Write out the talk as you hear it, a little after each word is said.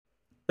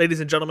Ladies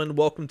and gentlemen,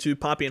 welcome to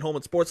Poppy and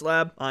Holman Sports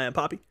Lab. I am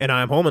Poppy. And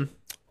I'm Holman.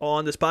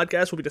 On this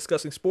podcast, we'll be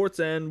discussing sports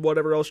and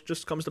whatever else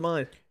just comes to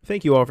mind.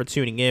 Thank you all for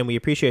tuning in. We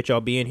appreciate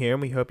y'all being here,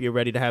 and we hope you're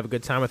ready to have a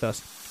good time with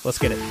us. Let's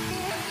get it.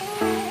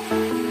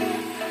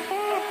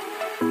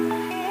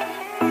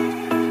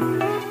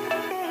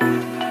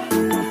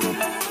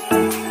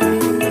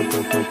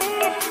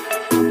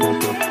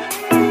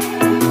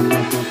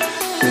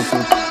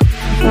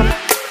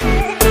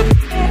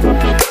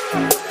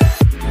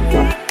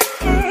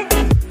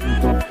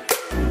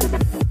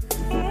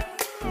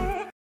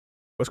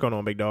 What's going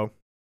on, big dog?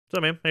 What's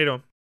up, man? How you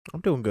doing?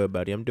 I'm doing good,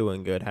 buddy. I'm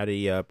doing good. Had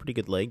a pretty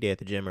good leg day at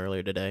the gym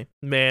earlier today.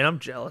 Man, I'm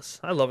jealous.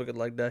 I love a good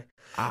leg day.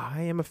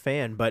 I am a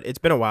fan, but it's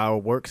been a while.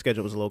 Work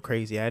schedule was a little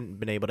crazy. I hadn't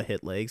been able to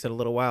hit legs in a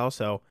little while,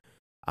 so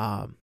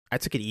I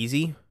took it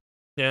easy.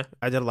 Yeah.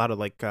 I did a lot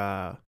of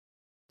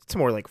it's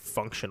more like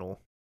functional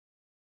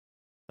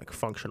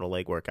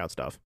leg workout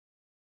stuff.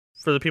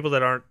 For the people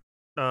that aren't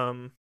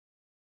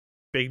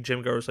big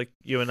gym goers like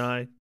you and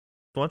I,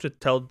 why don't you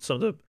tell some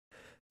of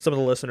the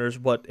listeners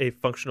what a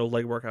functional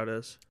leg workout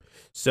is?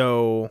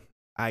 So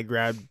I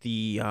grabbed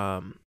the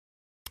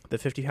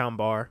 50-pound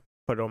bar,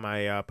 put it on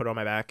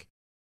my back,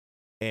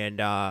 and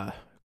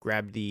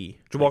grabbed the.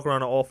 Did you walk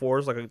around on all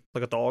fours like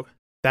a dog?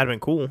 That'd been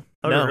cool.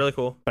 That would be really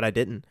cool. But I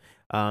didn't.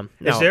 No.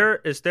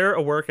 Is there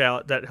a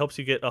workout that helps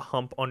you get a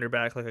hump on your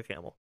back like a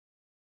camel?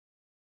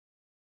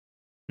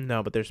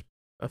 No, but there's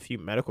a few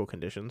medical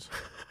conditions.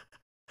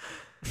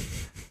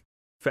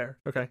 Fair.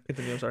 Okay.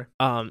 Continue. I'm sorry.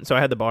 So I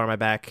had the bar on my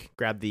back,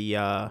 grabbed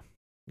the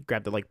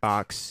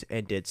box,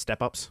 and did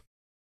step ups.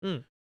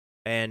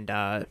 And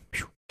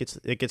gets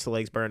the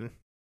legs burning.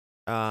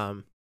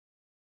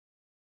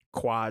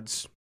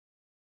 Quads,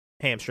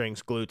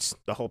 hamstrings, glutes,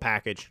 the whole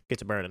package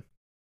gets it burning.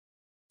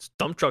 It's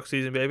dump truck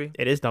season, baby.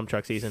 It is dump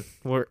truck season.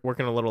 We're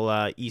working a little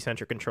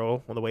eccentric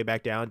control on the way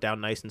back down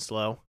nice and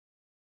slow.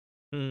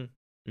 You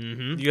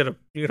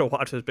gotta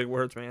watch those big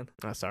words, man.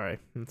 Oh, sorry.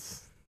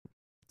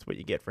 It's what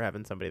you get for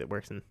having somebody that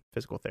works in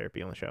physical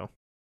therapy on the show.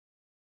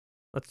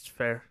 That's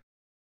fair.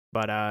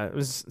 But it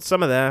was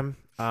some of them.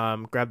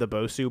 Grabbed the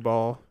Bosu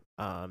ball.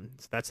 So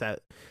that's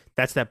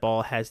that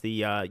ball has the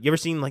you ever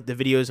seen like the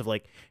videos of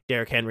like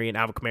Derrick Henry and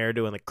Alvin Kamara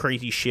doing like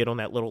crazy shit on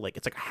that little, like,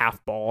 it's like a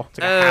half ball. It's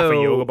like a half a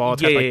yoga ball.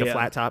 It's got like the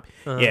flat top.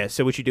 Uh-huh. Yeah,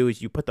 so what you do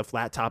is you put the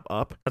flat top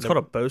up. That's called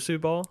a Bosu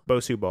ball?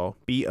 Bosu ball.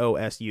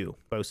 B-O-S-U.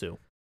 Bosu.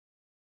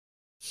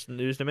 It's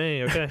news to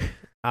me. Okay.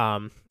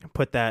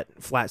 Put that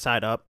flat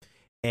side up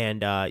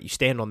and you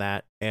stand on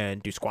that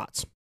and do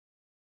squats.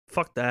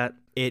 Fuck that.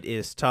 It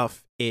is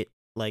tough.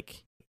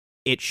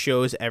 It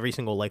shows every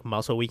single like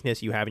muscle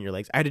weakness you have in your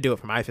legs. I had to do it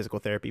for my physical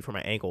therapy for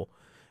my ankle.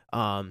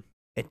 And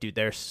dude,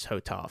 they're so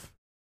tough.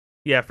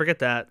 Yeah, forget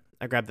that.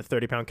 I grabbed the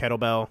 30-pound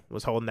kettlebell,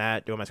 was holding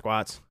that, doing my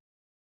squats.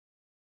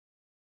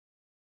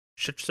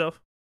 Shit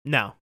yourself?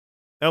 No.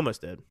 I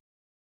almost did.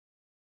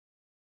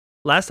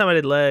 Last time I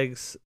did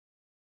legs,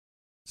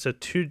 so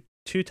two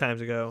times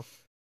ago,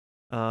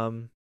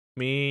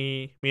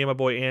 me and my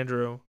boy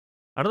Andrew.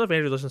 I don't know if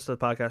Andrew listens to the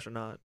podcast or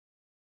not.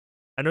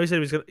 I know he said he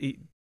was gonna.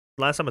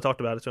 Last time I talked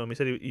about it to him,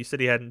 he said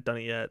he hadn't done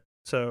it yet.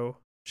 So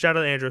shout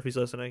out to Andrew if he's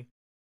listening.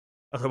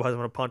 Otherwise, I'm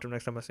gonna punch him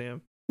next time I see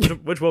him,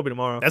 which will be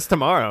tomorrow. That's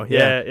tomorrow.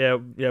 Yeah,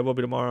 will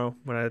be tomorrow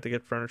when I have to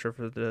get furniture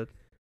for the.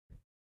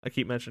 I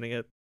keep mentioning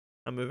it.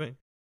 I'm moving.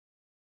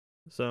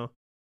 So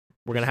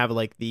we're gonna have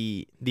like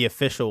the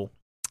official,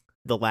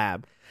 the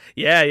lab.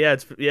 Yeah.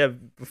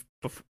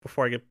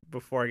 Before I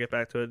get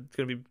back to it, it's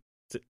gonna be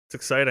it's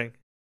exciting.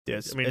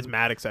 Yes, it's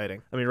mad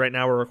exciting. I mean, right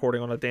now we're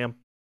recording on a damn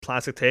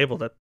plastic table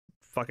that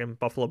fucking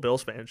Buffalo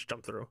Bills fans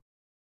jump through.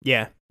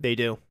 Yeah, they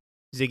do.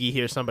 Ziggy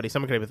hears somebody.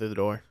 Someone came through the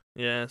door.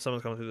 Yeah,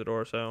 someone's coming through the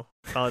door, so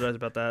apologize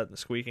about that, the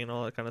squeaking and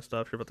all that kind of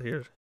stuff. You're about to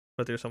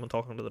hear someone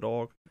talking to the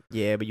dog.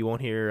 Yeah, but you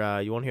won't hear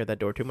that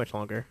door too much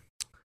longer.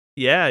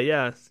 Yeah.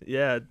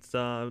 It's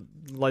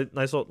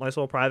nice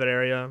little private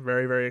area.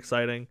 Very, very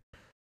exciting.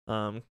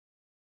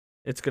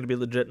 It's gonna be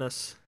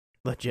legitness.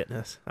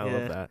 I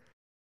love that.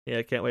 Yeah,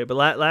 I can't wait. But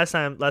last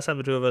time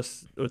the two of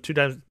us, two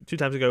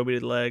times ago, we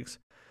did legs.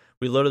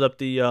 We loaded up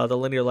the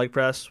linear leg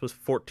press with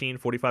 14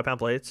 45-pound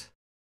plates,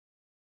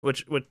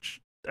 which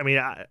I mean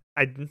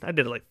I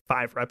did like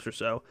 5 reps or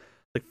so,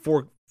 like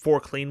four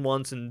clean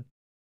ones and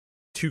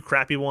 2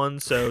 crappy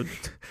ones. So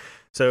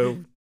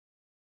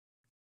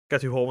got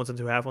 2 whole ones and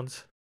 2 half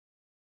ones.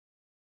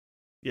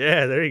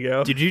 Yeah, there you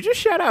go. Did you just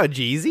shout out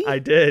Jeezy? I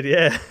did,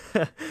 yeah.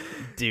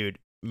 Dude,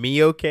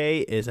 Me Okay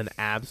is an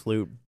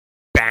absolute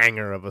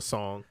banger of a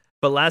song.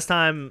 But last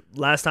time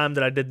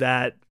that I did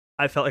that,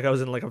 I felt like I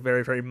was in like a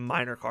very, very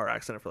minor car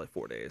accident for like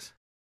 4 days.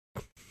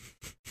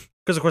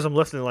 Because of course I'm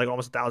lifting like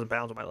almost 1,000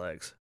 pounds on my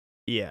legs.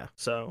 Yeah.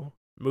 So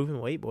moving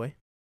weight, boy.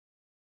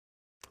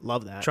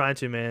 Love that. Trying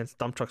to, man. It's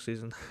dump truck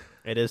season.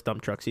 It is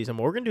dump truck season.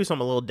 But we're gonna do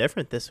something a little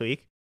different this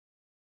week.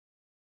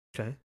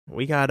 Okay.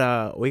 We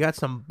got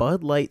some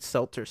Bud Light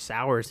Seltzer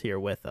Sours here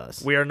with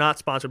us. We are not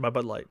sponsored by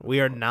Bud Light. We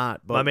are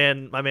not. But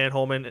my man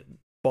Holman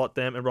bought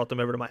them and brought them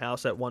over to my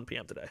house at 1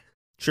 p.m. today.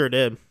 Sure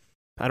did.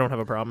 I don't have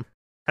a problem.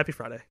 Happy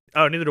Friday.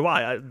 Oh, neither do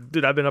I.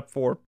 Dude, I've been up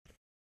for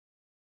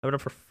I've been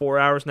up for 4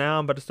 hours now.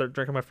 I'm about to start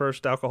drinking my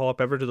first alcoholic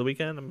beverage of the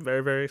weekend. I'm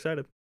very, very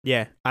excited.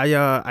 Yeah,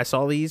 I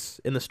saw these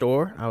in the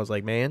store. I was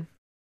like, man,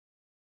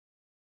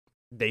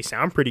 they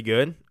sound pretty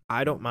good.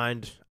 I don't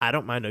mind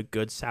a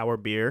good sour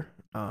beer.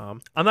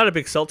 I'm not a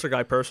big seltzer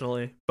guy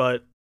personally,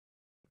 but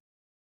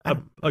a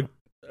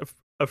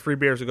free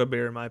beer is a good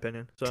beer in my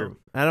opinion. So. True.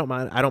 I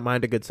don't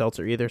mind a good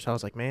seltzer either. So I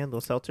was like, man,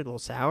 little seltzer, little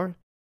sour.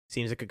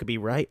 Seems like it could be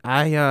right.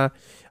 I'm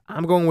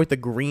going with the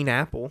green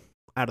apple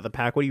out of the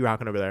pack. What are you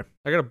rocking over there?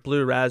 I got a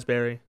blue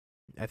raspberry.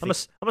 I think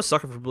I'm a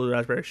sucker for blue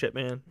raspberry shit,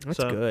 man. it's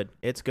good.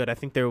 It's good. I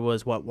think there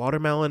was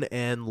watermelon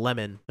and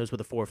lemon. Those were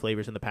the 4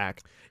 flavors in the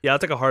pack. Yeah, I'll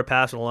take a hard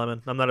pass on a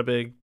lemon. I'm not a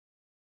big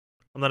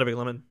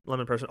lemon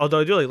person.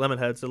 Although I do like lemon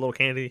heads, the little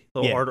candy,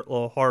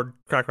 little hard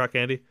crack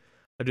candy.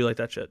 I do like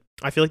that shit.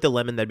 I feel like the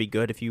lemon that'd be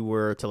good if you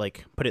were to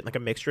like put it in like a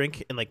mixed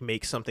drink and like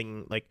make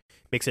something like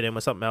mix it in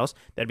with something else.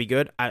 That'd be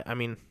good. I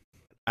mean,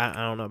 I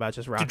don't know about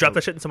just rocking. Did you drop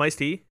that shit in some iced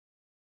tea?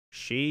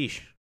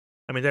 Sheesh.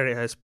 I mean, they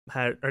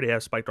already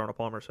has spiked Arnold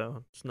Palmer,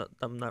 so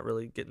I'm not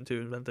really getting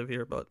too inventive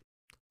here, but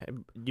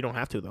You don't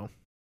have to though.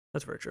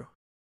 that's very true.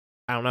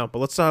 I don't know, but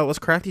let's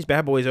crack these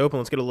bad boys open.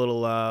 Let's get a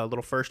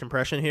little first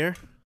impression here.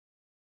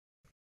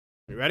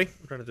 You ready?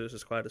 I'm trying to do this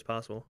as quiet as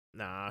possible.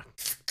 Nah.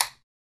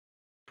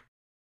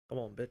 Come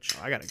on,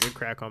 bitch. I got a good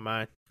crack on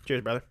mine.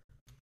 Cheers, brother.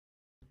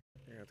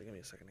 You have to give me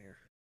a second here.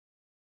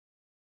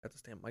 I got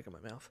this damn mic in my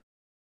mouth.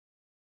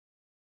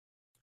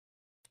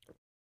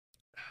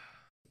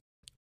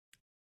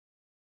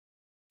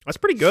 That's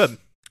pretty good.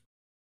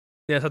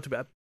 Yeah, it's not too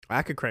bad.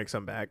 I could crank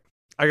some back.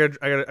 I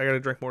gotta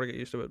drink more to get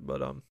used to it,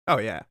 but Oh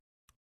yeah.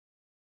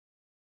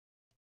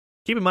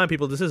 keep in mind,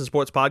 people, this is a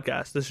sports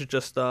podcast. This is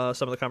just some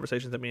of the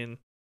conversations that me and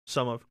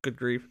good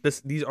grief.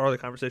 These are the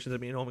conversations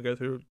that me and Holman go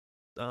through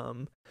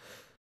on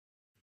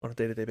a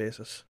day-to-day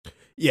basis.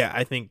 Yeah,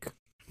 I think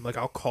like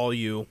I'll call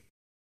you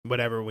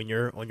whatever when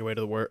you're on your way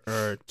to the work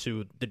or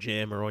to the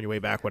gym or on your way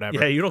back, whatever.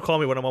 Yeah, you don't call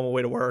me when I'm on my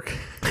way to work.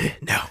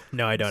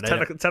 No, I don't.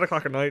 It's 10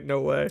 o'clock at night,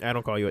 no way. I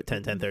don't call you at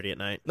 10:30 at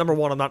night. Number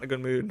one, I'm not in a good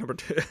mood. Number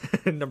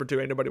two,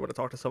 ain't nobody want to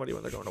talk to somebody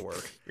when they're going to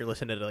work. You're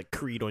listening to like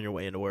Creed on your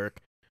way into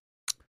work.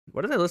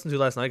 What did I listen to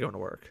last night going to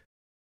work?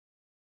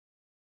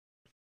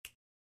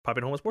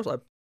 Popping Home with Sports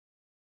Lab.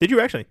 Did you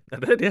actually? I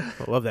did, yeah.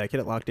 I love that. Get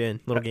it locked in.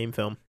 Little game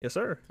film. Yes,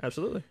 sir.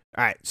 Absolutely.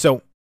 All right.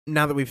 So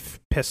now that we've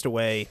pissed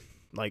away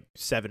like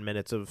 7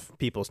 minutes of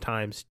people's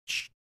times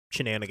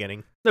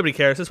shenaniganing, Nobody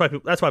cares. That's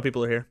why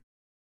people are here.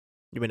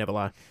 you may never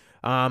lie.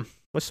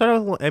 Let's start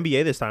out with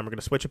NBA this time. We're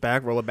gonna switch it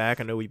back, roll it back.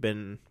 I know we've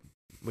been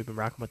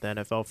rocking with the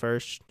NFL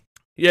first.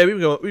 Yeah, we've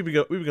been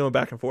going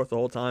back and forth the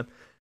whole time.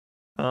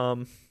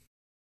 Where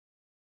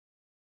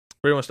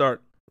do you want to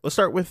start? Let's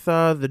start with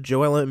the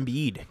Joel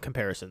Embiid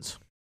comparisons.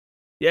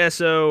 Yeah,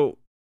 so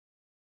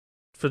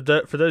for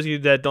those of you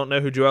that don't know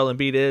who Joel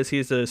Embiid is,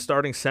 he's the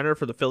starting center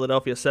for the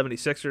Philadelphia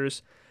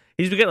 76ers.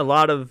 He's been getting a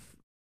lot of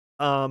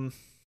I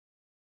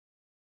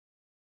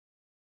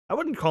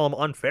wouldn't call them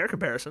unfair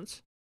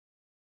comparisons.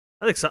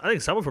 I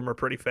think some of them are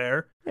pretty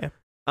fair. Yeah.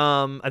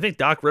 I think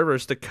Doc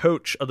Rivers, the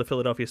coach of the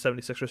Philadelphia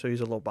 76ers, so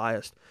he's a little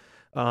biased.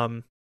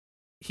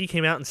 He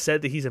came out and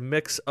said that he's a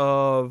mix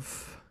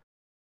of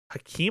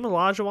Hakeem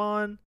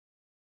Olajuwon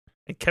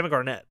and Kevin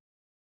Garnett.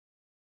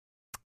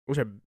 Which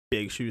are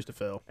big shoes to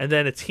fill. And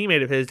then a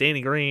teammate of his,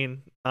 Danny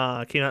Green,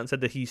 came out and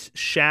said that he's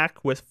Shaq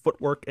with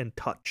footwork and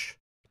touch.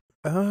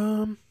 I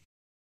don't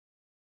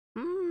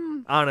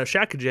know,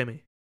 Shaq and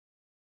Jimmy.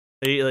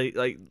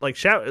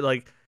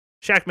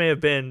 Shaq may have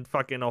been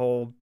fucking a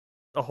whole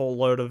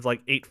load of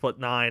like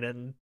 8'9"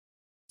 and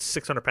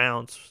 600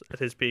 pounds at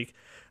his peak.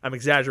 I'm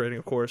exaggerating,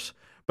 of course,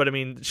 but I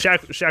mean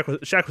Shaq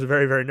was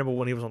very, very nimble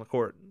when he was on the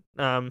court.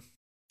 What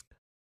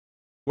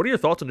are your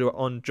thoughts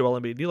on Joel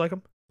Embiid? Do you like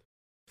him?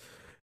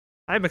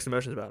 I have mixed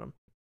emotions about him.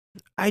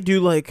 I do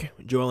like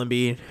Joel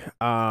Embiid.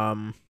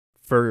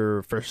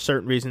 For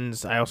certain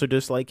reasons, I also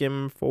dislike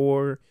him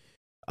for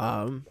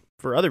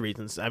other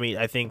reasons. I mean,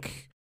 I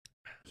think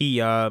he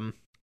talks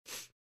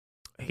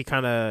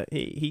a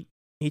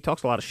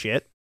lot of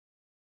shit.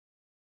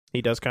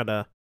 He does kind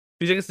of.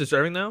 Do you think it's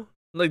deserving though?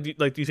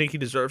 Do you think he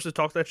deserves to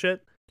talk that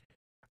shit?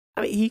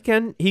 I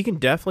mean, he can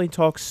definitely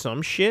talk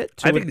some shit.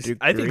 I think he's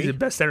the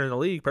best center in the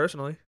league,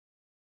 personally.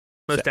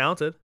 Most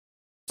talented.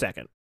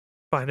 Second.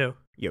 I know.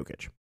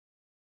 Jokic.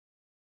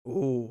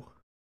 Ooh.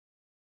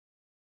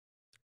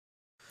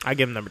 I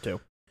give him number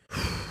 2.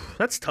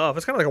 That's tough.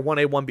 It's kind of like a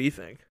 1A, 1B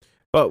thing.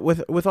 But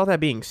with all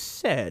that being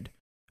said,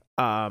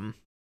 I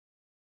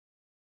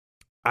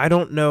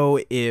don't know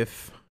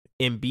if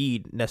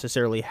Embiid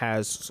necessarily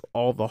has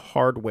all the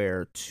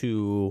hardware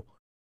to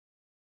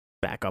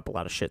back up a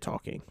lot of shit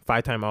talking.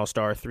 5-time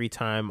All-Star,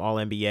 3-time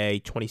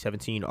All-NBA,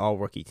 2017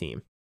 All-Rookie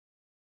team.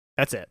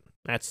 That's it.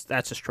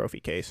 That's his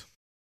trophy case.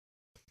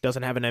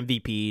 Doesn't have an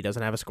MVP,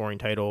 doesn't have a scoring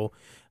title.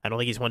 I don't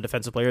think he's won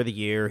Defensive Player of the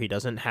Year. He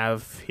doesn't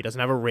have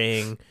a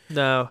ring.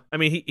 No, I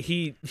mean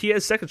he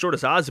has second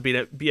shortest odds to be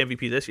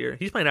MVP this year.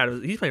 He's playing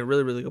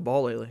really, really good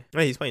ball lately.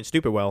 Yeah, he's playing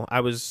stupid well.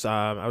 I was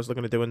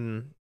looking at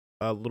doing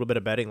a little bit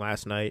of betting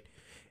last night,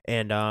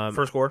 and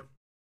first score.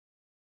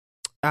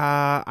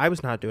 I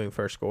was not doing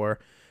first score.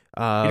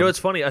 It's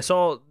funny. I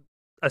saw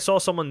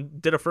someone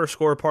did a first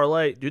score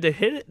parlay. Dude, they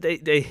hit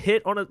it. They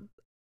hit on a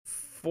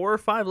 4 or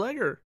 5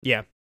 legger.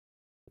 Yeah.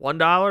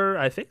 $1,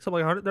 I think, something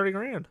like 130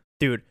 grand.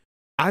 Dude,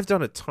 I've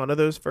done a ton of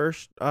those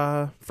first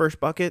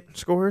bucket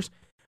scores.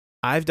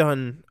 I've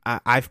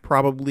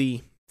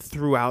probably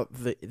throughout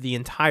the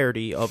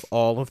entirety of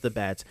all of the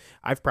bets,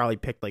 I've probably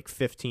picked like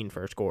 15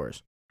 first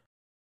scores.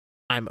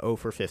 I'm 0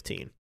 for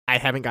 15. I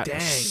haven't gotten a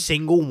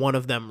single one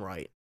of them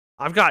right.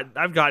 I've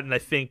gotten I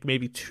think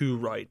maybe 2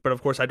 right, but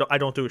of course I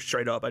don't do it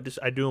straight up. I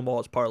do them all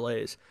as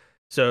parlays.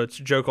 So it's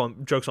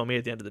jokes on me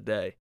at the end of the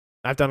day.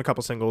 I've done a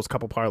couple singles,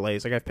 couple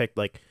parlays. Like I've picked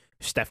like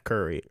Steph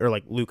Curry or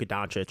like Luka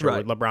Doncic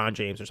or LeBron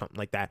James or something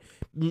like that.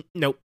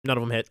 Nope, none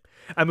of them hit.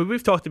 I mean,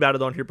 we've talked about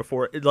it on here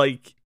before.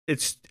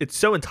 It's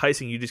so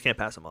enticing, you just can't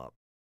pass them up.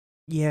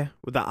 Yeah,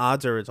 with the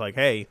odds are, it's like,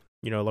 hey,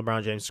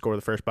 LeBron James score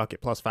the first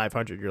bucket plus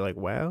 500. You're like,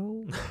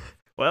 well,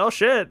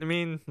 shit. I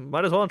mean,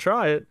 might as well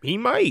try it. He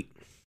might.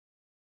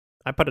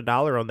 I put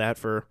 $1 on that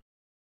for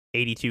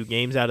 82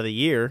 games out of the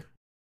year.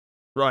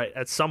 Right.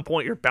 At some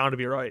point, you're bound to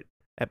be right.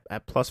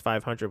 At plus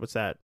 500, what's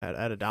that? At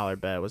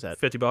 $1 bet, was that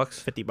 $50?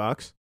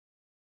 $50.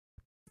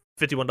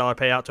 $51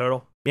 payout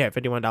total. Yeah,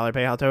 $51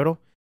 payout total.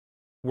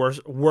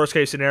 Worst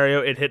case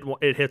scenario, it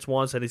hits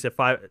once, and he said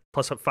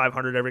plus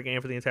 500 every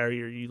game for the entire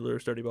year. You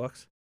lose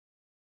 $30.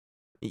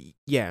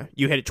 Yeah,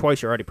 you hit it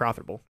twice, you're already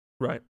profitable.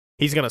 Right.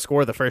 He's gonna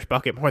score the first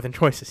bucket more than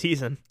twice a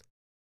season.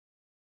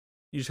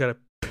 You just gotta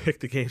pick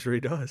the games where he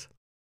does.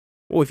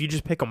 Well, if you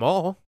just pick them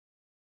all,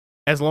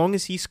 as long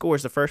as he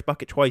scores the first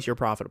bucket twice, you're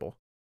profitable.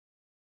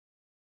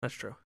 That's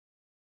true.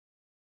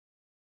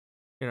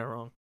 You're not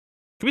wrong.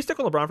 Can we stick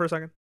on LeBron for a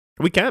second?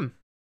 We can.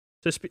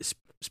 So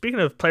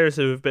speaking of players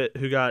who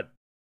got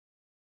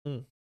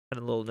had a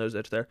little nose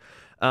itch there.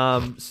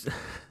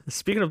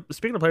 Speaking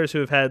of players who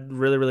have had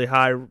really, really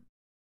high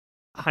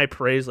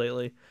praise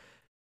lately.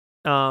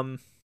 Current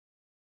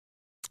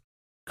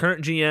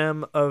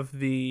GM of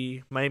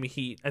the Miami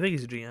Heat. I think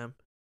he's a GM.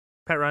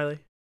 Pat Riley.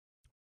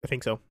 I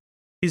think so.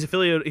 He's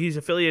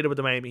affiliated with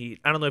the Miami Heat.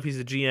 I don't know if he's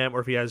a GM or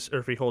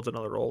if he holds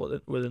another role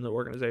within the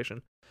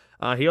organization.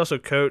 He also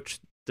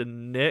coached the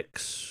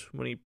Knicks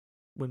when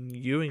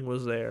Ewing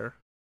was there.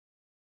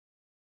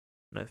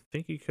 And I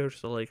think he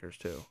coached the Lakers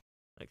too.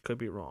 I could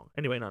be wrong.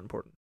 Anyway, not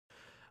important.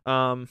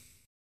 But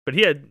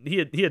he had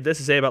this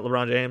to say about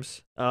LeBron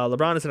James.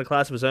 LeBron is in a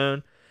class of his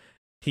own.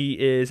 He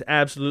is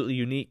absolutely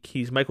unique.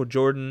 He's Michael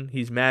Jordan.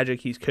 He's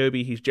Magic. He's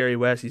Kobe. He's Jerry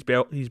West. He's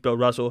Bill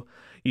Russell.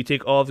 You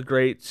take all the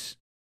greats.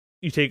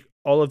 You take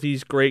all of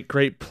these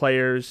great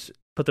players,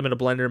 put them in a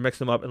blender, mix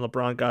them up, and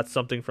LeBron got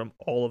something from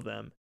all of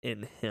them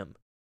in him.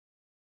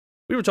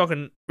 We were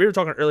talking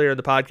earlier in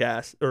the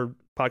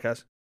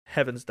podcast.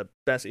 Heavens to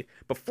Bessie.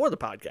 Before the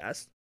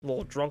podcast, a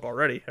little drunk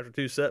already after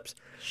 2 sips.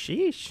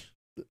 Sheesh.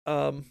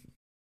 LeBron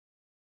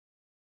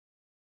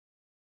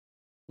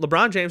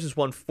James has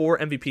won 4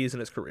 MVPs in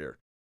his career.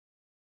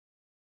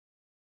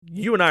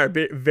 You and I are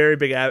very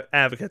big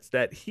advocates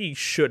that he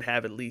should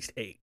have at least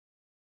 8.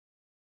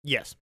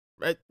 Yes.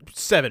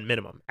 7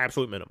 minimum.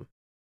 Absolute minimum.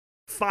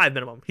 5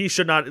 minimum. He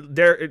should not.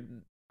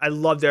 I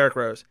love Derrick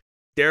Rose.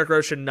 Derrick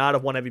Rose should not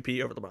have won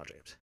MVP over LeBron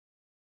James.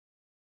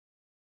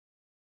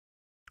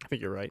 I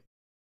think you're right.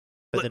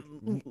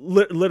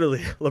 Literally,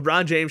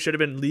 LeBron James should have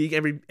been league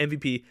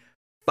MVP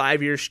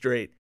 5 years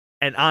straight,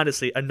 and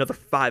honestly, another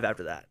 5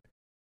 after that.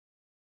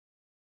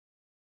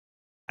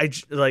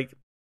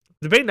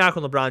 The big knock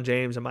on LeBron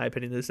James, in my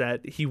opinion, is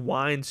that he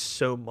whines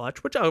so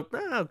much, which I'll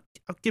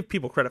give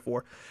people credit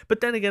for.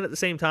 But then again, at the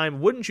same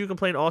time, wouldn't you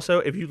complain also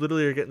if you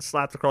literally are getting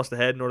slapped across the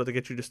head in order to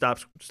get you to stop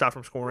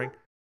from scoring?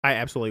 I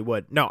absolutely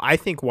would. No, I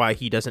think why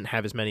he doesn't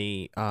have as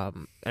many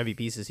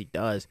MVPs as he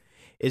does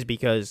is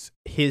because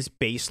his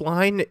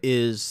baseline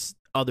is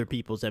other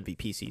people's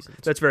MVP seasons.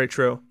 That's very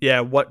true. Yeah,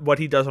 what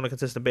he does on a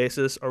consistent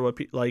basis, or what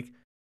you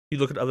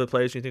look at other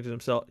players and you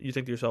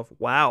think to yourself,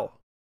 wow,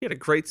 he had a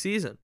great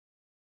season.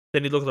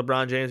 Then you look at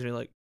LeBron James and you're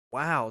like,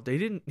 wow, he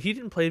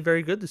didn't play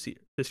very good this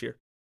year.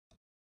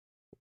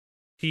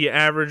 He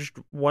averaged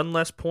 1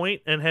 less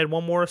point and had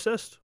 1 more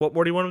assist. What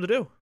more do you want him to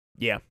do?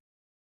 Yeah.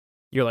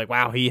 You're like,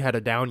 wow, he had a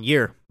down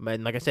year.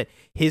 And like I said,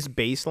 his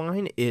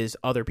baseline is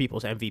other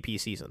people's MVP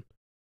season.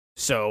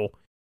 So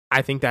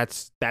I think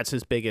that's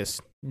his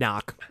biggest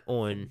knock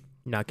on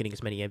not getting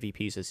as many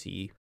MVPs as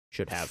he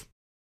should have.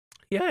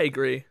 Yeah, I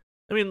agree.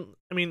 I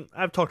mean,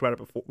 I've talked about it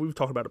before. We've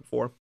talked about it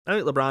before. I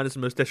think LeBron is the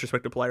most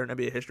disrespected player in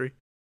NBA history.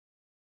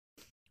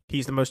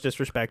 He's the most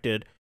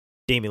disrespected.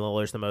 Damian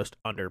Lillard is the most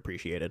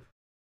underappreciated.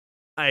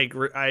 I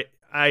agree. I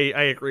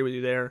agree with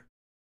you there.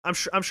 I'm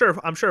sure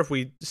if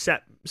we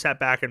sat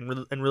back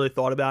and really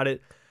thought about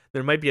it,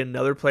 there might be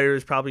another player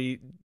who's probably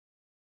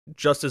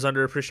just as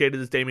underappreciated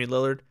as Damian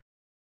Lillard.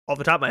 Off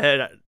the top of my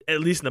head,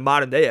 at least in the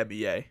modern day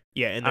NBA.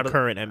 Yeah, in the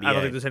current NBA. I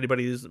don't think there's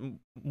anybody who's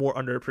more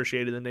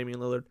underappreciated than Damian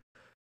Lillard.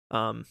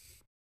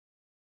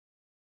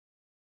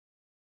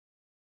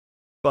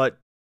 But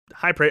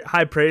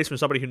high praise from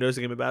somebody who knows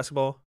the game of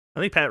basketball. I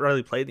think Pat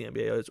Riley played the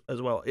NBA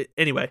as well.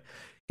 Anyway,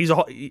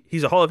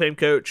 he's a Hall of Fame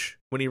coach.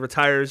 When he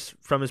retires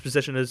from his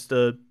position with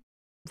the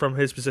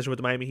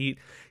Miami Heat,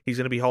 he's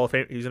gonna be Hall of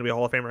Fame. He's gonna be a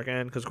Hall of Famer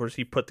again because of course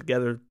he put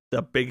together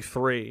the big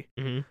three,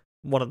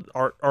 one of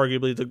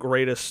arguably the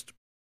greatest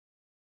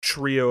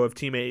trio of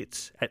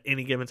teammates at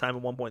any given time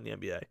at one point in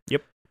the NBA.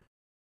 Yep.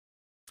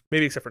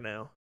 Maybe except for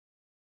now.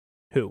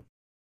 Who?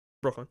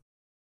 Brooklyn.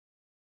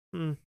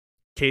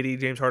 KD,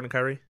 James Harden,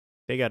 Kyrie.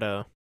 They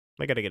gotta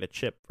get a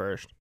chip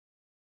first.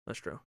 That's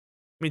true.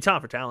 I mean,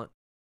 talent for talent.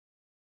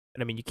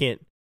 And I mean, you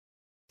can't.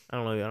 I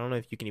don't know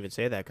if you can even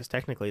say that because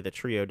technically the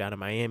trio down in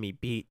Miami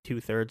beat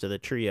 2/3 of the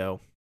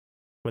trio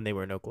when they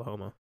were in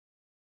Oklahoma.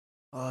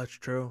 Oh, that's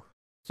true.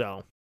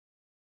 So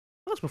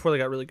that was before they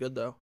got really good,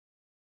 though.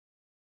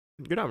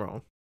 You're not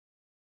wrong.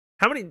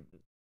 How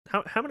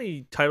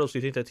many titles do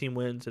you think that team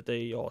wins if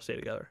they all stay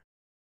together?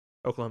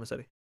 Oklahoma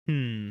City.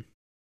 They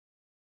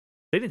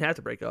didn't have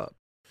to break up.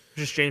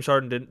 Just James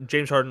Harden didn't.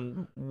 James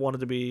Harden wanted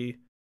to be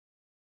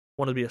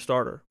a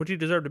starter, which he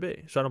deserved to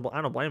be. So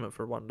I don't blame him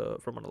for wanting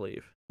to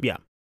leave. Yeah.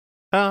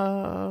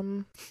 I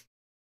don't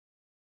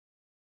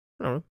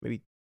know,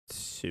 maybe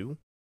 2,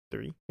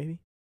 3, maybe.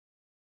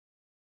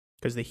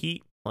 Because the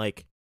Heat,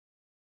 like,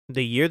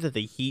 the year that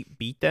the Heat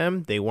beat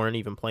them, they weren't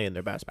even playing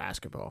their best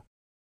basketball.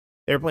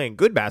 They were playing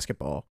good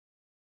basketball,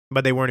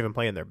 but they weren't even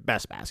playing their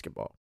best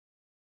basketball.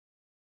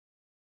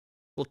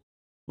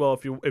 Well,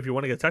 if you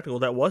want to get technical,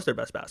 that was their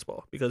best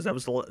basketball because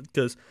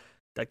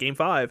that Game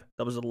 5,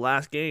 that was the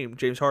last game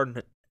James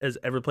Harden has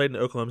ever played in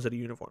an Oklahoma City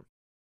uniform.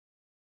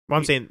 Well,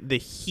 I'm saying the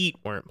Heat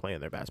weren't playing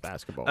their best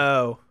basketball.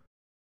 Oh.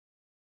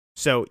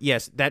 So,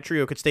 yes, that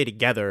trio could stay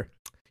together,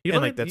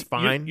 that's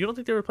fine. You don't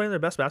think they were playing their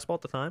best basketball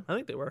at the time? I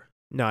think they were.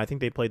 No, I think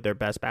they played their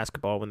best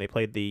basketball when they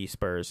played the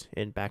Spurs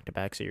in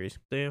back-to-back series.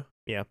 Do you?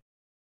 Yeah.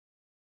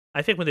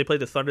 I think when they played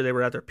the Thunder, they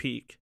were at their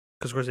peak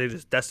because, of course, they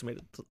just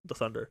decimated the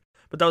Thunder.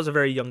 But that was a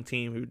very young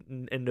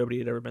team and nobody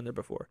had ever been there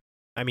before.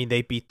 I mean,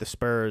 they beat the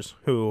Spurs,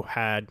 who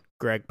had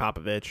Greg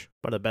Popovich,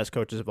 one of the best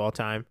coaches of all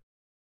time.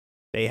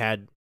 They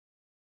had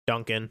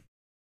Duncan.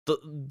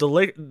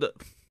 The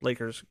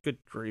Lakers, good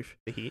grief.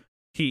 The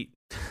Heat.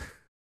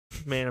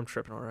 Man, I'm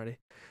tripping already.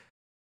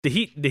 The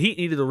Heat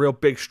needed a real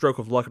big stroke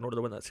of luck in order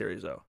to win that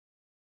series, though.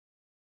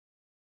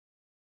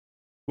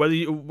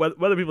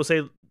 Whether people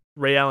say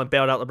Ray Allen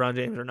bailed out LeBron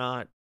James or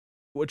not,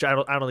 which I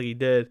don't think he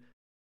did.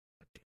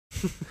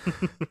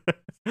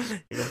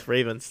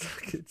 Ravens.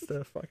 It's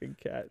the fucking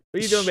cat. What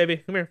are you doing, baby?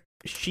 Come here.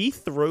 She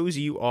throws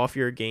you off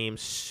your game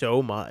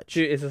so much.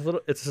 Dude,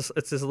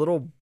 it's this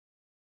little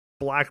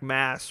black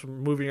mass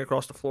moving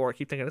across the floor. I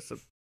keep thinking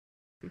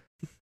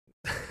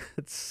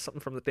it's something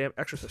from the damn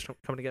Exorcist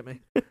coming to get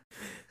me.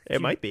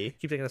 It might be.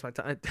 Keep thinking it's my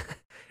time.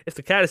 If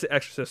the cat is the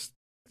Exorcist,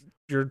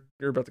 you're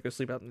about to go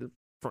sleep out in the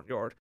front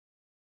yard.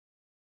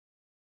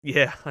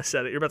 Yeah, I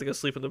said it. You're about to go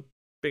sleep in the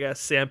big ass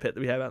sand pit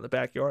that we have out in the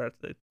backyard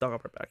after they dug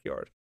up our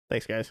backyard.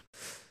 Thanks, guys.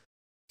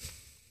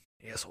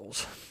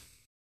 Assholes.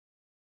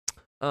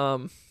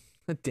 Damn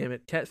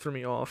it, cat threw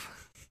me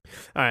off.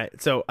 All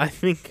right, so I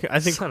think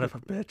son of a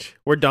bitch.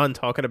 We're done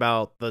talking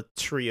about the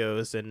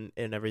trios and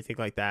everything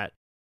like that.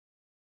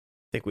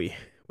 I think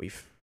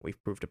we've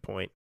proved a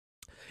point.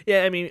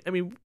 Yeah, I mean,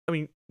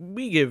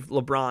 we give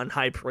LeBron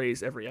high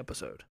praise every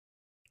episode.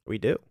 We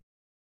do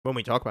when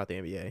we talk about the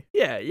NBA.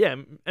 Yeah.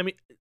 I mean,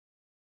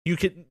 you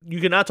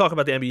cannot talk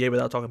about the NBA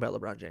without talking about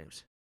LeBron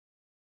James.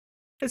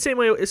 It's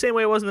the same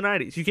way it was in the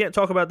 '90s. You can't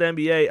talk about the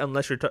NBA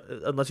unless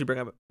you bring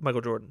up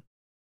Michael Jordan.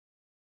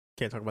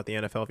 Can't talk about the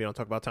NFL if you don't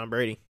talk about Tom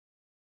Brady.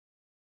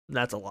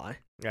 That's a lie.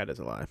 That is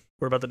a lie.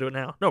 We're about to do it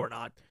now. No, we're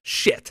not.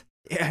 Shit.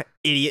 Yeah,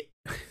 idiot.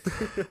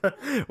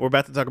 We're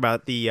about to talk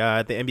about the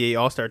NBA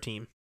All-Star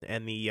team,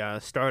 and the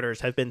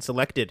starters have been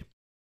selected.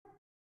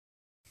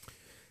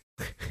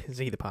 Is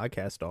he the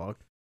podcast dog?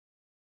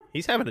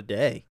 He's having a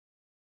day.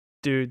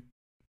 Dude,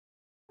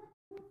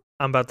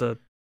 I'm about to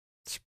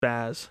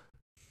spaz.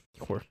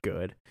 We're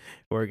good.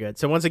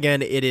 So once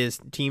again, it is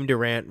Team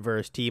Durant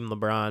versus Team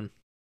LeBron.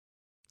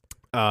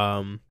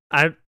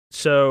 I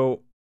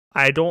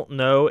don't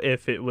know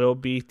if it will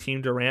be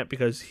Team Durant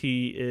because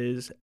he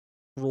is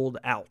ruled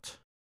out.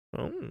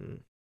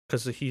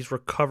 Because he's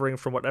recovering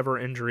from whatever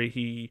injury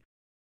he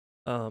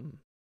got.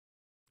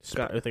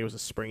 I think it was a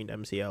sprained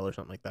MCL or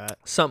something like that.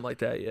 Something like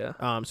that, yeah.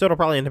 So it'll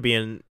probably end up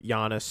being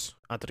Giannis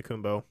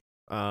Antetokounmpo.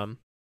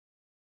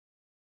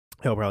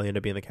 He'll probably end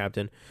up being the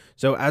captain.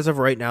 So as of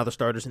right now, the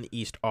starters in the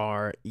East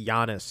are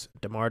Giannis,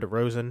 DeMar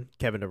DeRozan,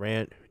 Kevin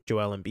Durant,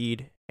 Joel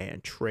Embiid,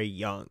 and Trae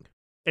Young.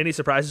 Any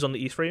surprises on the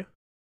East for you?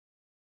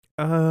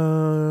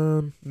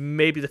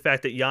 Maybe the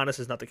fact that Giannis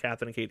is not the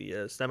captain and KD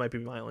is. That might be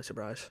my only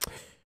surprise.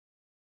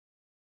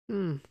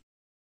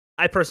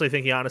 I personally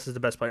think Giannis is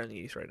the best player in the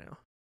East right now.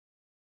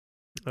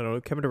 I don't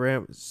know. Kevin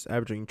Durant was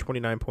averaging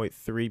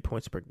 29.3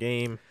 points per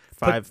game,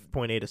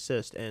 5.8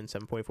 assists, and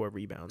 7.4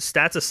 rebounds.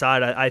 Stats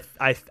aside,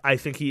 I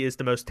think he is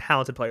the most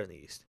talented player in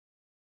the East.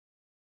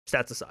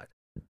 Stats aside.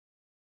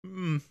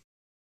 Because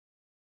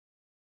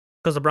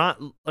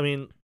LeBron, I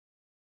mean,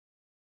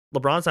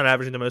 LeBron's not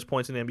averaging the most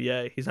points in the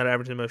NBA. He's not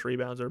averaging the most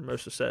rebounds or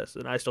most assists,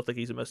 and I still think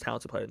he's the most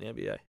talented player in the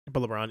NBA.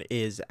 But LeBron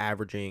is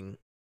averaging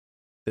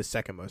the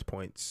second most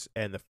points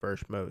and the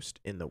first most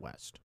in the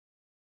West.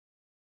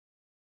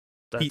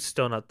 That's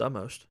still not the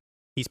most.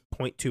 He's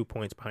 0.2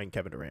 points behind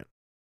Kevin Durant.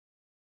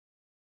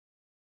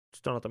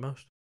 Still not the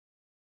most.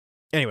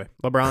 Anyway,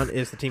 LeBron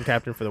is the team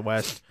captain for the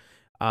West.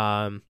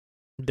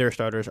 Their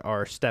starters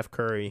are Steph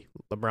Curry,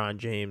 LeBron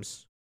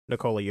James,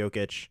 Nikola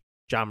Jokic,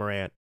 John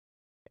Morant,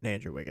 and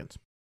Andrew Wiggins.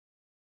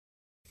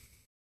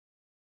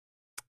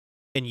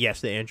 And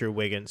yes, the Andrew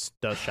Wiggins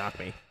does shock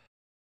me.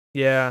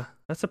 Yeah,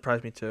 that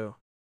surprised me too.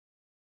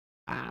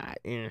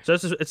 So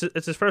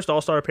it's his first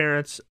All-Star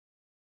appearance.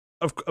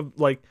 Of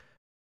like,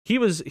 he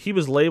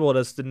was labeled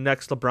as the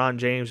next LeBron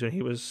James when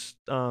he was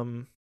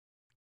coming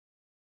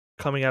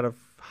out of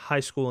high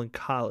school and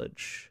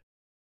college.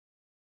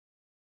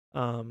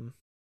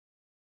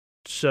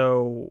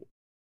 So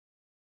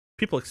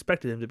people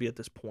expected him to be at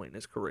this point in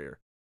his career,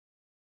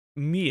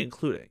 me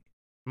including.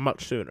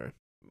 Much sooner,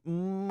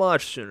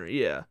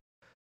 yeah.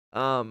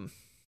 I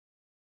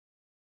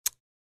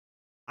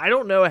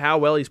don't know how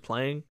well he's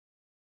playing.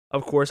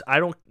 Of course,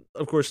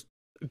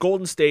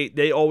 Golden State,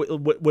 they always,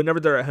 whenever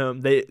they're at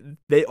home, they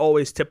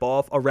always tip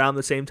off around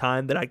the same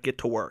time that I get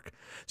to work.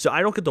 So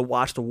I don't get to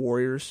watch the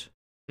Warriors.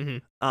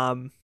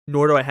 Mm-hmm.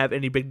 Nor do I have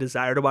any big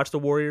desire to watch the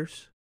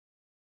Warriors.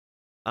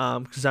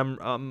 Because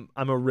I'm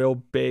a real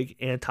big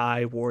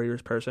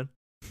anti-Warriors person.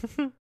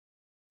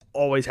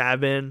 Always have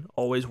been,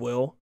 always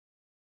will.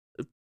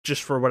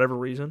 Just for whatever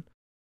reason.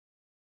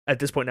 At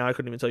this point now, I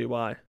couldn't even tell you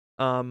why.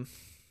 I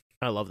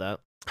love that.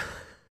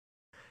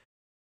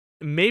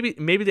 Maybe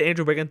the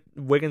Andrew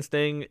Wiggins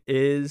thing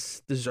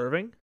is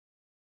deserving.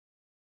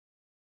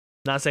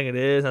 Not saying it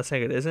is, not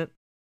saying it isn't.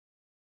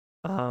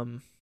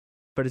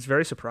 But it's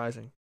very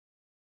surprising.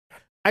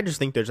 I just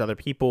think there's other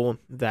people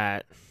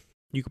that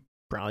you could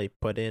probably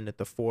put in at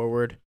the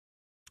forward.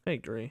 I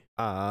agree.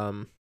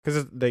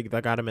 Because they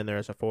got him in there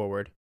as a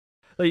forward.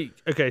 Like,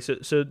 okay, so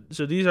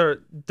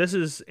this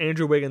is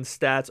Andrew Wiggins'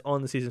 stats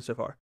on the season so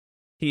far.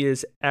 He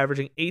is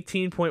averaging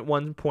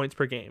 18.1 points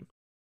per game,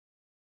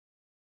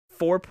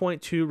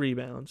 4.2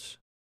 rebounds,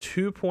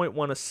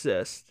 2.1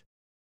 assists,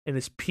 and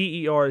his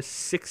PER is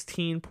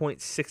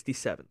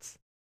 16.67.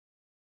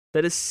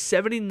 That is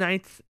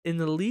 79th in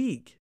the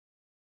league.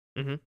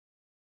 Mm-hmm.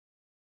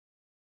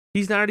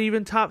 He's not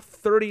even top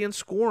 30 in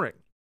scoring.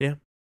 Yeah.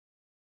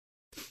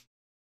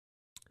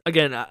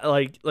 Again,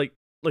 like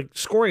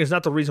scoring is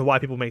not the reason why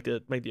people make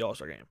the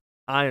All-Star game.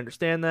 I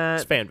understand that.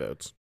 It's fan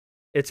votes.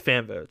 It's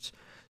fan votes.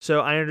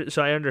 So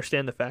I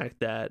understand the fact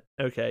that,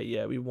 okay,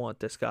 yeah, we want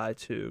this guy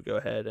to go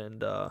ahead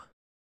and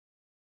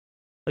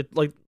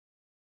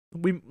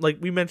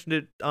we mentioned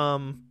it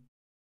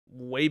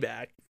way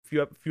back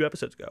a few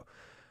episodes ago,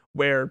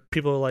 where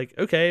people are like,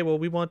 okay, well,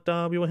 we want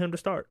him to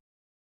start.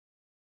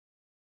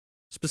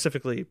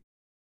 Specifically,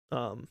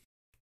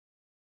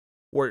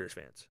 Warriors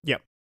fans.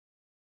 Yep.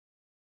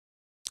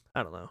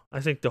 I don't know. I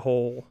think the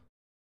whole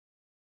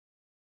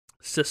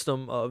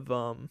system of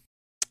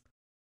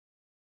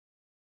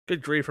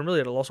good grief, I'm really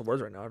at a loss of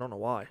words right now. I don't know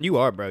why. You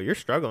are, bro. You're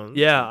struggling.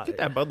 Yeah. Get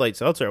that Bud Light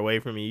Seltzer away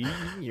from you.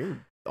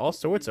 You're all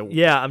sorts of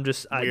I'm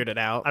just weirded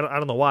out. I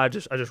don't know why. I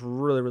just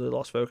really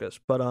lost focus.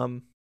 But I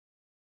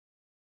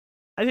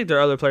think there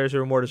are other players who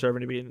are more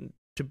deserving to be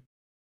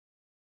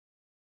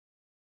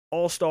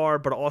All-Star,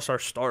 but All-Star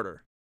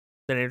starter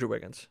than Andrew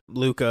Wiggins.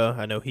 Luka,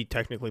 I know he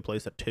technically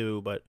plays at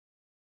 2, but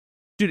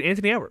dude,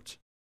 Anthony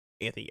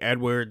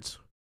Edwards,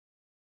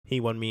 he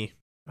won me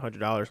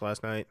 $100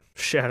 last night.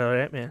 Shout out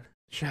Ant-Man.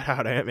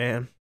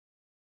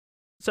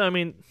 So I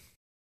mean,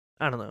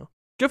 I don't know.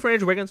 Good for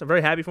Andrew Wiggins. I'm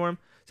very happy for him.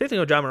 Same thing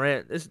with John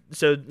Morant.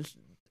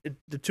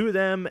 The two of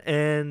them,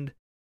 and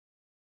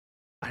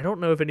I don't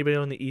know if anybody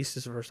on the East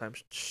is the first time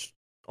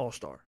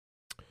All-Star.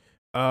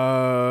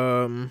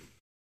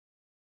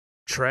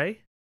 Trey?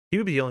 He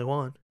would be the only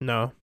one.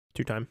 No,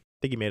 2-time. I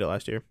think he made it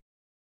last year.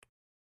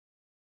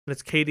 And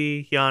it's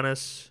KD,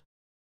 Giannis.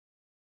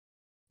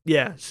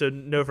 Yeah, so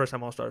no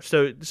first-time All-Stars.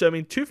 So I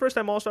mean, 2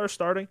 first-time All-Stars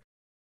starting.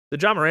 The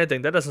John Morant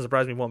thing, that doesn't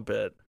surprise me one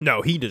bit.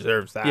 No, he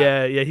deserves that.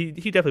 Yeah, he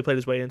definitely played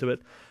his way into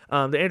it.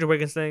 The Andrew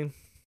Wiggins thing,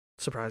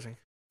 surprising.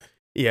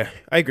 Yeah,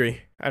 I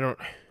agree.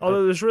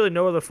 Although there's really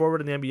no other forward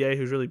in the NBA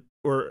who's really,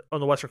 or on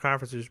the Western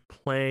Conference, who's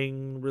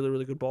playing really,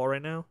 really good ball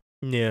right now.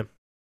 Yeah.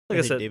 Like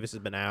I said, Davis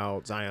has been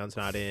out. Zion's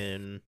not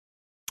in.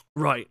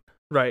 Right.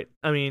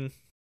 I mean,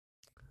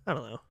 I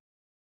don't know.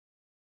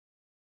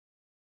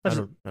 I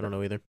don't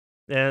know either.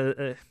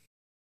 Yeah.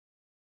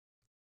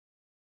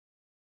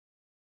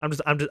 I'm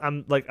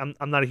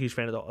not a huge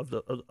fan of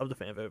the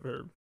fan vote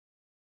for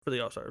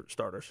the All-Star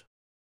starters.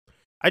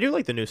 I do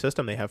like the new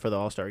system they have for the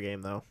All-Star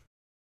game though.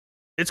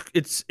 It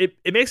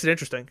makes it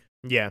interesting.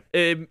 Yeah.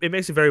 It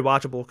makes it very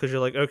watchable because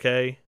you're like,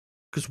 okay,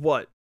 because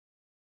what?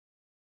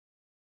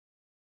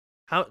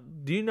 How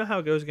do you know how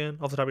it goes again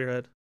off the top of your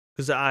head?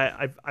 Because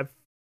I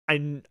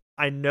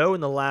know in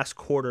the last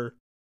quarter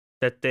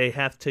that they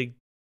have to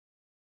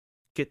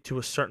get to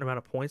a certain amount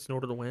of points in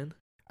order to win.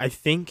 I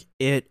think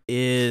it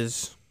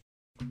is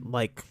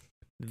like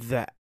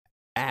the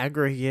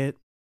aggregate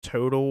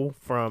total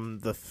from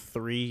the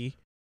three,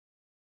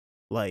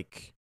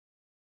 like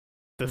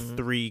the Mhm.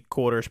 3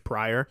 quarters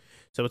prior.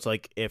 So it's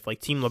like if like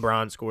Team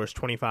LeBron scores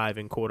 25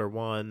 in quarter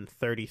 1,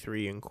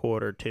 33 in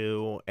quarter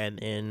 2, and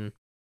in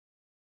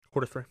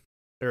Quarter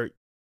 3.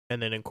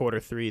 and then in quarter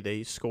 3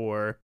 they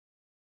score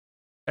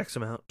X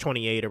amount.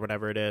 28 or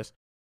whatever it is.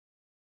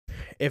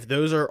 If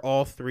those are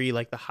all 3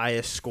 like the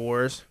highest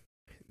scores,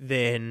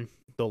 then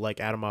they'll like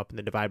add them up and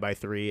then divide by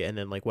 3, and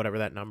then like whatever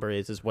that number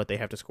is what they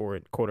have to score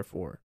in quarter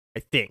 4. I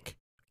think.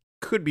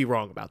 Could be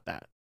wrong about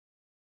that.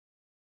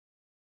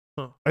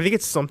 Huh. I think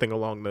it's something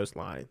along those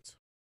lines.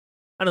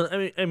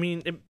 I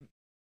mean, it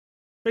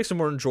makes it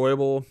more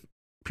enjoyable.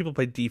 People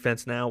play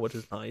defense now, which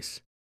is nice.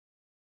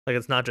 Like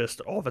it's not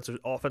just offensive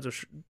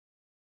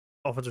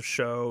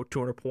show,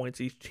 200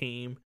 points each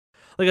team.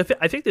 Like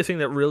I think the thing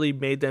that really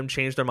made them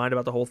change their mind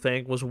about the whole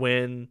thing was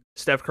when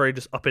Steph Curry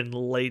just up and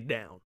laid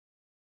down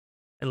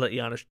and let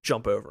Giannis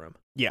jump over him.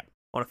 Yeah.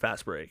 On a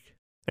fast break.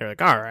 They're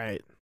like, all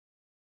right.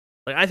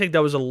 Like I think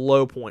that was a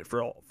low point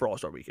for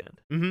All-Star Weekend.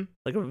 Mm-hmm.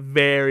 Like a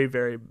very,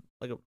 very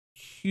like a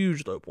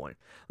huge low point.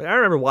 Like I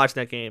remember watching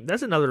that game.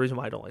 That's another reason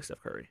why I don't like Steph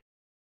Curry.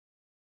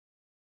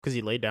 Because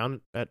he laid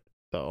down at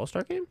the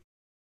All-Star game?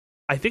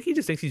 I think he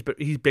just thinks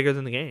he's bigger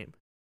than the game.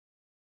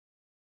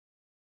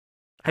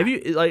 Have you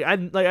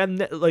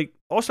like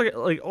All-Star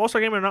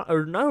game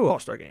or no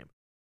All-Star game?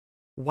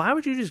 Why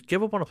would you just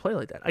give up on a play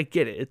like that? I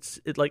get it.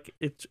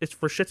 It's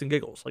for shits and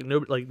giggles. Like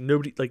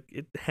nobody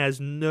it has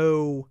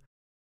no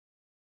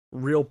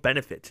real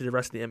benefit to the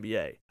rest of the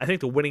NBA. I think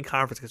the winning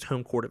conference gets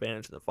home court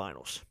advantage in the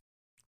finals.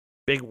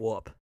 Big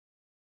whoop.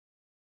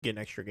 Get an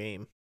extra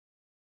game.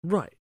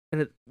 Right.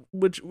 And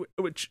which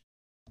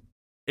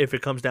if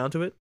it comes down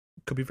to it,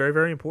 could be very,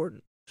 very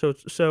important.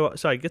 So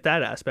I get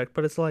that aspect,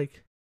 but it's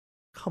like,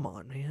 come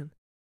on, man.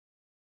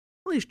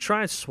 At least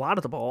try and swat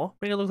at the ball.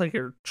 Make it look like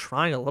you're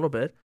trying a little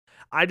bit.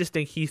 I just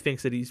think he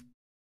thinks that he's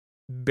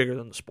bigger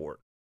than the sport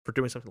for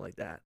doing something like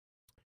that.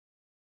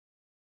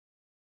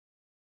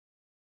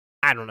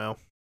 I don't know.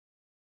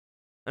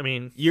 I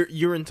mean,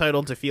 you're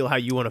entitled to feel how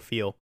you want to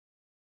feel.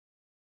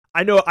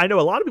 I know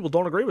a lot of people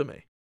don't agree with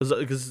me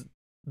because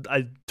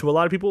to a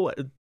lot of people,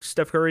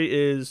 Steph Curry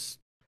is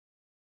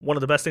one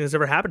of the best things that's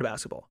ever happened to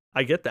basketball.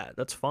 I get that.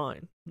 That's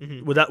fine.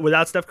 Mm-hmm.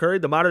 Without Steph Curry,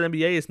 the modern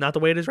NBA is not the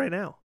way it is right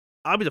now.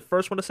 I'll be the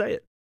first one to say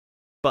it.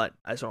 But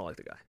I just don't like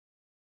the guy.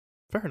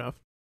 Fair enough.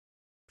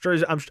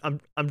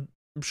 I'm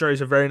sure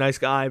he's a very nice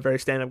guy, very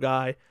stand-up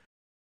guy.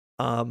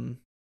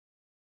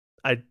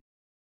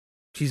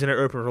 He's in an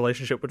open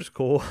relationship, which is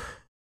cool.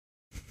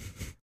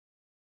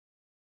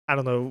 I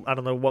don't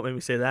know what made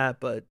me say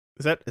that, but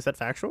is that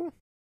factual?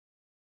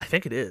 I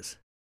think it is.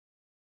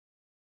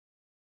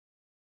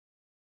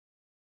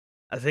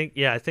 I think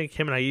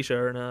him and Ayesha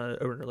are in a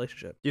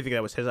relationship. Do you think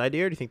that was his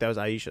idea, or do you think that was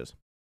Ayesha's?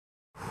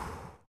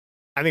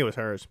 I think it was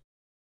hers.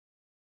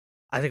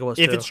 I think it was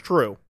if too. it's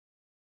true.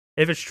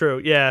 If it's true,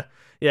 yeah.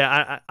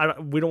 I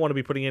we don't want to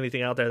be putting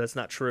anything out there that's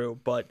not true,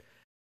 but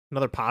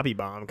another poppy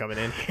bomb coming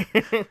in.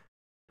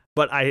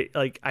 But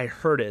I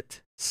heard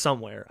it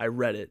somewhere. I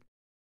read it,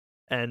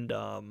 and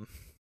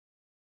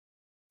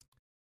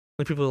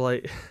like people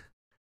are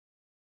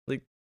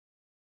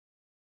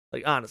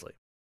like honestly,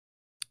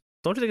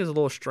 don't you think it's a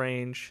little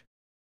strange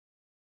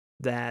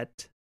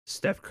that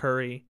Steph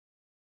Curry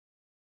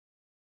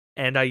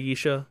and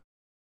Ayesha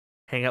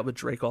hang out with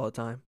Drake all the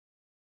time?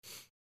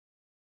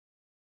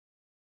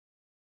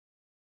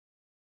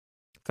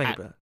 Think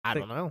about it. I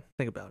don't know.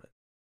 Think about it.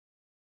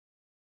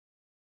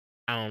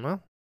 I don't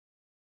know.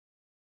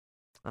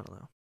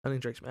 I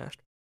think Drake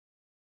smashed.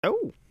 Oh.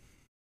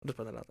 I'll just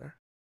put that out there.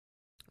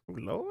 Oh,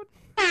 Lord.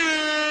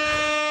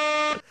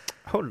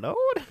 Oh, Lord.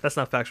 That's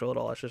not factual at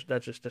all.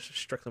 That's just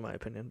strictly my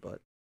opinion.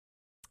 But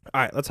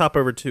all right, let's hop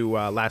over to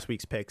last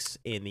week's picks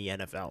in the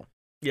NFL.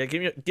 Yeah,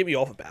 get me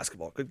off of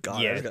basketball. Good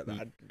God, Yeah.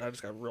 I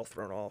just got real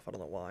thrown off. I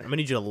don't know why. I'm gonna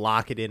need you to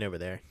lock it in over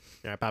there.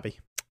 All right, Poppy.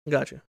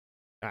 Gotcha.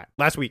 All right,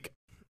 last week,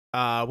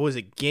 what was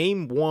it?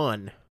 Game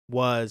 1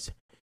 was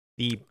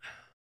the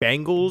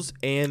Bengals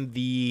and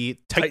the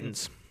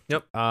Titans.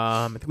 Yep.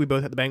 I think we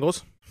both had the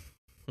Bengals.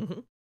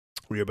 Mm-hmm.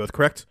 We were both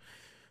correct.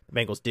 The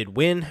Bengals did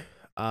win.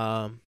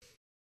 I'm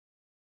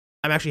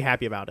actually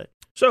happy about it.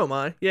 So am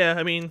I. Yeah,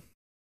 I mean,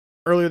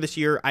 earlier this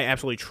year, I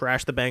absolutely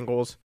trashed the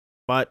Bengals,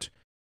 but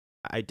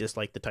I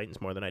dislike the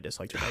Titans more than I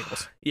dislike the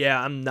Bengals. Yeah,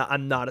 I'm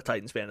not a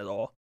Titans fan at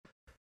all.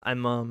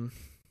 I'm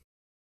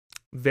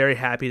very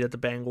happy that the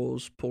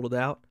Bengals pulled it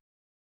out.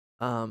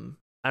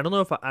 I don't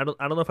know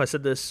if I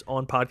said this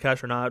on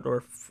podcast or not,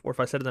 or if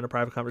I said it in a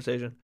private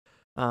conversation.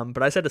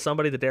 But I said to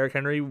somebody that Derrick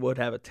Henry would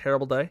have a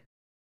terrible day,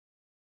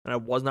 and I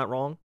was not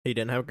wrong. He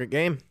didn't have a good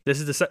game.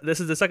 This is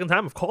the second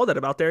time I've called that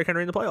about Derrick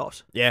Henry in the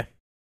playoffs. Yeah.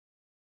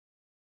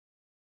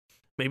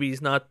 Maybe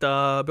he's not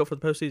built for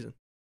the postseason.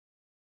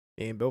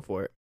 He ain't built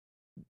for it.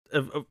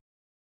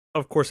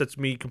 Of course, that's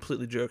me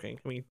completely joking.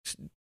 I mean,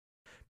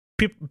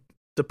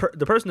 the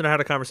person that I had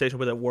a conversation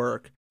with at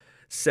work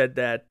said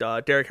that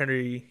Derrick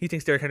Henry, he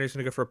thinks Derrick Henry's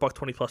going to go for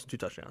 $120 plus and 2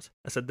 touchdowns.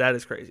 I said that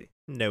is crazy.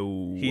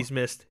 No. He's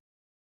missed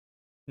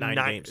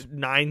 9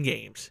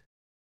 games.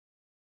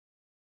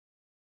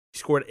 He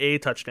scored a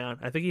touchdown.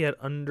 I think he had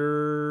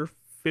under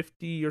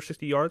 50 or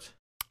 60 yards.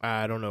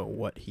 I don't know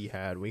what he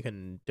had. We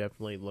can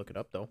definitely look it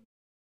up though.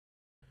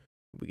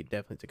 We could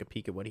definitely take a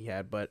peek at what he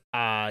had, but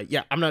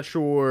yeah, I'm not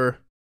sure.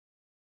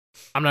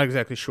 I'm not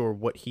exactly sure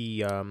what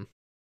he had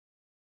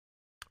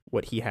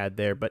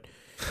there, but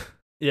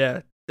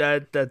yeah,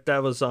 that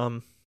was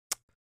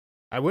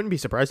I wouldn't be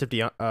surprised if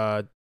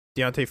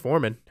Deontay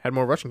Foreman had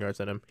more rushing yards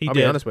than him. I'll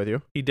did. be honest with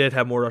you. He did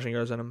have more rushing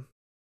yards than him.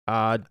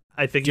 I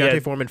think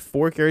Deontay Foreman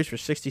 4 carries for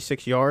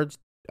 66 yards.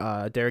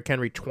 Derrick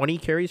Henry 20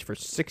 carries for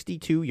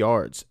 62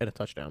 yards and a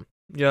touchdown.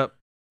 Yep.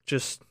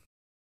 Just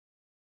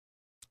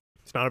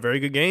it's not a very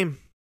good game.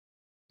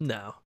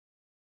 No.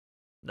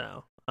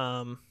 Do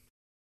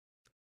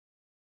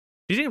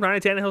you think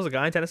Ryan Tannehill's a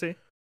guy in Tennessee?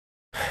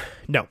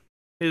 No.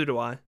 Neither do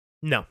I.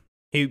 No.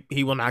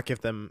 He will not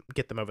get them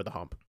over the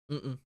hump.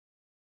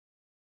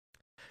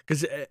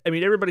 Because I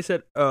mean, everybody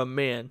said, "Oh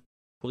man,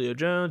 Julio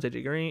Jones,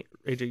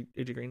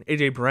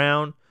 AJ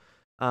Brown,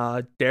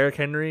 Derrick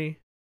Henry."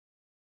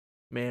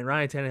 Man,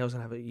 Ryan Tannehill's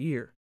gonna have a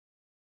year.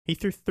 He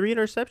threw 3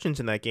 interceptions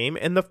in that game,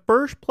 and the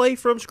first play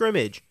from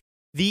scrimmage,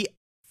 he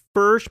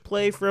threw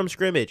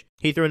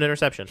an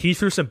interception. He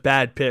threw some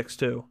bad picks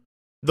too.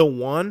 The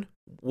one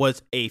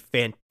was a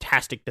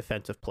fantastic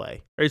defensive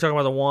play. Are you talking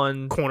about the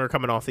one Corner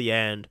coming off the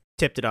end,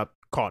 tipped it up,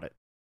 caught it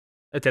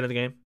at the end of the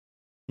game?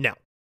 No,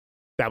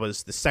 that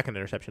was the second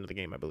interception of the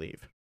game, I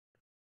believe.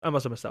 I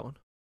must have missed that one.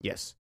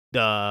 Yes,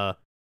 the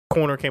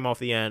corner came off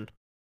the end,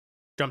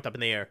 jumped up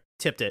in the air,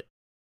 tipped it,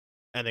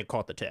 and then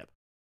caught the tip.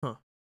 Huh.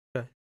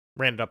 Okay.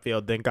 Ran it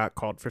upfield, then got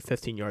called for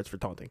 15 yards for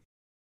taunting.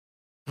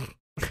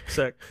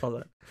 Sick. All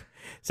that.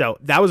 So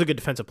that was a good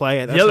defensive play,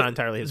 and that's not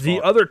entirely his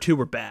fault. The other two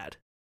were bad.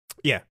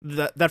 Yeah,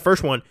 that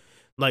first one,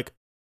 like,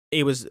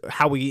 it was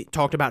how we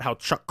talked about how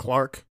Chuck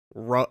Clark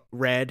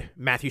read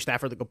Matthew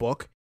Stafford like a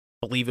book.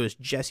 I believe it was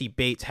Jesse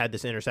Bates had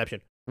this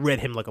interception, read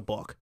him like a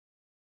book.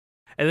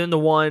 And then the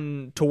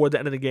one toward the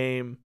end of the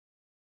game,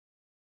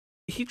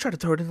 he tried to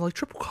throw it into like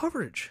triple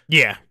coverage.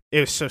 Yeah,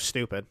 it was so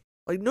stupid.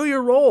 Like, know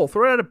your role.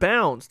 Throw it out of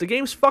bounds. The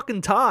game's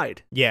fucking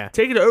tied. Yeah.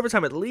 Take it to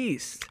overtime at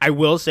least. I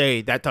will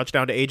say that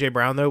touchdown to A.J.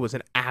 Brown, though, was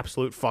an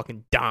absolute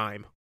fucking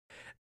dime.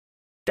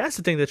 That's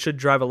the thing that should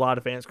drive a lot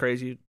of fans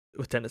crazy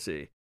with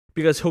Tennessee.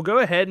 Because he'll go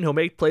ahead and he'll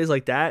make plays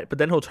like that, but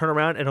then he'll turn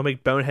around and he'll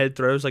make bonehead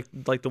throws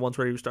like the ones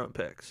where he was throwing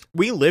picks.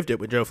 We lived it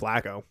with Joe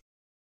Flacco.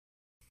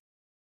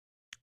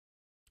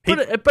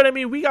 But I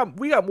mean, we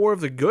got more of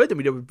the good than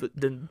we did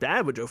than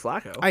bad with Joe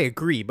Flacco. I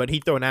agree, but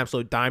he'd throw an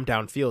absolute dime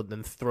downfield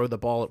and throw the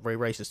ball at Ray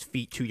Rice's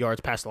feet 2 yards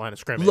past the line of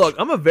scrimmage. Look,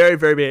 I'm a very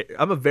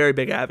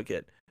big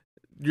advocate.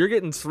 You're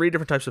getting 3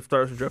 different types of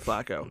throws from Joe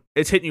Flacco.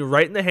 It's hitting you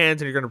right in the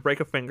hands and you're going to break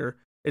a finger.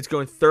 It's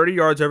going 30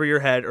 yards over your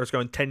head or it's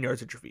going 10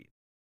 yards at your feet.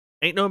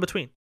 Ain't no in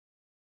between.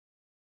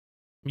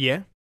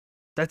 Yeah.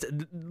 That's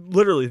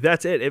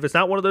it. If it's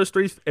not one of those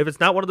three,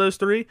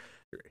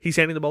 he's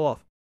handing the ball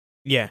off.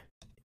 Yeah.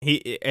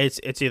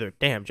 It's either,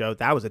 damn, Joe,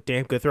 that was a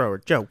damn good throw, or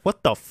Joe,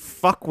 what the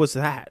fuck was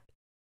that?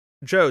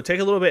 Joe, take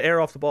a little bit of air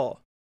off the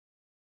ball.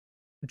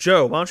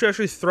 Joe, why don't you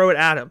actually throw it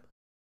at him?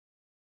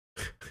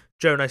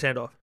 Joe, nice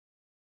handoff.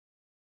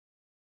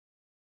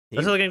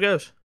 That's how the game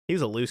goes. He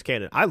was a loose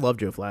cannon. I love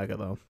Joe Flacco,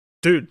 though.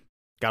 Dude.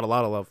 Got a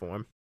lot of love for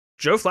him.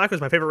 Joe Flacco is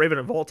my favorite Raven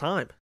of all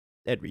time.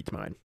 Ed Reed's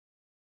mine.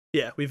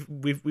 Yeah, we've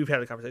had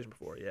the conversation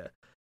before, yeah.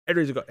 Ed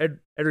Reed's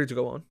a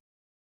go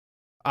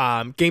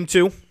on. Game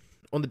 2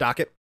 on the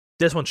docket.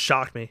 This one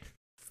shocked me.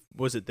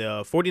 Was it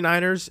the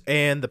 49ers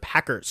and the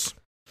Packers?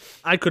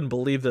 I couldn't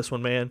believe this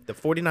one, man. The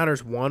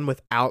 49ers won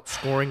without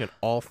scoring an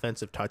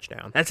offensive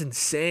touchdown. That's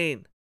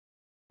insane.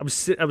 I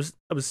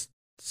was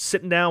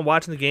sitting down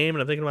watching the game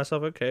and I'm thinking to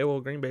myself, okay, well,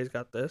 Green Bay's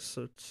got this.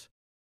 So it's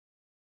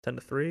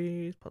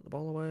 10-3, putting the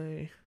ball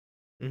away.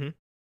 Mm-hmm.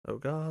 Oh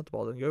God, the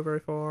ball didn't go very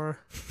far.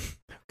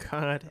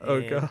 God.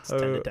 Oh God. It's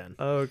 10-10.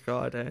 Oh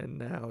God, and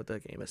now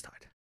the game is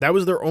tied. That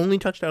was their only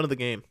touchdown of the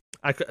game.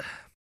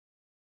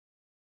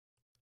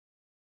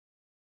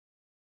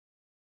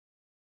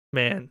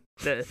 Man,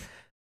 that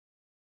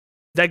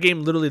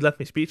game literally left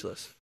me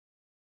speechless.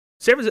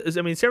 San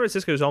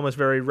Francisco is almost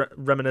very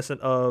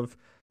reminiscent of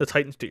the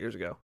Titans 2 years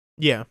ago.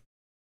 Yeah.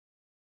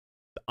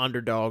 The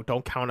underdog,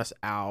 don't count us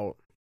out.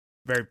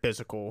 Very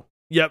physical.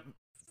 Yep,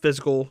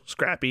 physical,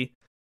 scrappy.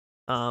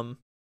 The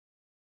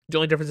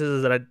only difference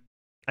is that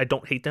I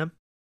don't hate them.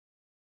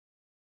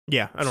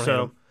 Yeah, I don't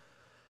hate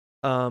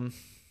them.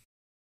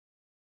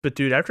 But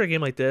dude, after a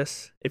game like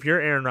this, if you're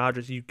Aaron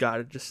Rodgers, you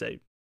gotta just say,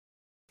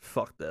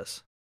 "Fuck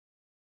this."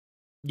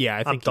 Yeah,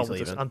 I think he's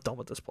leaving. I'm done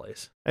with this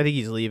place. I think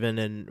he's leaving,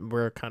 and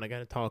we're kind of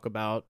going to talk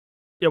about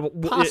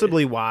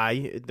possibly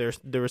why.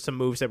 There were some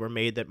moves that were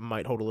made that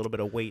might hold a little bit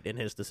of weight in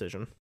his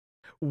decision.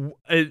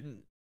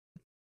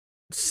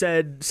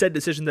 Said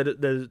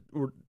decision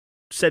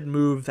said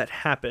move that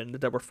happened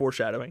that we're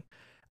foreshadowing.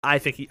 I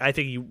think he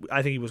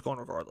was going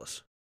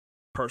regardless.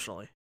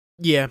 Personally,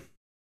 yeah.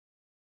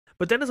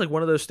 But then it's like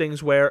one of those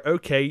things where,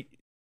 okay,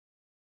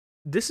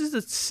 is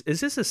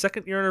this the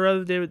second year in a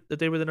row that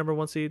they were the number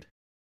 1 seed?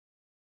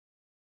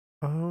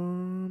 I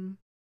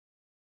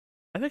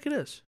think it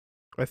is.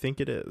 I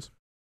think it is.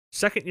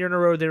 Second year in a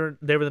row they were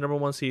the number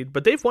 1 seed,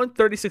 but they've won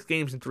 36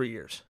 games in 3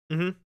 years.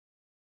 Mm-hmm.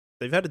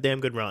 They've had a damn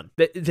good run.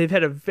 They've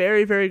had a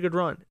very, very good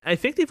run. I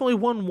think they've only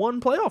won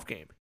 1 playoff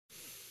game.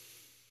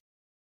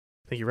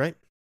 I think you're right.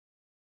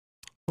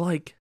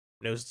 Like,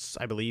 Knows,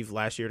 I believe,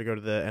 last year to go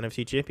to the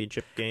NFC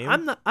Championship game.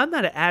 I'm not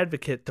an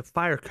advocate to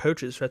fire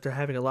coaches after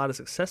having a lot of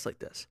success like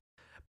this,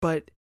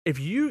 but if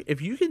you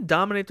can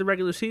dominate the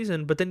regular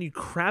season, but then you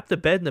crap the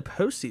bed in the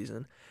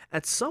postseason,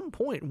 at some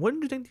point,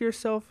 wouldn't you think to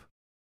yourself,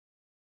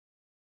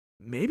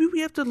 maybe we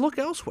have to look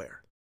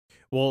elsewhere?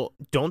 Well,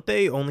 don't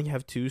they only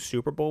have 2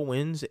 Super Bowl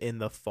wins in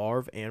the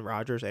Favre and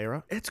Rodgers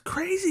era? It's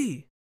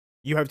crazy.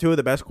 You have 2 of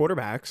the best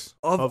quarterbacks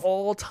of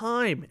all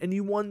time, and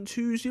you won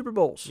 2 Super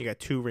Bowls. You got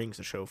 2 rings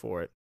to show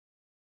for it.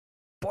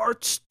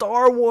 Bart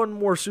Starr won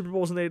more Super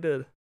Bowls than they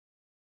did.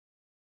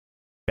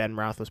 Ben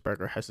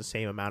Roethlisberger has the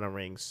same amount of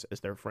rings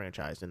as their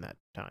franchise in that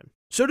time.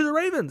 So do the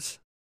Ravens.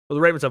 Well,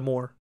 the Ravens have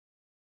more.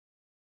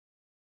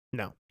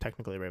 No,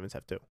 technically the Ravens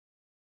have 2.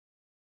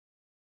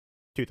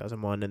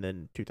 2001 and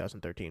then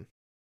 2013.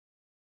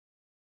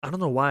 I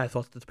don't know why I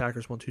thought that the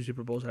Packers won 2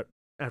 Super Bowls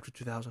after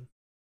 2000.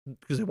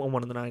 Because they won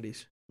one in the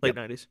 90s. Late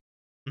 90s.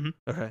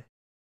 Mm-hmm. Okay.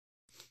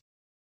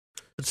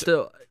 But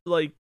still,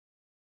 like,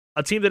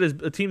 a team that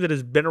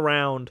has been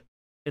around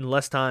in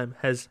less time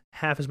has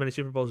half as many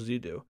Super Bowls as you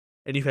do.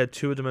 And you've had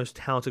 2 of the most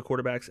talented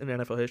quarterbacks in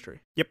NFL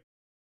history. Yep.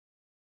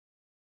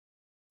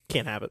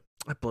 Can't have it.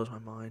 That blows my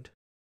mind.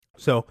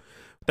 So,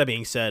 with that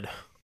being said,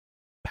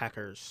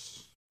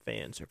 Packers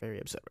fans are very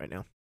upset right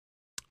now.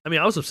 I mean,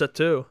 I was upset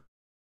too.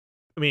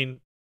 I mean,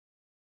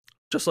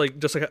 just like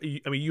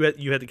I mean, you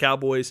had the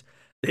Cowboys.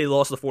 They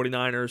lost to the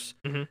 49ers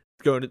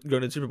going to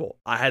the Super Bowl.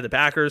 I had the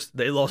Packers.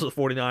 They lost to the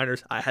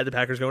 49ers. I had the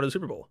Packers going to the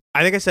Super Bowl.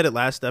 I think I said it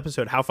last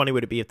episode. How funny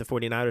would it be if the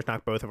 49ers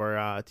knocked both of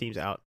our teams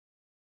out?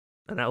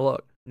 And now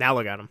look. Now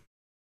look at them.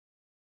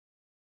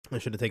 I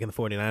should have taken the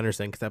 49ers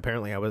then, because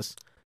apparently I was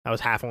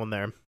half on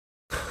there.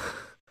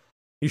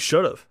 You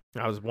should have.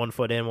 I was 1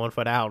 foot in, 1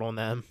 foot out on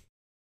them.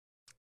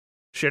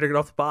 Should have got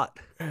off the pot.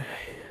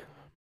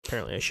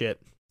 Apparently I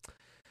shit.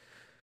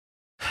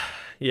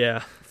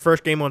 Yeah.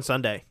 First game on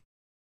Sunday.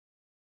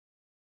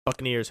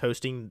 Buccaneers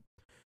hosting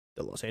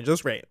the Los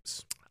Angeles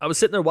Rams. I was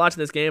sitting there watching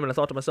this game, and I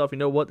thought to myself, you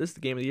know what? This is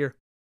the game of the year.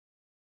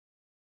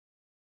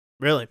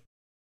 Really?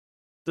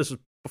 This was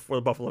before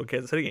the Buffalo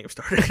Kansas City game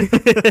started.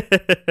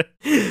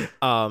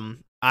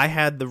 I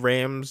had the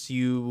Rams.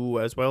 You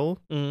as well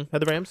had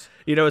the Rams?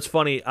 You know, it's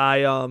funny.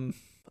 I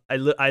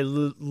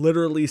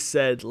literally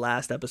said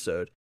last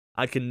episode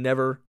I can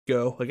never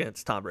go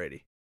against Tom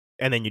Brady.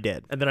 And then you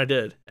did. And then I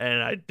did.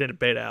 And I didn't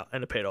pay it out,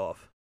 and it paid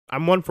off.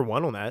 I'm 1 for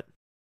 1 on that.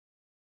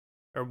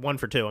 Or 1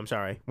 for 2, I'm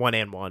sorry. 1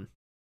 and 1.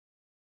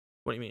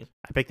 What do you mean?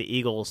 I picked the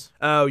Eagles.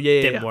 Oh,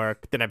 yeah. Didn't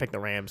work. Then I picked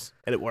the Rams,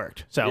 and it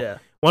worked. So, yeah.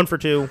 1 for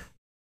 2.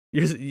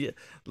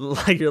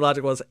 Like your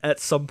logic was, at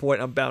some point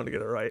I'm bound to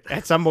get it right.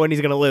 At some point he's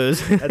going to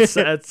lose.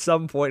 at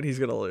some point he's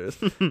going to lose.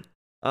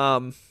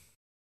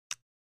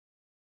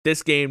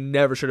 This game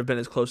never should have been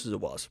as close as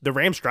it was. The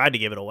Rams tried to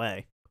give it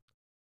away.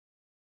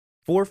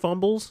 4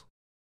 fumbles.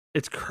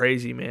 It's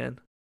crazy, man.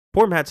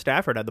 Poor Matt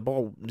Stafford had the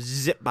ball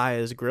zip by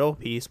his grill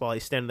piece while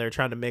he's standing there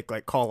trying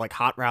to call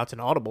hot routes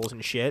and audibles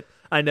and shit.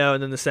 I know,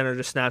 and then the center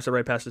just snaps it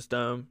right past his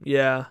dome.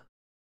 Yeah.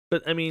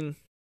 But, I mean,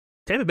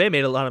 Tampa Bay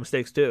made a lot of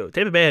mistakes, too.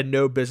 Tampa Bay had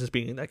no business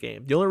being in that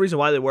game. The only reason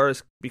why they were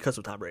is because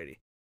of Tom Brady.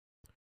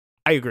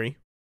 I agree.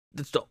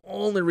 That's the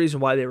only reason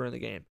why they were in the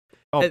game.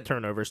 All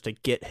turnovers to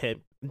give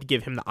him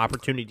the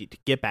opportunity to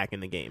get back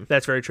in the game.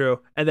 That's very true.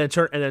 And then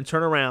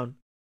turn around.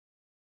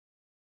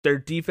 Their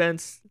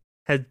defense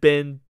has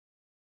been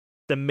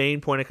the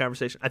main point of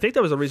conversation. I think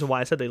that was the reason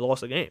why I said they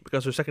lost the game,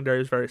 because their secondary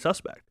was very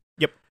suspect.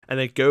 Yep. And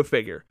then go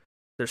figure.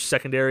 Their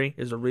secondary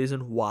is the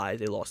reason why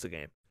they lost the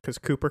game. Because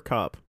Cooper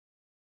Kupp.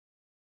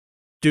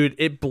 Dude,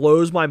 it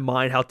blows my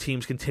mind how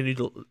teams continue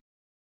to...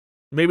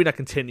 Maybe not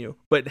continue,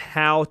 but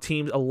how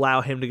teams allow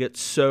him to get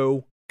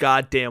so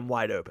goddamn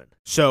wide open.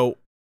 So,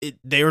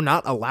 they are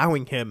not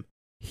allowing him.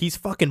 He's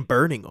fucking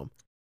burning them.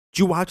 Did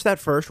you watch that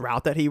first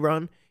route that he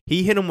run?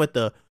 He hit him with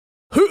the...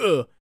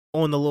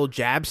 on the little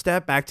jab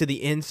step back to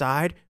the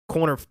inside.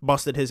 Corner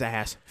busted his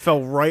ass.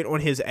 Fell right on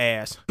his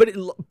ass. But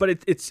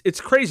it's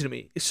crazy to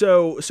me.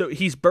 So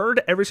he's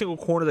burned every single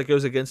corner that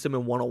goes against him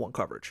in one-on-one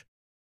coverage.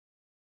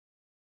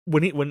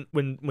 When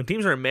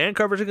teams are in man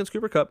coverage against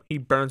Cooper Kupp, he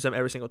burns them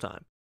every single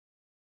time.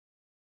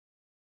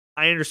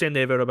 I understand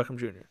they have Odell Beckham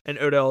Jr. and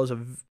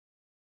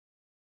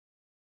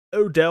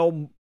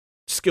Odell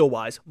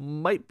skill-wise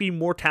might be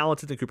more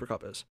talented than Cooper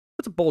Kupp is.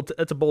 That's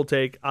a bold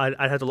take. I'd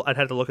have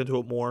to look into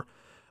it more.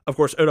 Of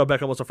course, Odell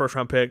Beckham was a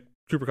first-round pick.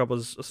 Cooper Kupp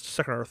was a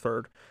second or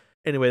third.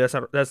 Anyway,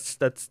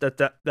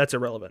 that's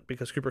irrelevant,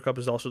 because Cooper Kupp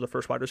is also the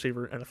first wide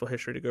receiver in NFL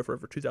history to go for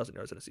over 2,000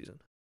 yards in a season.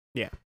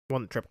 Yeah,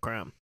 won the Triple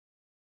Crown.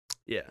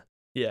 Yeah.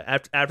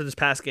 After this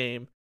past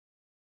game,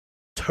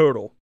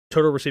 total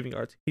total receiving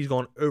yards, he's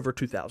gone over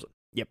 2,000.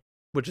 Yep.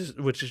 Which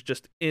is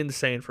just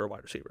insane for a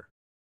wide receiver.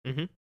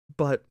 Mm-hmm.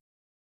 But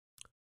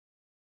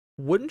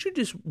wouldn't you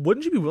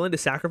be willing to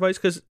sacrifice?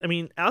 Because I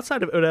mean,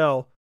 outside of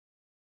Odell,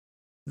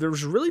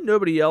 there's really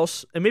nobody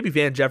else, and maybe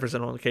Van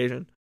Jefferson on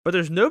occasion, but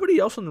there's nobody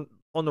else on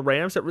the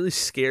Rams that really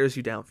scares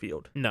you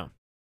downfield. No.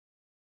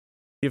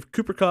 You have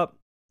Cooper Kupp,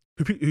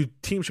 who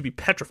teams should be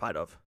petrified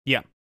of.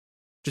 Yeah.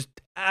 Just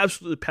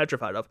absolutely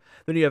petrified of.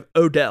 Then you have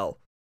Odell,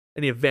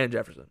 and you have Van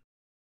Jefferson.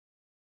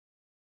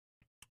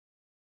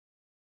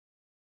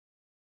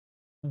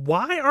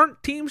 Why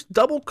aren't teams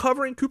double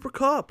covering Cooper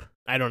Kupp?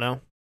 I don't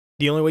know.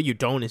 The only way you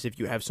don't is if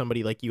you have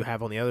somebody like you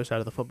have on the other side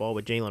of the football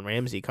with Jalen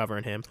Ramsey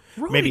covering him.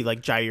 Right. Maybe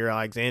like Jair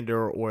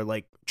Alexander or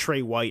like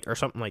Trey White or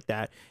something like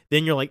that.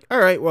 Then you're like, all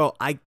right, well,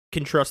 I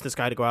can trust this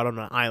guy to go out on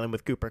an island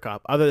with Cooper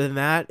Kupp. Other than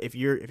that, if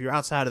you're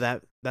outside of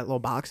that little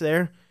box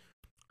there,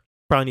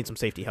 probably need some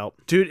safety help.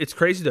 Dude, it's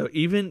crazy though.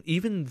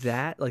 Even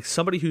that, like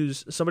somebody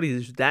who's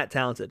that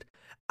talented,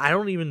 I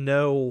don't even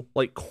know,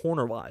 like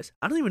corner wise,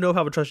 I don't even know if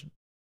I would trust.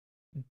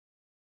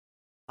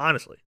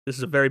 Honestly, this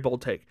is a very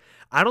bold take.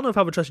 I don't know if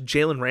I would trust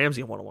Jalen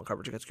Ramsey in one-on-one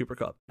coverage against Cooper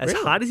Kupp. As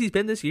Really? hot as he's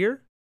been this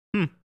year,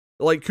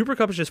 like Cooper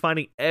Kupp is just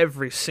finding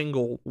every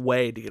single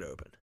way to get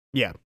open.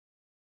 Yeah.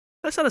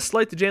 That's not a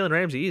slight to Jalen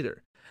Ramsey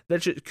either.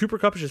 Cooper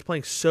Kupp is just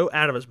playing so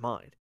out of his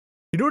mind.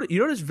 You know what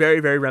it's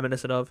very, very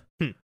reminiscent of?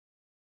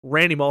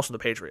 Randy Moss and the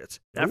Patriots.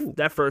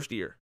 That first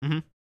year. Mm-hmm.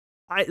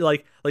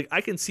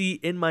 I can see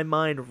in my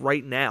mind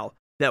right now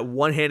that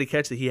one-handed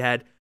catch that he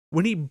had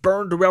when he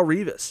burned Darrelle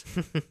Revis.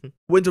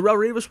 When Darrelle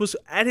Revis was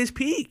at his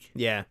peak.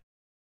 Yeah.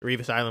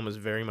 Revis Island was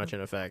very much in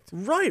effect.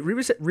 Right.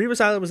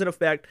 Revis Island was in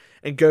effect,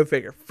 and go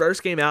figure.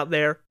 First game out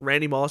there,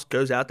 Randy Moss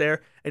goes out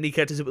there, and he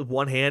catches it with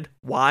one hand.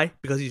 Why?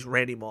 Because he's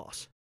Randy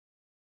Moss.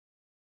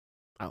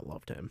 I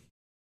loved him.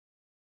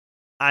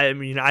 I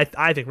mean, I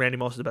think Randy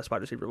Moss is the best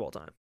wide receiver of all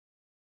time.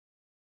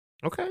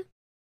 Okay.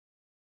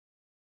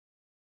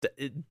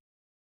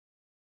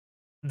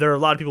 There are a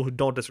lot of people who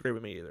don't disagree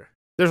with me either.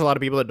 There's a lot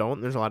of people that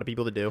don't. There's a lot of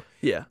people that do.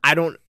 Yeah.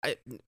 To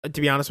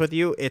be honest with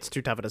you, it's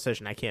too tough a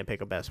decision. I can't pick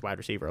a best wide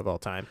receiver of all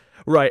time.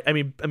 Right. I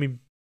mean,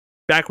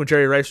 back when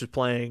Jerry Rice was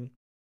playing,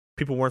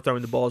 people weren't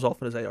throwing the ball as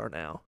often as they are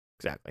now.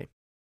 Exactly.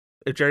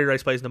 If Jerry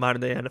Rice plays in the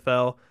modern day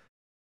NFL,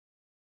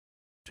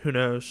 who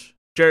knows?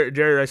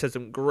 Jerry Rice had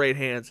some great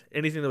hands.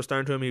 Anything that was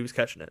thrown to him, he was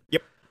catching it.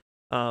 Yep.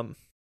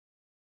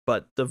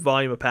 But the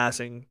volume of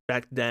passing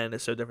back then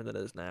is so different than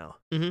it is now.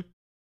 Mm-hmm.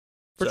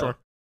 For sure.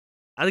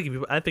 I think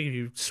if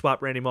you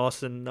swap Randy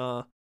Moss and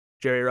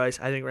Jerry Rice,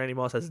 I think Randy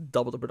Moss has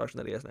double the production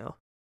that he has now.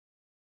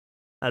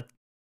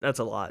 That's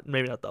a lot.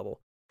 Maybe not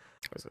double.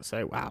 I was gonna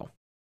say, wow.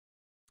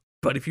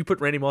 But if you put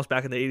Randy Moss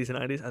back in the 80s and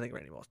 90s, I think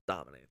Randy Moss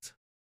dominates.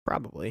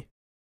 Probably.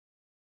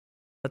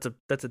 That's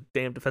a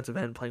damn defensive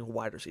end playing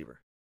wide receiver.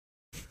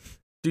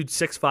 Dude,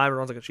 6'5"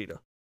 runs like a cheetah.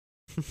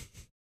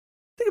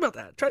 Think about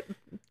that. Try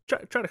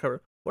to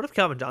cover. What if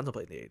Calvin Johnson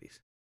played in the 80s?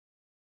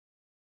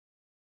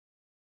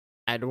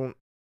 I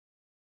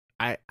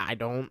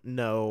don't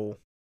know.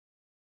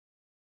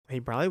 He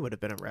probably would have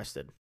been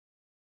arrested.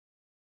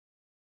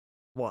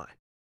 Why?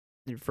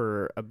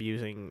 For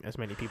abusing as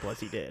many people as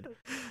he did.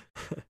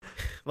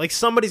 Like,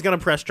 somebody's gonna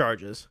press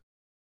charges.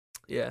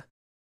 Yeah.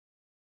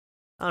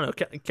 I don't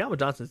know. Calvin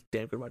Johnson's a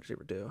damn good wide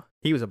receiver too.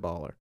 He was a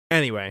baller.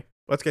 Anyway,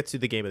 let's get to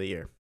the game of the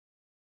year.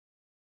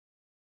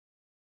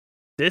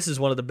 This is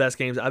one of the best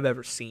games I've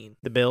ever seen.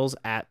 The Bills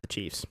at the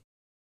Chiefs.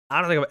 I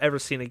don't think I've ever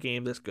seen a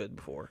game this good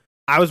before.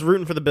 I was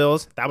rooting for the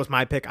Bills. That was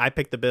my pick. I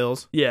picked the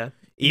Bills. Yeah.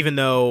 Even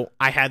though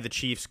I had the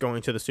Chiefs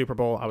going to the Super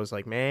Bowl, I was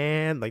like,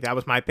 man, like that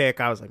was my pick.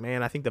 I was like,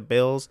 man, I think the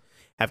Bills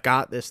have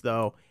got this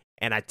though.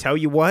 And I tell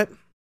you what,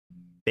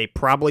 they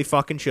probably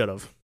fucking should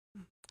have.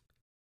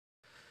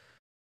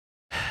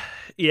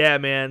 Yeah,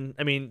 man.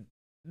 I mean,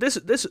 this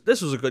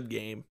was a good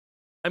game.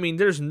 I mean,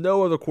 there's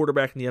no other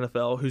quarterback in the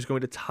NFL who's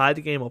going to tie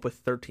the game up with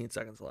 13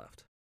 seconds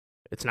left.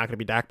 It's not going to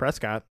be Dak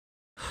Prescott.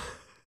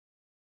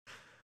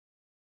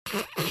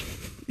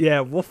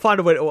 Yeah, we'll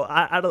find a way to. Well,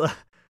 I don't know.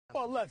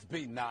 Well, let's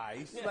be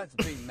nice. Let's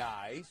be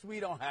nice. We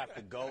don't have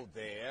to go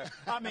there.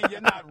 I mean,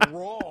 you're not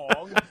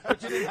wrong,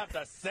 but you didn't have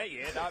to say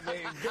it. I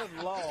mean, good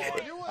Lord.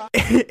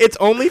 It's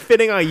only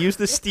fitting I use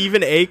the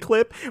Stephen A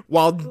clip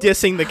while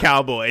dissing the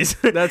Cowboys.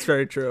 That's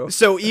very true.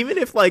 So even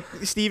if, like,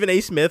 Stephen A.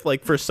 Smith,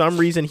 like, for some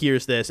reason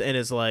hears this and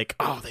is like,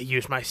 oh, they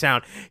used my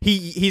sound,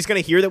 he's going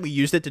to hear that we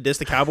used it to diss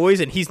the Cowboys,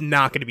 and he's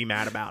not going to be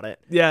mad about it.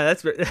 Yeah,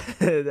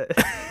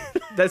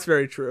 that's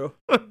very true.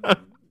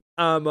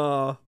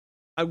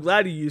 I'm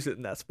glad he used it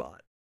in that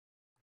spot.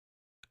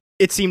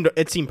 It seemed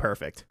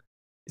perfect.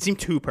 It seemed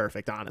too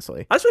perfect,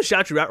 honestly. I just want to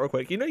shout you out real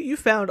quick. You know, you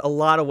found a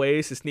lot of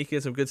ways to sneak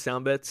in some good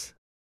sound bits.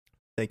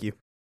 Thank you.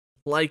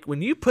 Like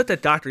when you put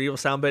that Dr. Evil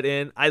sound bit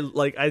in, I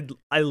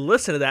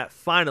listened to that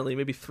finally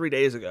maybe 3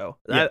 days ago.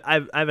 Yeah. I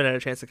haven't had a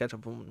chance to catch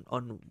up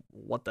on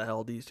what the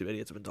hell these two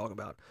idiots have been talking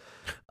about.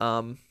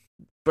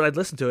 But I'd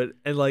listened to it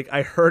and like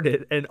I heard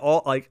it and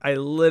all like I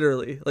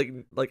literally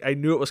like I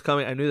knew it was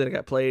coming. I knew that it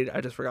got played.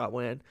 I just forgot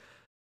when.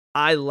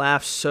 I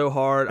laughed so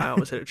hard I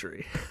almost hit a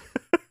tree.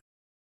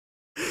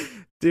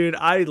 Dude,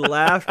 I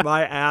laughed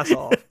my ass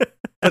off.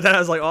 But then I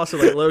was like also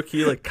like low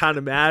key like kind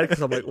of mad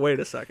because I'm like, wait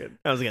a second,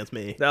 That was against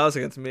me. that was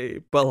against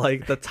me. But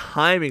like the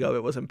timing of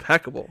it was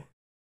impeccable.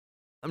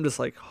 I'm just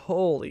like,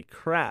 holy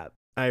crap.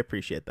 I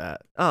appreciate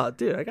that. Oh,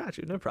 dude, I got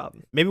you, no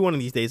problem. Maybe one of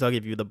these days I'll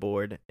give you the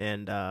board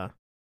and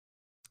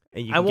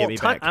you can get me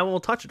back. I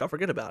won't touch it. I'll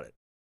forget about it.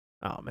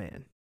 Oh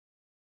man.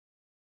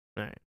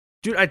 All right.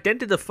 Dude, I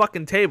dented the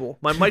fucking table.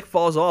 My mic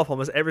falls off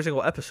almost every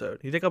single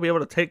episode. You think I'll be able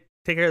to take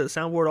care of the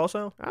soundboard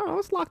also? I don't know.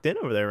 It's locked in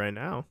over there right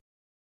now.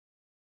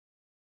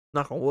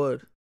 Knock on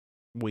wood.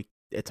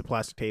 It's a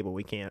plastic table.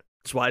 We can't.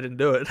 That's why I didn't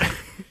do it.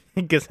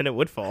 Because then it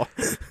would fall.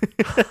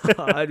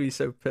 I'd be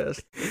so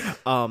pissed.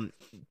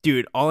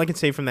 Dude, all I can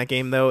say from that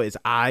game though is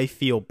I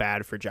feel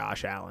bad for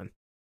Josh Allen.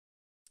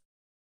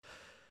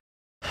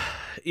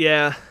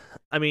 Yeah,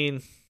 I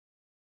mean,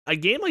 a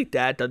game like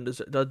that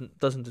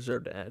doesn't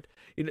deserve to end.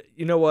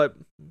 You know what?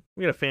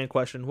 We got a fan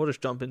question. We'll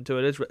just jump into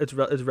it. It's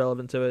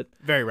relevant to it.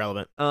 Very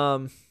relevant.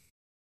 Is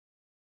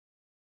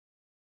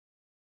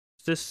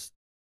this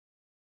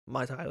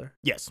my Tyler?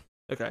 Yes.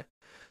 Okay.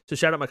 So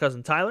shout out my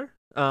cousin Tyler.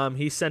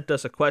 He sent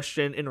us a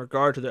question in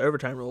regard to the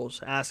overtime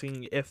rules,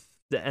 asking if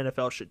the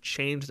NFL should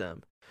change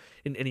them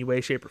in any way,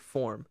 shape, or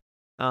form.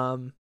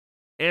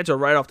 Answer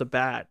right off the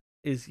bat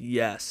is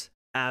yes,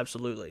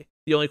 absolutely.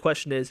 The only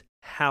question is,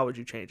 how would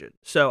you change it?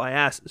 So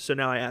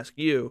now I ask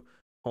you,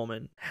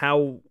 Holman,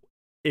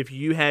 if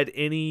you had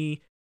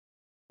any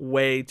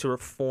way to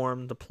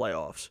reform the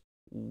playoffs,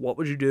 what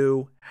would you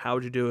do? How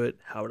would you do it?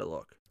 How would it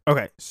look?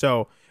 Okay,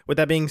 so with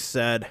that being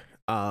said,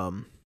 I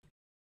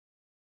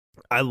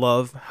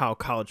love how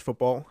college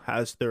football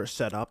has their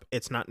setup.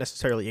 It's not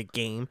necessarily a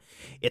game.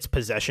 It's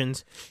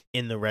possessions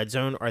in the red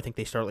zone, or I think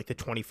they start like the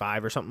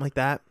 25 or something like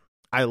that.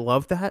 I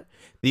love that.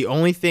 The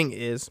only thing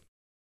is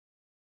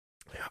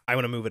I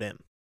want to move it in.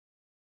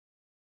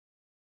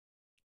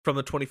 From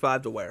the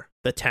 25 to where?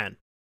 The 10.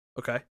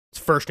 Okay.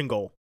 It's first and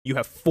goal. You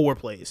have 4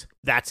 plays.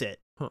 That's it.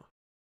 Huh.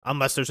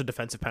 Unless there's a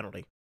defensive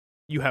penalty.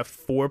 You have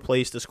 4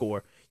 plays to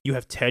score. You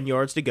have 10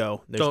 yards to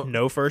go. There's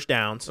no first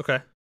downs.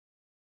 Okay.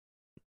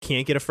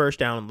 Can't get a first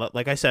down,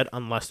 like I said,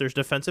 unless there's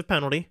defensive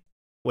penalty,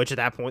 which at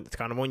that point, it's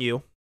kind of on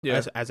you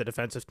as a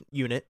defensive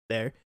unit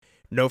there.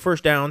 No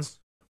first downs.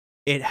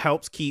 It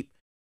helps keep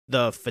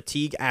the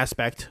fatigue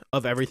aspect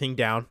of everything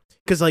down.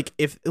 Because, like,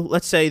 if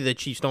let's say the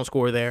Chiefs don't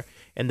score there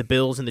and the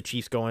Bills and the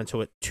Chiefs go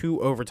into a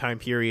 2 overtime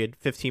period,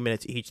 15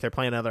 minutes each, they're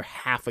playing another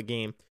half a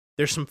game.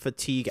 There's some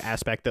fatigue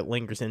aspect that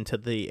lingers into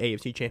the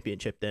AFC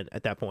Championship then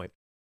at that point.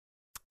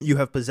 You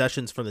have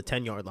possessions from the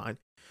 10-yard line.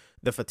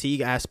 The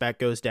fatigue aspect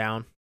goes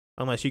down.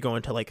 Unless you go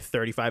into like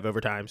 35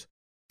 overtimes,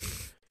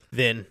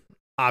 then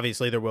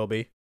obviously there will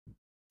be.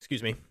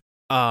 Excuse me.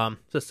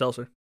 It's a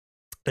seltzer.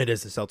 It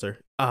is a seltzer.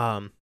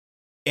 And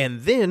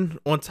then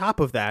on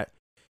top of that,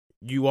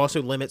 you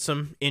also limit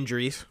some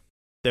injuries.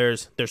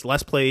 There's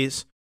less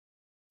plays,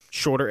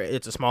 shorter.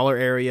 It's a smaller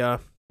area,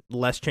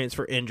 less chance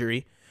for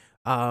injury.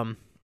 And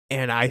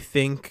I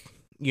think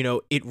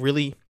it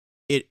really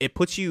it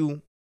puts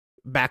you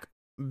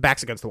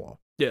backs against the wall.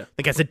 Yeah,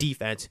 like as a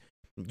defense.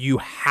 You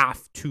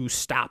have to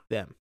stop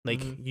them.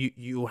 Like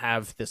you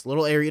have this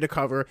little area to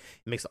cover. It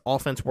makes the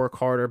offense work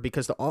harder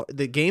because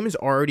the game is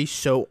already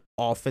so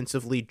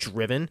offensively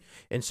driven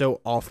and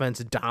so offense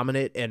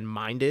dominant and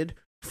minded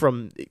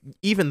from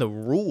even the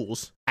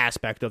rules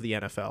aspect of the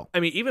NFL.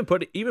 I mean, even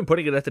putting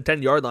it at the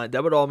 10-yard line,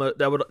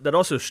 that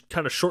also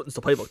kind of shortens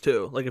the playbook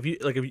too. Like if you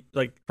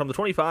from the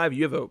 25,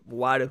 you have a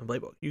wide open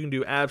playbook. You can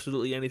do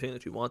absolutely anything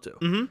that you want to.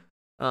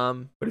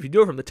 Mm-hmm. But if you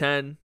do it from the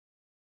 10,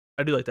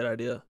 I do like that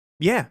idea.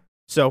 Yeah.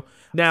 So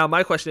now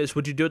my question is,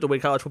 would you do it the way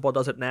college football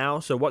does it now?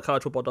 So what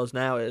college football does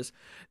now is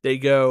they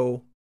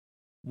go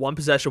one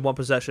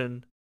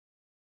possession.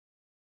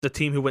 The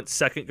team who went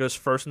second goes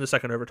first in the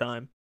second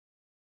overtime.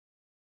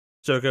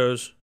 So it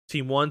goes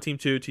team 1, team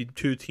 2, team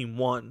 2, team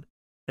 1,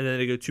 and then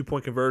they go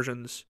 2-point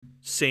conversions,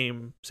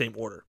 same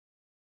order.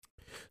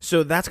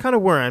 So that's kind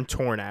of where I'm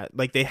torn at.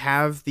 Like they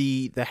have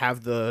the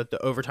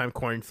overtime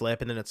coin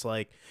flip, and then it's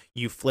like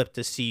you flip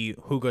to see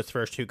who goes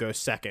first, who goes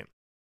second.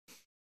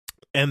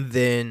 And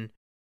then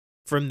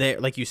from there,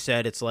 like you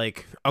said, it's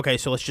like, okay,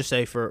 so let's just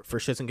say for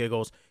shits and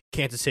giggles,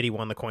 Kansas City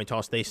won the coin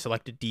toss. They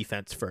selected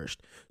defense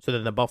first. So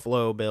then the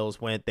Buffalo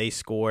Bills went, they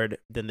scored.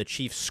 Then the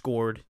Chiefs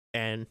scored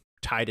and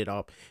tied it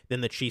up.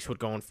 Then the Chiefs would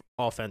go on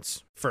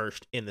offense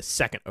first in the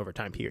second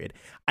overtime period.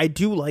 I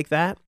do like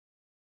that.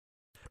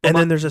 And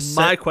then there's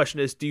my question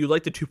is, do you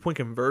like the 2-point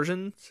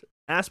conversions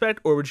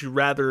aspect, or would you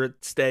rather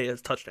it stay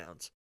as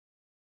touchdowns?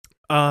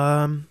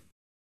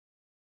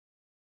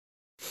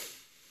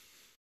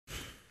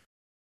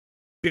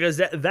 Because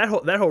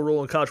that whole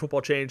rule in college football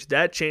changed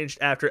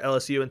after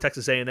LSU and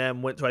Texas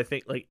A&M went to, I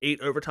think, like 8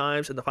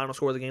 overtimes, and the final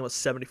score of the game was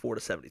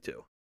 74-72.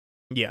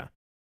 Yeah,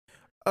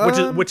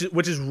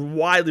 which is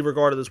widely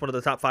regarded as one of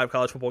the top 5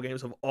 college football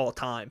games of all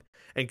time.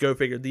 And go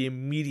figure, the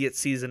immediate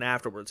season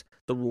afterwards,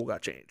 the rule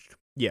got changed.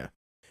 Yeah,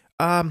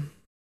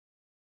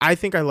 I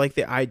think I like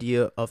the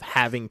idea of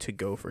having to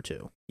go for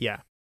 2. Yeah,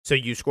 so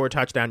you score a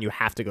touchdown, you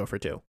have to go for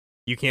 2.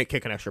 You can't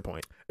kick an extra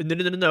point.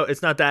 No.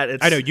 It's not that.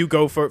 It's, I know you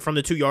go from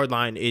the 2-yard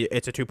line.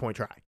 It's a 2-point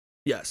try.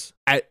 Yes.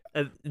 I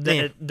And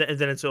then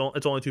it's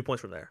only 2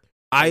 points from there.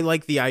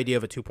 like the idea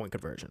of a 2-point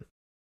conversion.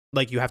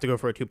 Like you have to go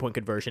for a 2-point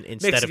conversion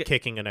instead of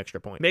kicking an extra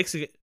point. Makes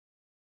it.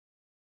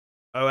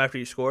 Oh, after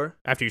you score?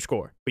 After you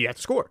score, but you have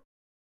to score.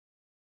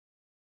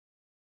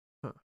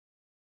 Huh.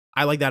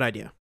 I like that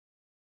idea.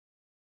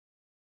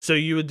 So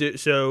you would do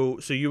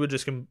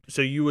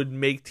you would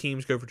make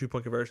teams go for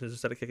 2-point conversions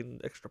instead of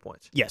kicking extra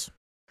points. Yes.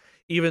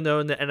 Even though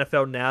in the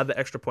NFL now the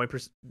extra point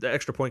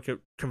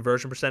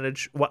conversion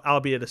percentage,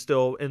 albeit it's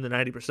still in the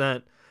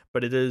 90%,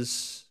 but it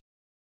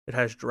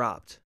has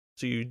dropped.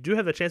 So you do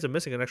have the chance of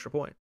missing an extra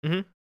point.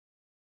 Mm-hmm.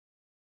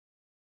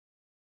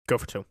 Go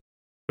for 2.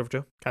 Go for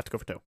 2. Have to go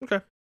for 2. Okay.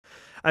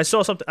 I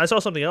saw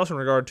something else in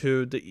regard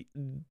to the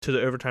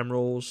overtime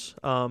rules.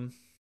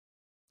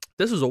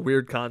 This was a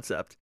weird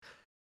concept.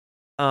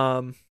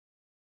 You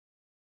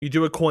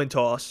do a coin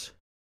toss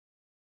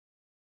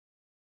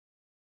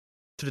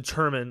to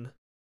determine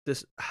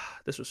this.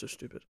 This was so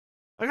stupid.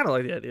 I kind of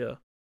like the idea.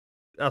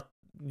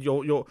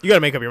 You got to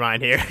make up your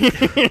mind here.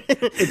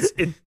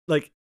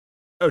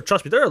 Oh,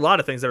 trust me, there are a lot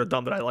of things that are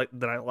dumb that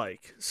I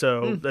like.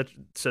 So that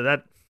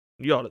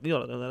you ought to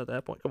know that at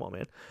that point. Come on,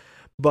 man.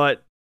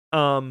 But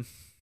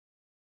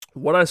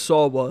what I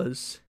saw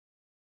was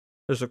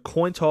there's a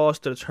coin toss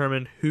to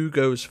determine who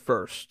goes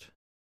first.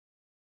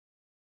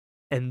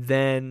 And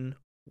then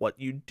what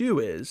you do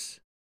is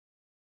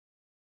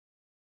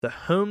the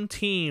home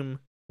team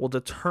will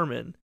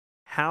determine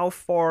how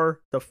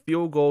far the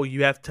field goal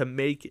you have to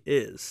make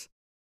is.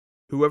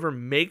 Whoever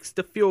makes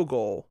the field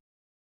goal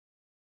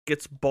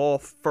gets ball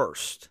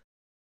first.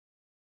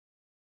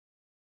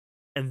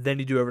 And then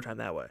you do overtime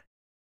that way.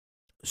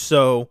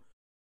 So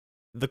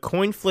the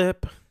coin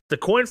flip. The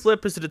coin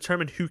flip is to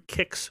determine who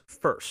kicks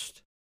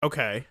first.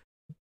 Okay.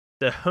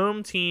 The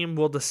home team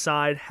will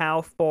decide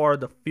how far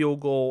the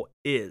field goal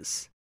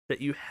is that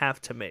you have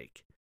to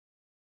make.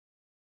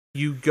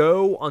 You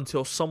go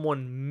until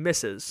someone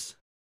misses,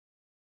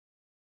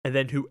 and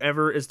then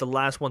whoever is the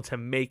last one to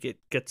make it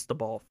gets the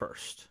ball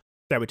first.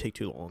 That would take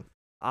too long.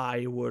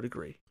 I would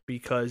agree.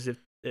 Because if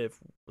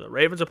the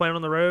Ravens are playing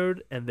on the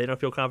road and they don't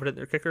feel confident in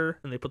their kicker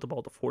and they put the ball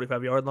at the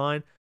 45-yard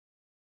line,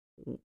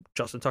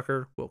 Justin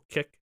Tucker will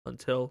kick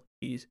until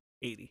he's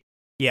 80.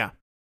 Yeah.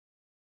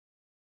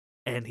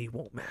 And he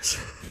won't miss.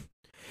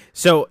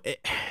 So,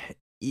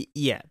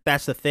 yeah,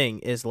 that's the thing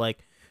is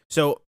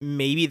so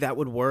maybe that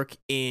would work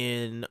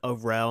in a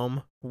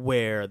realm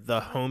where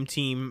the home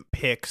team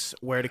picks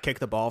where to kick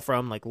the ball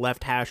from, like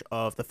left hash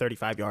of the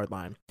 35-yard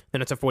line.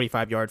 Then it's a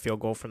 45-yard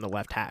field goal from the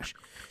left hash.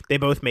 They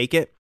both make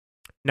it.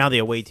 Now the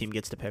away team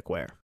gets to pick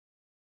where.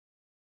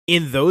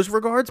 In those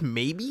regards,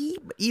 maybe,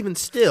 but even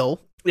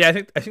still. Yeah,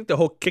 I think the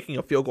whole kicking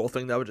a field goal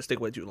thing, that would just take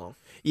way too long.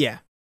 Yeah,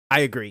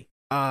 I agree.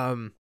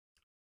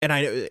 And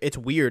I know it's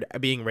weird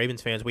being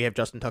Ravens fans. We have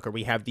Justin Tucker.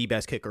 We have the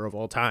best kicker of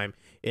all time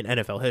in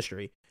NFL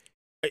history.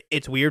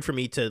 It's weird for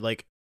me to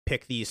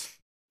pick these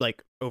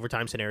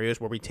overtime scenarios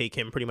where we take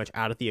him pretty much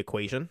out of the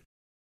equation.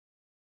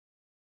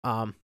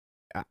 I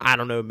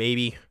don't know.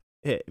 Maybe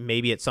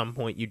at some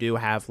point you do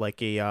have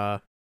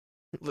a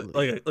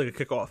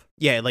kickoff.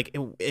 Yeah,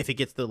 if it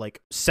gets the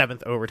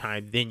seventh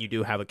overtime, then you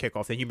do have a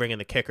kickoff. Then you bring in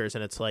the kickers,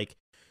 and it's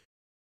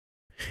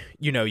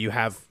you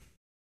have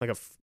a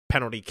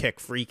penalty kick,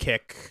 free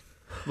kick,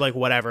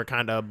 whatever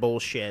kind of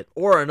bullshit.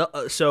 Or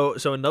so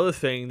another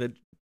thing that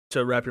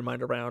to wrap your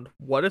mind around: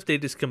 what if they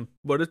just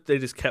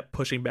kept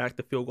pushing back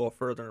the field goal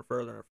further and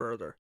further and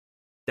further?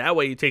 That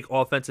way, you take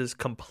offenses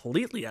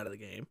completely out of the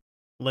game.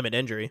 Limit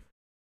injury.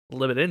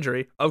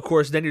 Of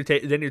course, then you're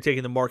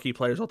taking the marquee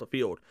players off the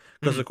field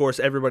because of course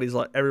everybody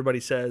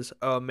says,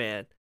 "Oh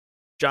man,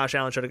 Josh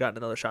Allen should have gotten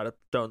another shot at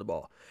throwing the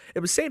ball."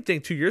 It was the same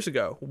thing 2 years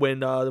ago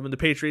when the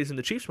Patriots and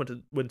the Chiefs went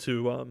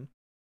to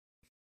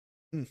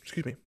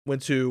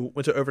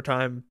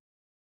overtime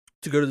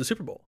to go to the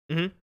Super Bowl.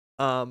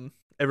 Mm-hmm.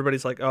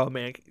 Everybody's like, "Oh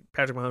man,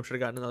 Patrick Mahomes should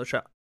have gotten another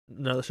shot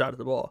at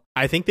the ball."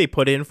 I think they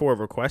put in for a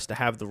request to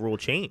have the rule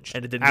changed,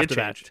 and it didn't get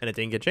changed. And it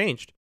didn't get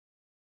changed.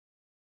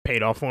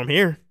 Paid off for him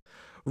here.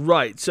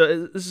 Right.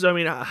 So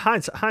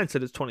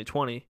hindsight is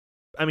 2020.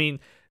 I mean,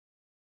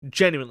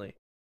 genuinely,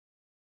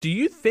 do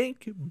you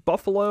think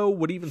Buffalo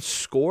would even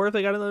score if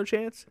they got another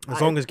chance? As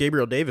long as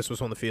Gabriel Davis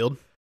was on the field.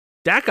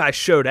 That guy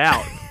showed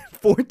out.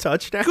 4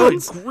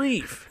 touchdowns? Good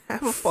grief.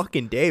 Have a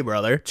fucking day,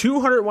 brother.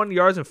 201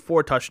 yards and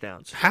 4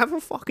 touchdowns. Have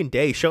a fucking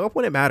day. Show up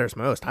when it matters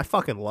most. I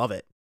fucking love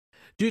it.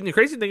 Dude, and the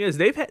crazy thing is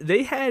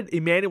they had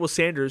Emmanuel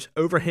Sanders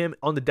over him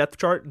on the depth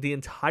chart the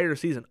entire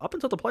season up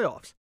until the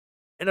playoffs.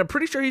 And I'm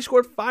pretty sure he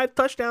scored 5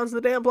 touchdowns in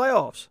the damn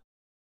playoffs.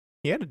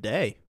 He had a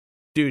day.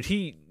 Dude,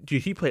 he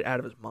played out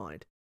of his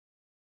mind.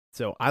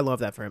 So I love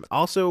that for him.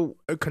 Also,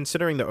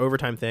 considering the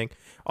overtime thing,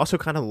 also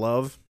kind of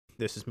love,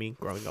 this is me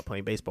growing up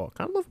playing baseball,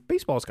 kind of love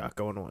baseball's got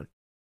going on.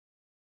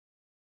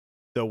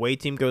 The away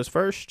team goes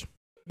first.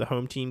 The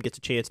home team gets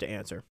a chance to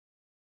answer.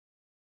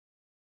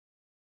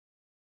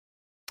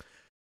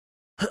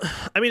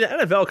 I mean, the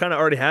NFL kind of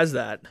already has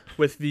that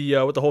with the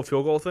whole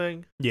field goal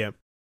thing. Yeah.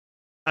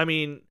 I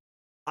mean,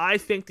 I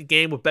think the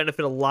game would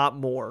benefit a lot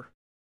more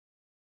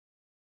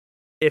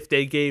if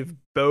they gave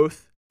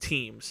both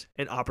teams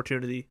an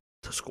opportunity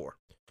to score.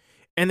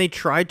 And they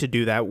tried to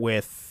do that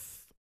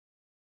with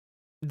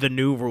the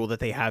new rule that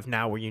they have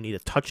now where you need a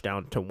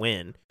touchdown to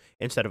win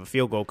instead of a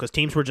field goal, because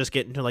teams were just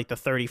getting to like the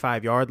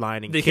 35-yard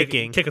line and They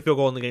kicking. kick a field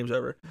goal and the game's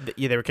over.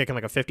 Yeah, they were kicking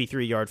like a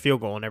 53-yard field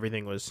goal and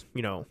everything was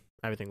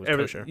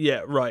kosher.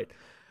 Yeah, right.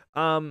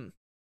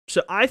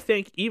 So I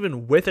think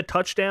even with a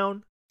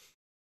touchdown,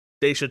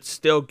 they should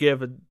still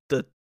give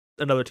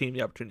another team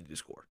the opportunity to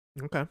score.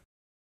 Okay.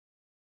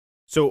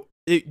 So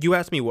you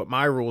asked me what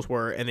my rules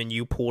were, and then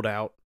you pulled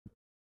out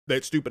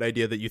that stupid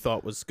idea that you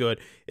thought was good.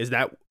 Is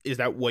that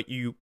what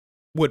you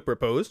would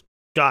propose?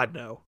 God,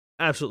 no.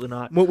 Absolutely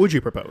not. What would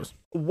you propose?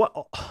 What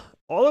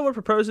all I would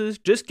propose is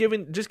just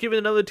giving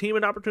another team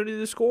an opportunity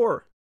to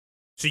score.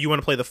 So you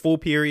want to play the full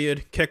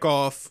period, kick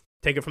off,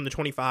 take it from the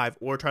 25,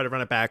 or try to run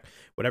it back,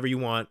 whatever you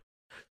want.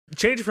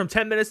 Change it from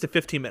 10 minutes to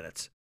 15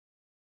 minutes.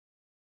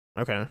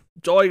 Okay.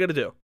 That's all you got to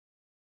do.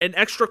 An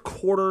extra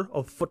quarter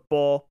of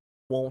football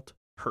won't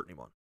hurt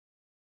anyone.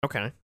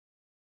 Okay.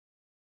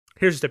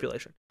 Here's a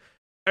stipulation.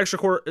 Extra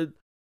quarter,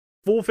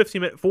 full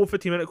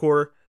 15-minute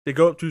quarter, they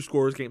go up 2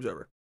 scores, game's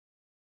over.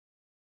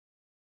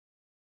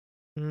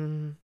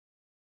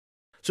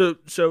 So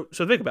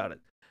think about it.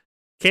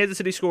 Kansas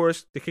City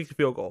scores, they kick the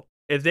field goal.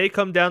 If they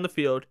come down the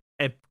field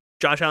and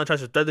Josh Allen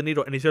tries to thread the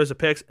needle and he throws a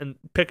pick and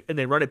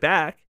they run it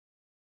back,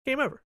 game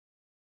over.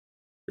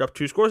 You're up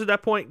 2 scores at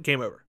that point,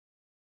 game over.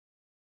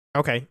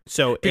 Okay.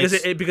 So because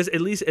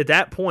at least at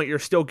that point you're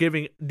still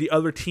giving the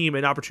other team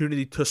an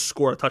opportunity to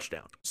score a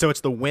touchdown. So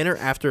it's the winner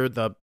after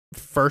the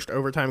first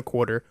overtime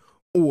quarter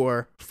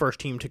or first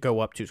team to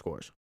go up 2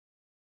 scores.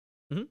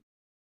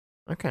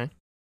 Okay.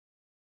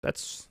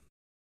 It's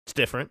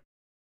different.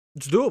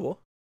 It's doable.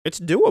 It's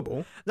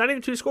doable. Not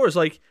even 2 scores.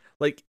 Like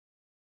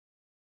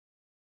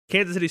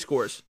Kansas City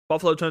scores.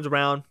 Buffalo turns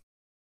around.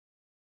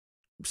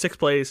 6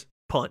 plays,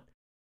 punt.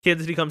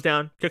 Kansas City comes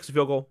down, kicks the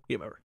field goal,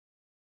 game over.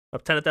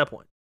 Up 10 at that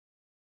point.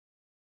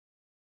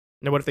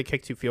 Now, what if they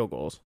kick 2 field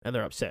goals and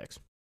they're up 6? It's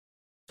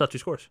not 2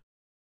 scores.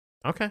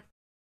 Okay.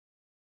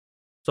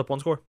 It's up 1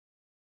 score.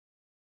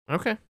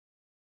 Okay.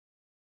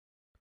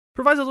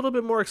 Provides a little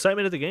bit more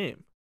excitement at the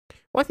game.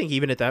 Well, I think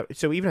even at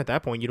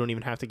that point, you don't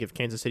even have to give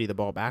Kansas City the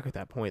ball back at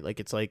that point. Like,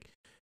 it's like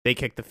they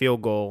kick the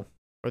field goal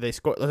or they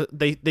scored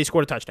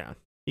a touchdown.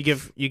 You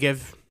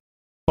give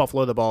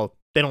Buffalo the ball.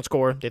 They don't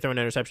score. They throw an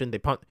interception. They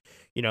punt.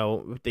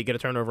 They get a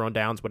turnover on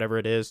downs, whatever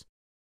it is.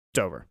 It's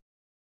over.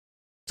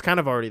 It's kind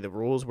of already the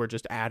rules. We're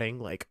just adding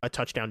like a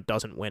touchdown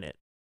doesn't win it.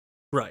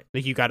 Right.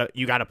 Like you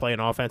gotta play an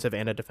offensive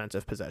and a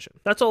defensive possession.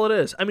 That's all it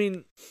is. I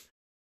mean,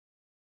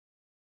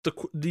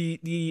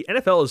 the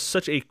NFL is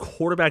such a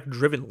quarterback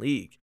driven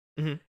league.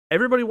 Mm-hmm.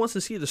 Everybody wants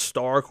to see the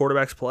star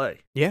quarterbacks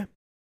play. Yeah.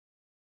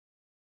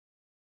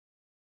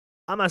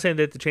 I'm not saying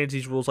they have to change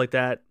these rules like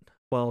that.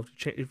 Well,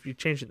 if you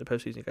change it in the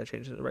postseason, you got to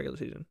change it in the regular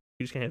season.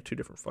 You just can't have 2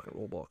 different fucking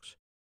rule books.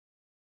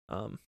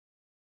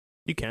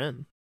 You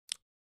can.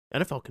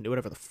 NFL can do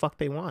whatever the fuck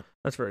they want.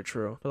 That's very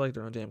true. They're like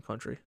their own damn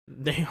country.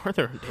 They are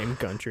their own damn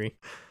country.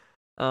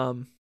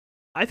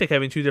 I think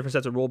having 2 different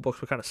sets of rule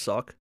books would kind of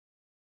suck.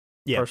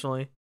 Yeah.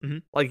 Personally. Mm-hmm.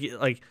 Like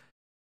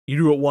you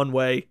do it one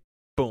way,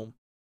 boom,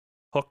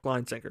 hook,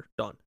 line, sinker,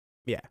 done.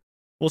 Yeah.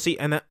 We'll see,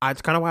 and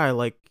that's kind of why I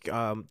like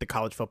the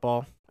college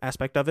football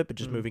aspect of it, but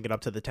just Mm-hmm. moving it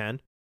up to the 10.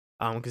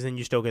 Because then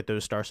you still get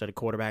those star-studded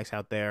quarterbacks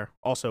out there.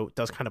 Also, it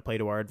does kind of play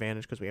to our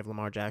advantage because we have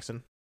Lamar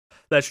Jackson.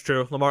 That's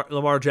true.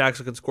 Lamar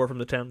Jackson can score from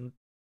the 10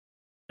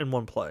 in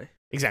one play.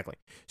 Exactly.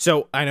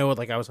 So I know,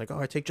 like I was like, oh,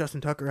 I take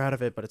Justin Tucker out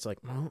of it, but it's like,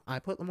 well, I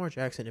put Lamar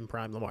Jackson in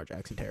prime Lamar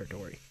Jackson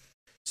territory.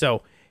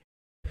 So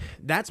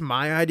that's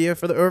my idea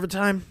for the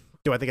overtime.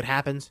 Do I think it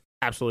happens?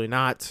 Absolutely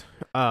not.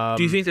 Do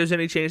you think there's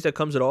any change that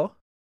comes at all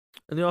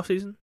in the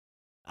offseason?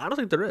 I don't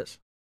think there is.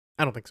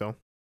 I don't think so.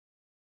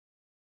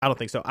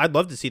 I'd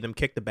love to see them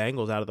kick the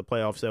Bengals out of the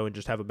playoffs, though, and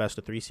just have a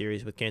best-of-3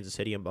 series with Kansas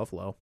City and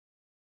Buffalo.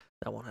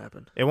 That won't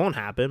happen. It won't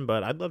happen,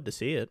 but I'd love to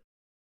see it.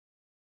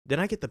 Then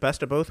I get the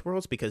best of both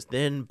worlds because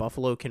then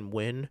Buffalo can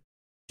win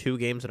 2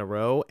 games in a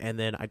row, and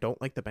then I don't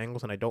like the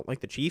Bengals and I don't like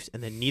the Chiefs,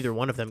 and then neither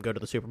one of them go to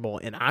the Super Bowl,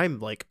 and I'm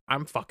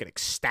fucking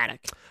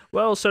ecstatic.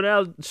 Well, so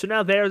now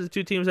they're the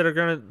 2 teams that are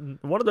gonna.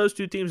 One of those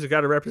 2 teams has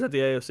got to represent the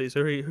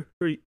AFC.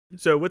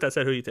 So with that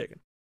said, who are you taking?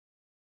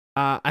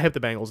 I hope the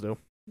Bengals do.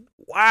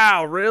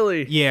 Wow,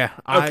 really? Yeah,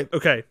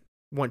 Okay.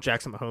 Want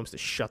Jackson Mahomes to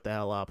shut the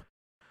hell up.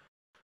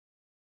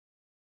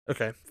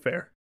 Okay,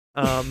 fair.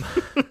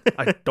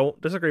 I don't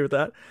disagree with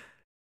that.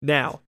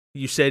 Now,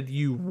 you said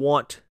you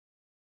want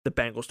the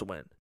Bengals to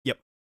win. Yep.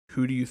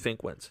 Who do you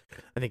think wins?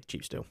 I think the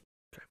Chiefs do.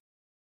 Okay.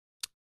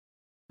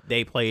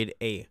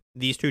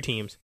 These 2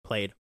 teams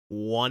played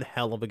one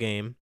hell of a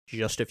game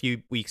just a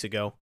few weeks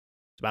ago.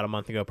 It's about a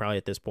month ago, probably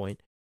at this point.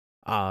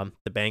 The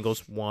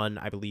Bengals won,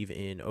 I believe,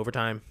 in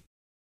overtime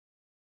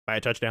by a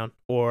touchdown,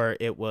 or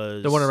it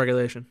was They won in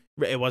regulation.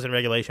 It wasn't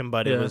regulation,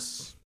 but Yeah. it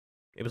was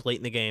late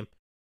in the game.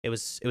 It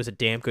was a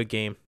damn good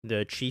game.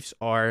 The Chiefs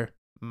are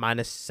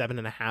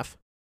 -7.5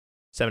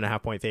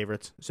 7.5 point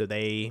favorites. So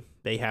they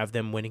have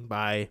them winning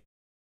by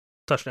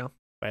Touchdown.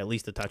 at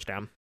least a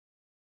touchdown.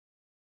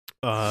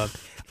 I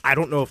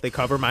don't know if they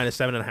cover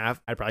 -7.5.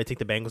 I'd probably take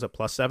the Bengals at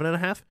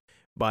 +7.5,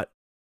 but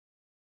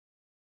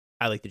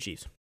I like the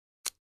Chiefs.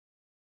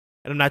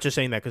 And I'm not just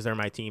saying that because they're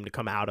my team to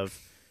come out of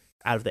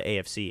the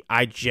AFC.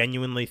 I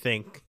genuinely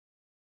think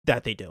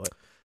that they do it.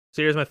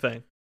 So here's my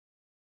thing.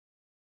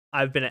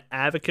 I've been an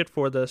advocate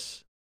for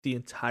this the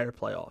entire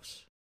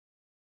playoffs.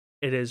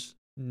 It has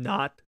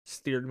not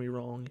steered me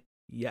wrong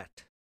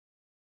yet.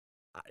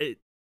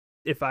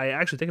 If I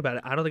actually think about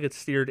it, I don't think it's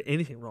steered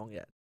anything wrong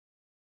yet.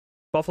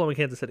 Buffalo and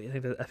Kansas City.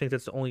 I think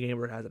that's the only game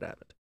where it hasn't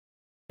happened.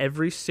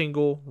 Every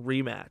single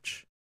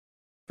rematch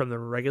from the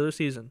regular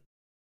season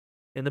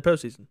in the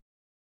postseason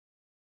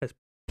has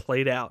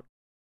played out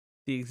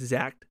the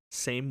exact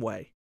same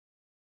way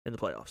in the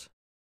playoffs.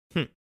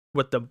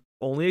 With the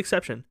only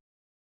exception,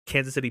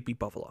 Kansas City beat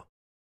Buffalo.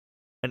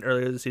 And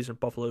earlier this season,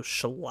 Buffalo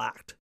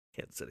shellacked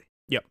Kansas City.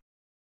 Yep.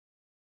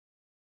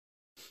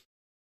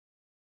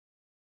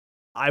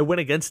 I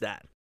went against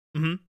that.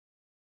 Mm-hmm.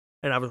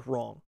 And I was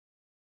wrong.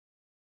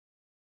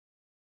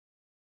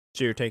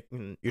 So you're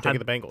taking the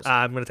Bengals.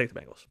 I'm going to take the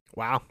Bengals.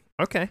 Wow.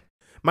 Okay.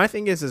 My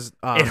thing is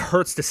it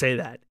hurts to say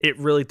that. It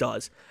really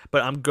does.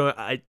 But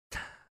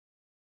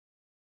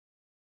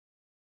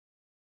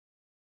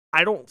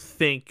I don't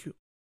think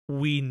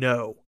we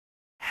know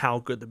how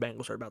good the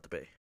Bengals are about to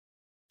be.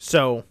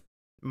 So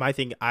my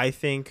thing, I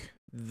think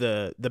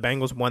the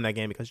Bengals won that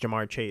game because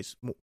Jamar Chase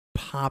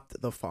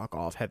popped the fuck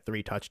off, had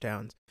 3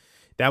 touchdowns.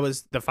 That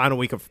was the final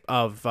week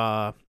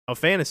of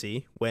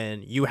fantasy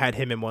when you had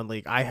him in one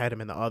league, I had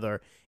him in the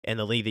other, and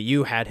the league that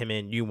you had him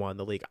in, you won.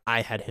 The league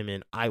I had him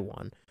in, I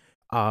won.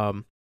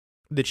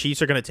 The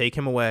Chiefs are going to take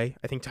him away.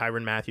 I think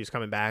Tyrann Mathieu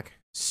coming back,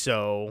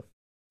 so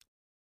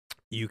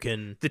you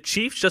can. The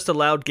Chiefs just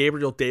allowed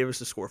Gabriel Davis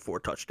to score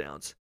 4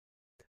 touchdowns.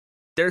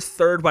 Their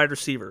third wide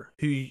receiver,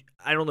 who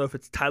I don't know if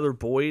it's Tyler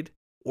Boyd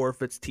or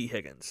if it's T.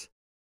 Higgins.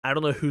 I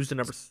don't know who's the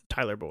number.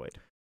 Tyler Boyd.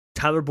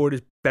 Tyler Boyd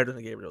is better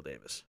than Gabriel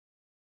Davis.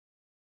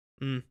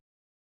 T.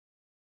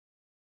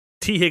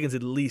 Higgins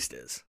at least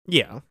is.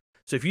 Yeah.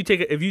 So if you take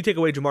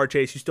away Jamar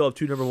Chase, you still have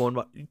two number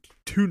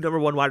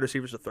one wide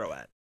receivers to throw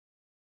at.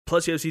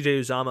 Plus you have CJ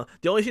Uzomah.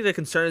 The only thing that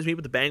concerns me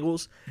with the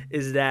Bengals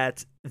is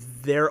that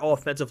their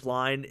offensive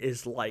line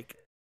is like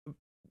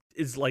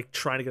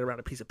trying to get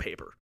around a piece of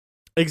paper.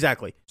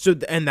 Exactly. So,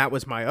 and that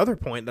was my other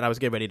point that I was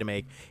getting ready to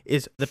make,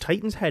 is the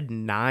Titans had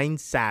 9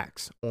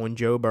 sacks on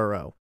Joe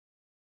Burrow,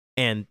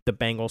 and the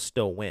Bengals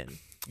still win.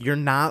 You're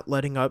not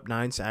letting up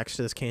 9 sacks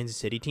to this Kansas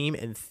City team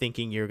and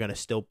thinking you're going to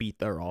still beat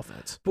their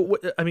offense. But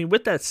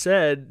with that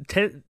said,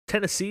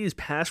 Tennessee's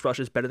pass rush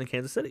is better than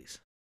Kansas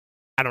City's.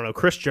 I don't know.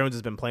 Chris Jones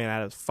has been playing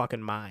out of his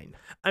fucking mind.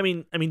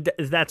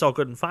 That's all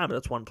good and fine, but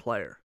that's one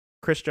player.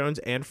 Chris Jones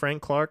and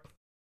Frank Clark.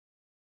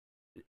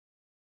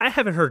 I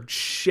haven't heard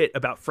shit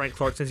about Frank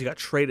Clark since he got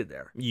traded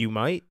there. You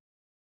might.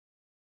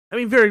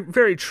 Very,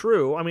 very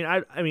true.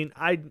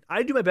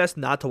 I do my best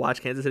not to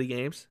watch Kansas City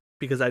games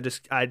because I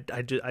just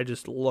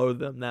loathe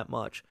them that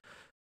much.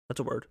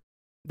 That's a word.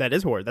 That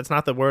is a word. That's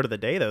not the word of the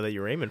day though that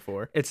you're aiming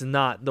for. It's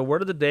not. The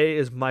word of the day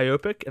is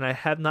myopic, and I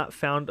have not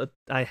found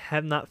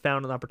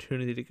an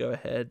opportunity to go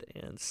ahead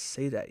and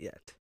say that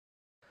yet.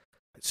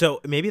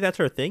 So maybe that's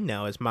our thing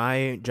now. Is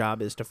my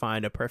job is to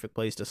find a perfect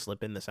place to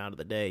slip in the sound of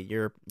the day.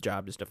 Your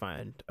job is to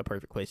find a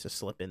perfect place to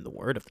slip in the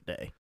word of the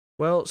day.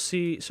 Well,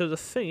 see, so the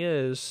thing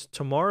is,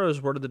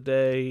 tomorrow's word of the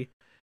day.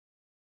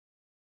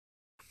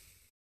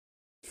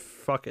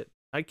 Fuck it,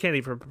 I can't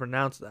even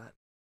pronounce that.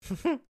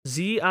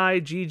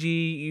 Ziggurat.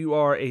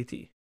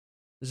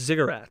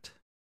 Ziggurat.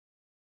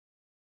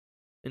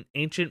 An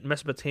ancient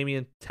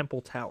Mesopotamian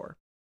temple tower.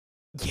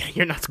 Yeah,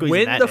 you're not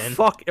squeezing that in. When the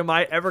fuck am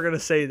I ever gonna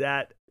say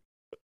that?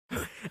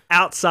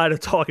 Outside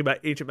of talking about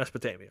ancient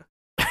Mesopotamia.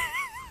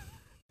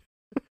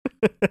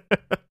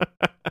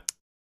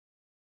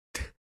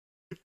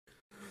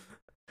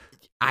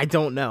 I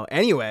don't know.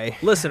 Anyway.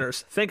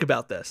 Listeners, think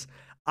about this.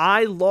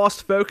 I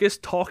lost focus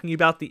talking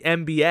about the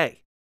NBA.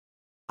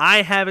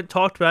 I haven't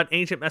talked about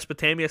ancient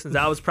Mesopotamia since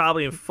I was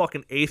probably in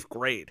fucking 8th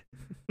grade.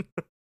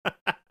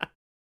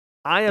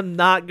 I am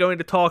not going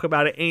to talk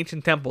about an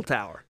ancient temple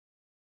tower.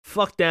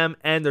 Fuck them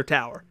and their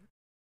tower.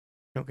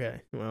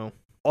 Okay, well.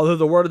 Although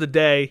the word of the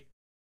day,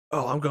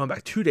 I'm going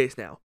back 2 days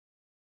now.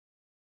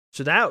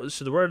 So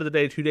the word of the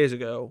day 2 days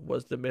ago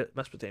was the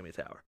Mesopotamia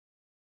tower.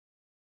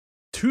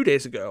 2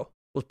 days ago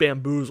was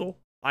bamboozle.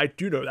 I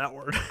do know that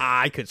word.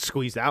 I could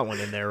squeeze that one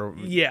in there.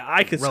 Yeah,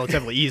 I could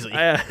relatively easily.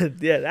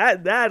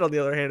 That on the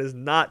other hand is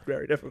not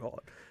very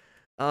difficult.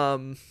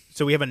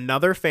 So we have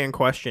another fan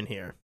question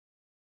here.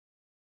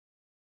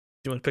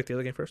 Do you want to pick the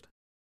other game first?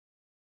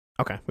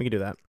 Okay, we can do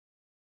that.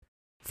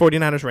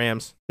 49ers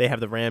Rams. They have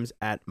the Rams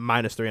at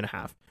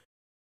 -3.5.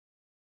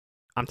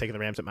 I'm taking the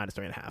Rams at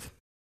 -3.5.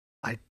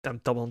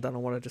 I'm doubling down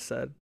on what I just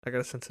said. I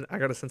got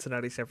a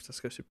Cincinnati San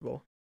Francisco Super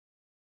Bowl,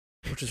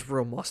 which is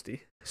real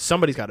musty.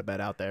 Somebody's got a bet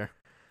out there.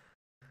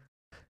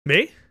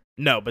 Me?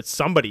 No, but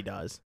somebody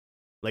does.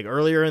 Like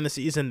earlier in the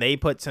season, they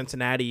put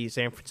Cincinnati,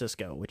 San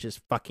Francisco, which is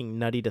fucking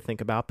nutty to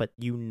think about, but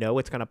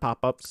it's going to pop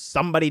up.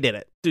 Somebody did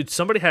it. Dude,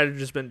 somebody had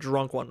just been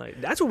drunk one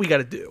night. That's what we got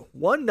to do.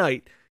 One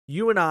night,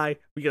 you and I,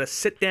 we got to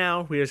sit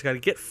down. We just got to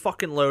get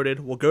fucking loaded.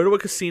 We'll go to a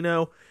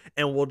casino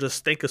and we'll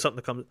just think of something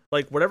that comes,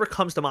 like whatever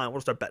comes to mind,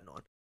 we'll start betting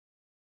on.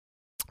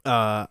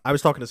 I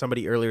was talking to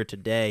somebody earlier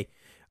today.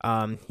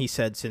 He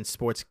said since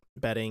sports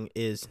betting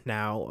is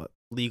now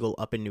legal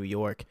up in New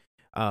York,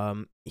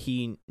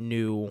 he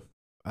knew,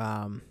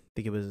 I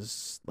think it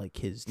was like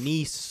his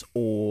niece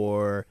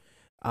or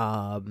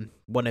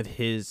one of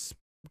his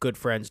good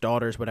friend's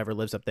daughters, whatever,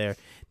 lives up there.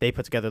 They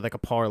put together like a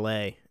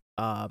parlay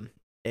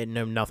and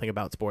know nothing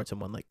about sports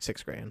and won like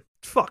 $6,000.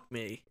 Fuck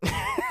me.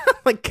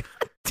 Like,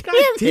 God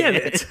damn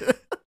it.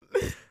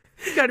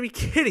 You gotta be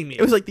kidding me.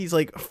 It was like these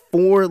like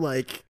 4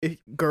 like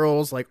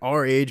girls like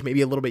our age, maybe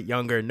a little bit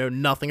younger, know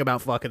nothing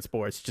about fucking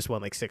sports, just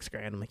won like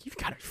 $6,000. I'm like, you've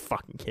got to be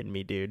fucking kidding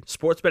me, dude.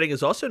 Sports betting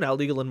is also now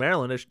legal in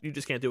Maryland. You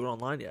just can't do it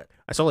online yet.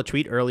 I saw a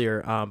tweet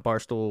earlier.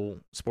 Barstool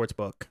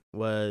Sportsbook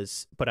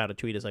was put out a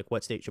tweet as like,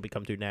 what state should we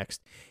come to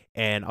next?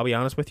 And I'll be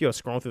honest with you, I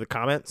was scrolling through the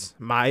comments.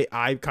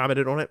 I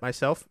commented on it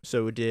myself.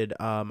 So did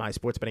my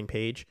sports betting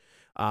page.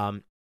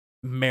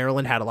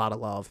 Maryland had a lot of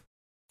love.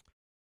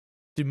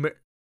 Dude,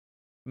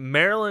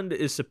 Maryland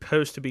is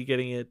supposed to be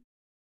getting it.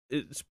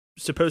 It's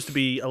supposed to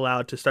be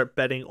allowed to start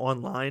betting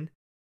online.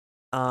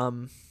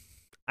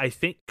 I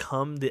think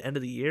come the end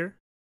of the year.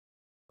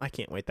 I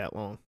can't wait that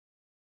long.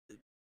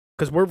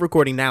 Because we're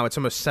recording now, it's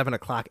almost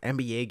 7:00.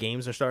 NBA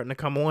games are starting to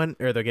come on,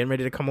 or they're getting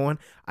ready to come on.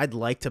 I'd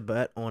like to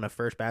bet on a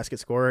first basket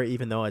scorer,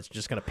 even though it's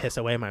just going to piss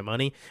away my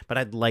money. But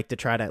I'd like to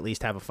try to at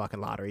least have a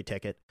fucking lottery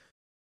ticket.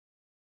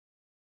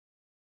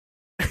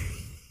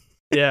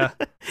 Yeah.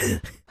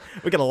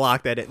 We gotta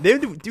lock that in.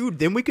 Then, dude,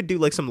 then we could do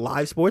like some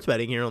live sports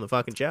betting here on the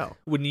fucking show.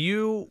 When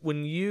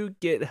you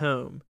get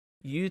home,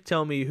 you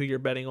tell me who you're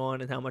betting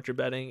on and how much you're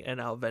betting,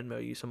 and I'll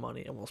Venmo you some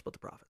money, and we'll split the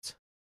profits.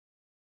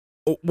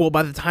 Oh, well,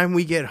 by the time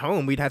we get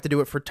home, we'd have to do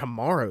it for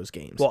tomorrow's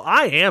games. Well,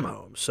 I am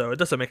home, so it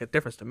doesn't make a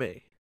difference to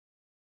me.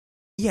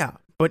 Yeah,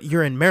 but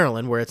you're in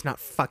Maryland where it's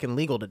not fucking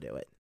legal to do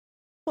it.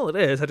 Well, it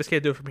is. I just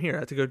can't do it from here. I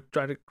have to go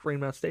drive to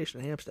Greenmount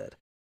Station in Hampstead.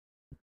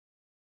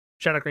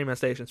 Shout out Greenmount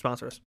Station,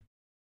 sponsor us.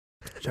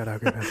 Shout out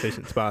Greenmount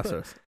Station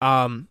sponsors.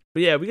 But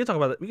yeah, we can talk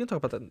about that. We can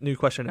talk about the new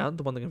question now.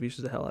 The one that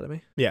confuses the hell out of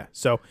me. Yeah.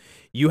 So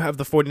you have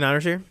the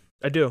 49ers here?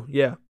 I do.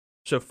 Yeah.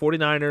 So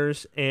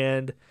 49ers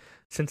and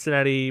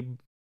Cincinnati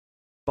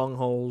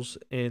bungholes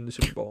in the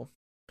Super Bowl.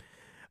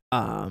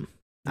 I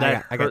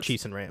got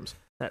Chiefs and Rams.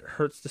 That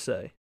hurts to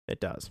say. It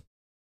does.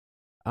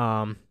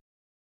 On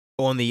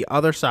the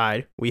other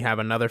side, we have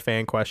another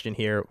fan question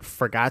here.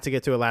 Forgot to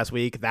get to it last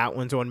week. That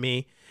one's on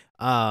me.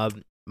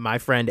 My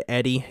friend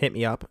Eddie hit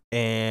me up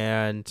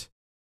and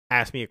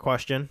asked me a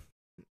question.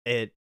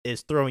 It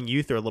is throwing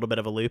you through a little bit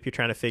of a loop. You're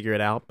trying to figure it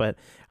out, but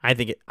I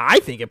think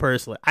it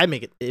personally,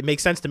 it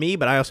makes sense to me,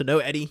 but I also know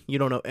Eddie. You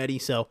don't know Eddie,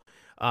 so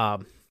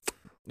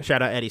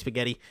shout out Eddie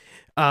Spaghetti.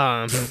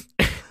 It's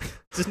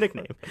his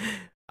nickname.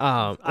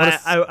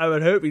 I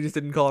would hope he just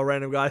didn't call a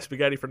random guy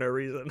spaghetti for no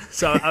reason.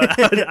 So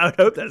I would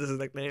hope that's his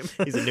nickname.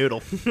 He's a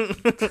noodle. Oh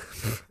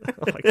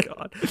my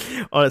God.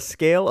 On a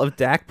scale of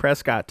Dak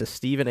Prescott to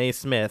Stephen A.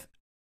 Smith,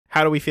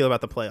 how do we feel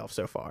about the playoffs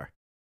so far?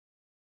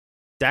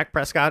 Dak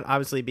Prescott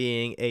obviously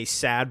being a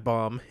sad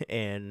bum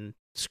and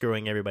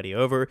screwing everybody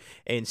over,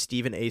 and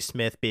Stephen A.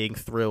 Smith being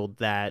thrilled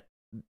that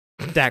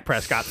Dak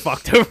Prescott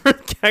fucked over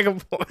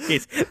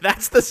Cowboys.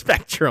 That's the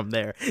spectrum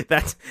there.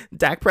 That's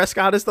Dak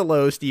Prescott is the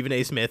low, Stephen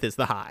A. Smith is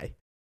the high.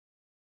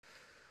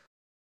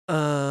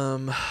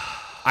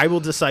 I will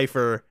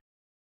decipher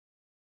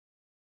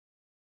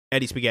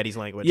Eddie Spaghetti's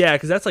language. Yeah,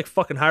 because that's like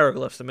fucking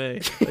hieroglyphs to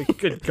me. Like,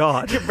 good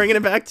God. You're bringing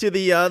it back to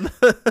the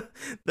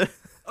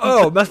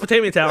oh,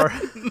 Mesopotamia Tower.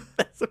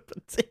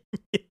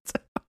 Mesopotamia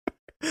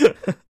Tower.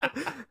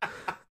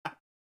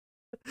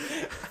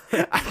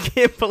 I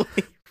can't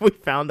believe we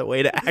found a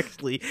way to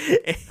actually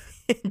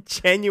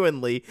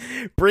genuinely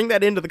bring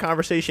that into the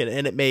conversation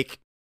and it make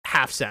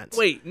half sense.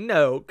 Wait,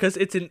 no, because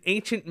it's an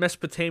ancient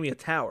Mesopotamia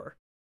tower.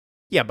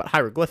 Yeah, but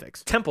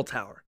hieroglyphics. Temple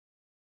tower.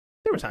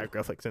 There was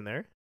hieroglyphics in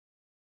there.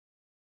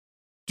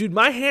 Dude,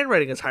 my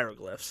handwriting is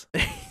hieroglyphs.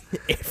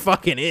 It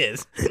fucking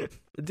is.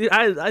 Dude,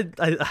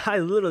 I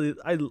literally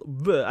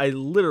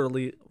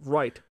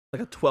write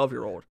like a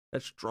 12-year-old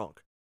that's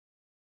drunk.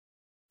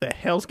 The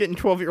hell's getting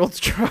 12-year-olds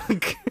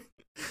drunk?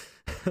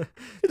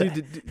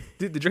 Dude,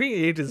 the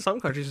drinking age in some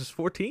countries is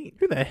 14.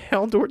 Who the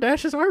hell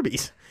DoorDashes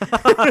Arby's?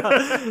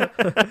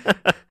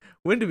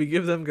 When do we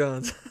give them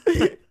guns?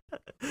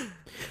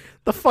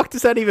 The fuck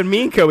does that even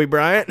mean, Kobe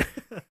Bryant?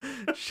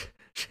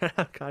 Shout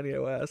out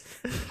Kanye West.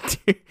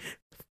 Dude,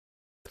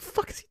 the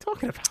fuck is he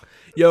talking about?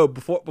 Yo,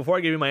 before I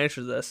give you my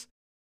answer to this,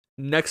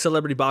 next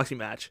celebrity boxing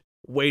match,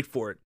 wait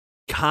for it.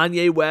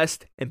 Kanye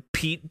West and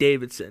Pete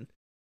Davidson.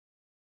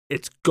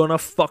 It's gonna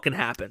fucking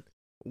happen.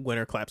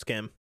 Winner claps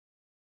Kim.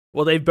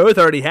 Well, they both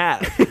already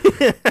have.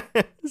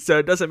 So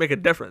it doesn't make a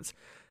difference.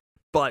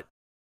 But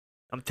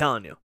I'm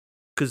telling you,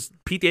 because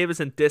Pete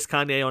Davidson dissed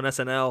Kanye on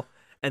SNL,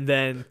 and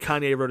then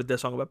Kanye wrote a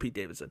diss song about Pete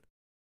Davidson,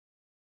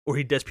 or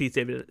he dissed Pete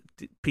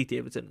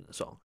Davidson in the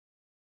song.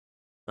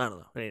 I don't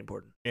know. It ain't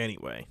important.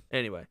 Anyway,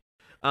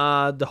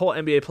 the whole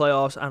NBA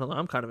playoffs. I don't know.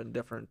 I'm kind of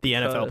indifferent. the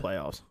NFL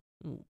playoffs.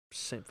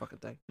 Same fucking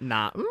thing.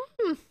 Nah.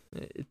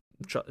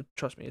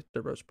 Trust me,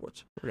 they're both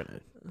sports. We're gonna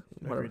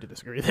Whatever. agree to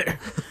disagree there.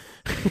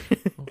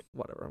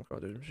 Whatever. I'm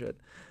going through some shit.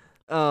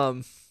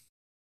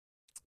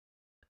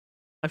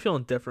 I feel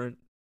indifferent.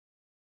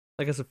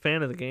 Like, as a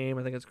fan of the game,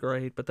 I think it's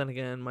great. But then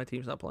again, my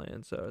team's not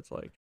playing, so it's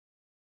like,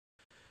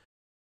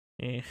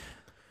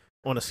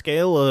 On a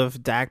scale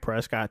of Dak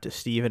Prescott to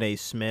Stephen A.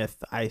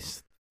 Smith, I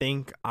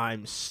think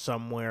I'm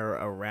somewhere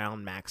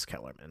around Max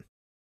Kellerman.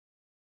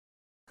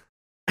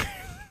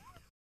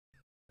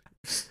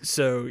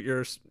 So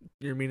you're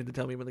meaning to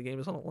tell me when the game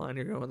is on the line,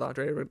 you're going with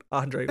Andre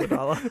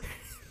Iguodala?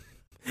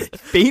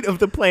 Fate of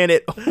the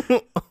planet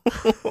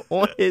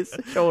on his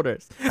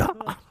shoulders.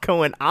 I'm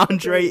going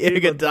Andre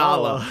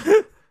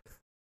Iguodala.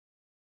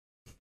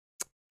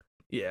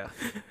 Yeah.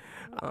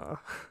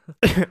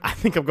 I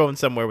think I'm going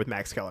somewhere with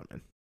Max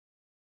Kellerman.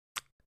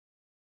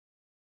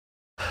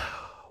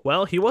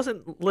 Well, he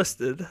wasn't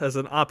listed as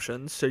an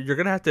option, so you're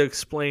gonna have to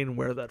explain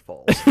where that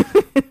falls.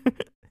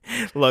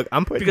 Look,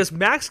 I'm putting Because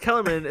Max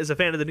Kellerman is a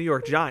fan of the New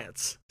York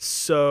Giants,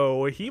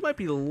 so he might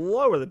be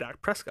lower than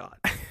Dak Prescott.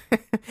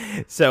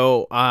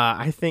 So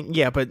I think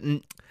but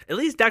At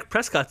least Dak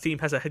Prescott's team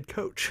has a head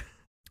coach.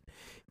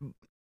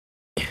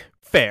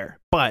 fair,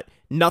 but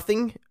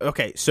nothing.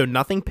 Okay, so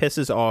nothing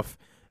pisses off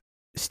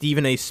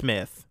Stephen A.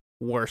 Smith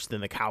worse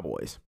than the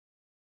Cowboys.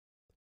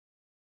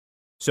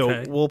 So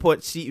Okay. we'll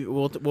put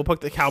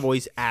the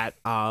Cowboys at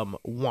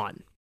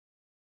 1.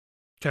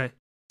 Okay.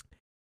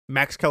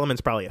 Max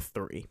Kellerman's probably a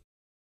 3.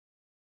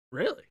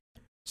 Really?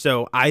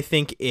 So I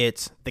think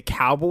it's the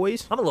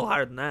Cowboys. I'm a little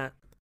higher than that.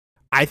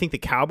 I think the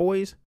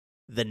Cowboys,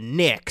 the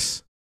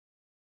Knicks,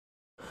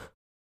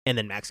 and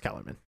then Max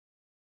Kellerman.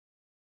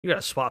 You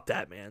gotta swap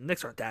that, man.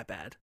 Knicks aren't that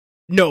bad.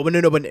 No, but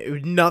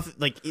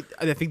nothing.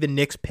 I think the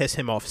Knicks piss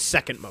him off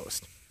second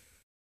most.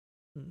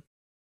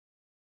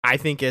 I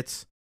think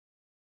it's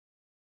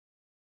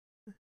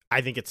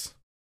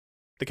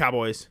the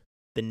Cowboys,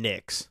 the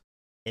Knicks,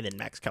 and then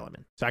Max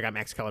Kellerman. So I got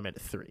Max Kellerman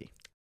at 3.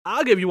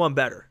 I'll give you one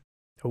better.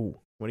 Oh,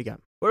 what do you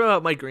got? What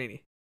about Mike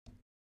Greeny?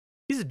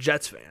 He's a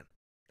Jets fan.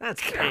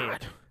 That's pain.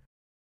 God,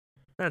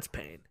 That's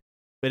pain.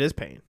 it is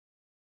pain.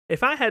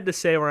 If I had to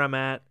say where I'm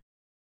at,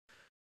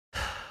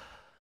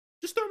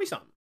 Just throw me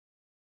something.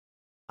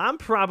 I'm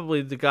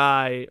probably the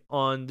guy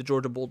on the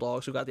Georgia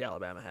Bulldogs who got the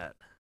Alabama hat.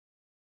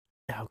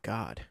 Oh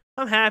God.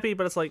 I'm happy,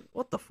 but it's like,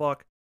 what the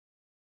fuck?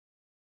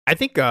 I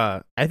think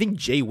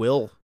Jay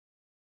Will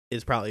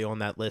is probably on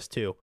that list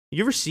too.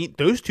 You ever seen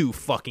those two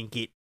fucking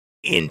get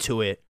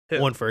into it Who?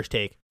 on First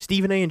Take?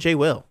 Stephen A. and Jay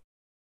Will.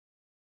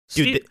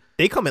 Dude,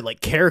 they come at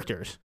like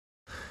characters.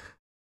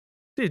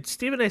 Dude,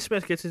 Stephen A.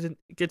 Smith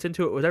gets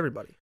into it with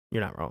everybody.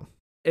 You're not wrong.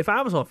 If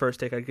I was on First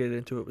Take, I'd get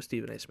into it with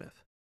Stephen A.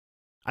 Smith.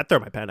 I'd throw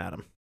my pen at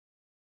him.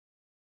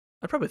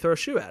 I'd probably throw a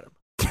shoe at him.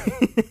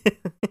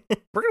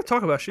 We're gonna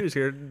talk about shoes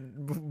here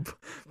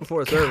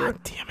before it's over.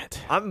 God damn it.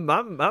 I'm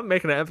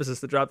making an emphasis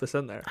to drop this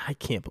in there. I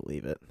can't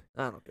believe it.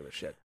 I don't give a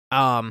shit.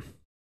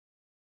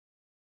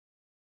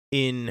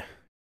 In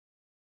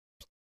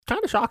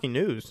kind of shocking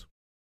news,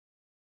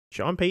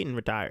 Sean Payton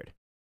retired.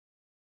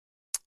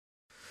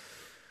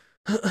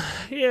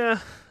 Yeah,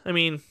 I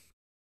mean,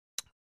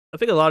 I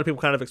think a lot of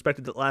people kind of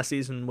expected that last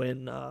season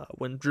when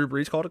Drew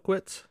Brees called it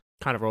quits.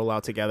 Kind of roll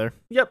out together.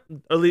 Yep,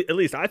 at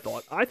least I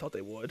thought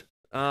they would.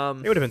 It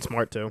would have been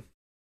smart too.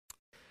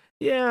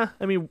 Yeah,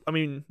 I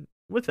mean,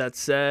 with that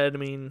said, I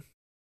mean,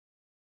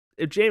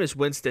 if Jameis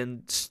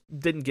Winston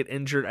didn't get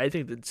injured, I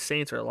think the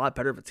Saints are a lot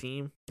better of a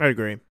team. I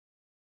agree.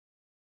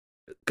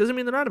 Because I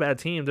mean, they're not a bad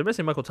team. They're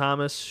missing Michael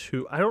Thomas,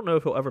 who I don't know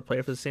if he'll ever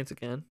play for the Saints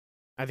again.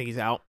 I think he's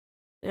out.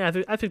 Yeah,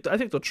 I think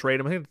they'll trade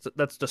him. I think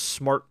that's the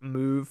smart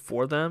move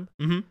for them.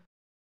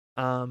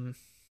 Mm-hmm.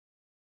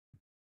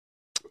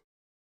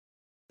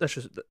 That's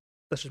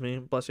just me.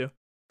 Bless you.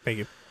 Thank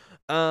you.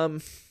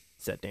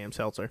 It's that damn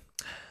seltzer.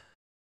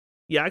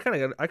 Yeah, I kind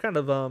of got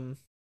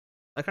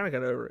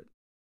over it.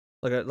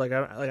 I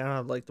don't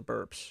have like the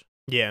burps,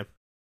 Yeah.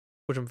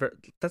 which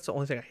that's the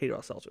only thing I hate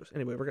about seltzers.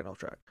 Anyway, we're getting off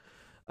track.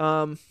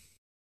 But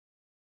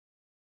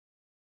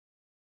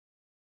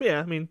yeah,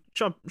 I mean,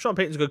 Sean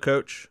Payton's a good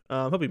coach.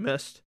 He'll be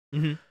missed.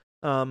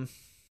 Mm-hmm.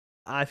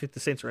 I think the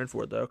Saints are in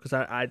for it though, because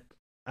I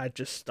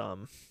just I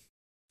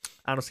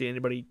don't see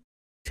anybody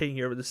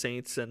taking over the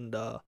Saints and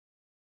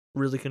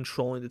really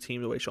controlling the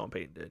team the way Sean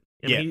Payton did.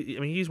 I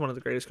mean, he's one of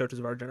the greatest coaches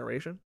of our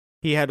generation.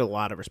 He had a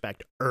lot of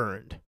respect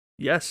earned.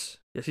 Yes,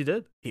 he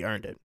did. He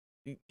earned it.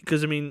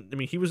 Because I mean,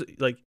 he was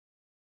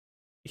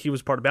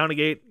part of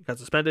Bountygate, got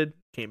suspended,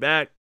 came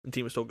back, and the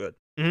team was still good.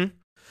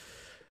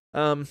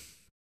 Mm-hmm.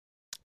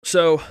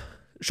 So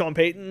Sean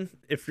Payton,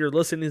 if you're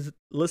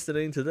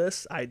listening to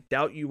this, I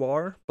doubt you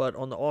are, but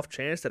on the off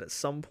chance that at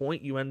some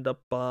point you end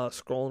up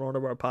scrolling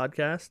onto our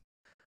podcast,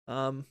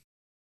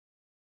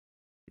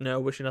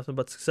 wish you nothing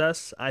but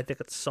success. I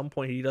think at some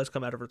point he does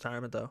come out of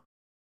retirement, though.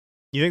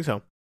 You think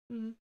so?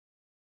 Mm-hmm.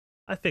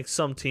 I think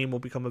some team will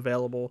become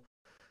available,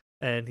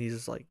 and he's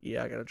just like,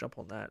 yeah, I gotta jump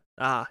on that.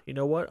 You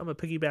know what? I'm gonna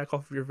piggyback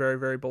off of your very,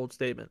 very bold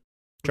statement.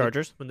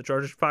 Chargers. When the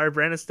Chargers fired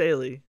Brandon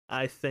Staley,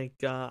 I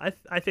think I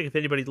think if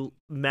anybody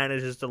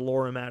manages to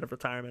lure him out of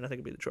retirement, I think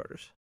it'd be the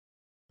Chargers.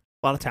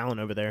 A lot of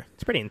talent over there.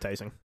 It's pretty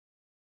enticing.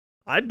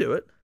 I'd do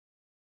it.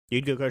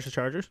 You'd go coach the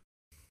Chargers?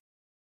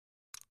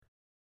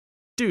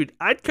 Dude,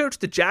 I'd coach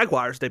the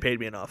Jaguars if they paid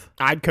me enough.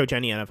 I'd coach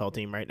any NFL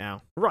team right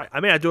now. Right. I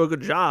mean, I'd do a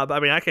good job. I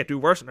mean, I can't do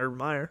worse than Urban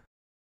Meyer.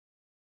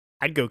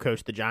 I'd go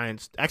coach the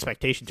Giants.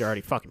 Expectations are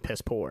already fucking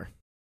piss poor.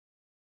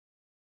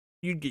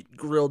 You'd get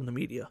grilled in the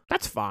media.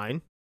 That's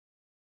fine.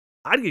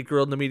 I'd get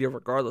grilled in the media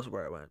regardless of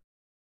where I went.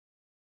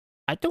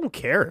 I don't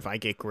care if I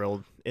get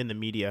grilled in the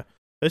media.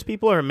 Those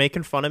people are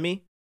making fun of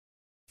me.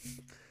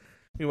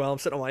 Meanwhile, I'm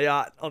sitting on my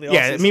yacht on the Yeah,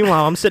 off-season.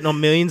 meanwhile, I'm sitting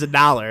on millions of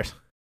dollars.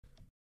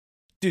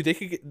 Dude, they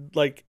could get,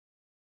 like,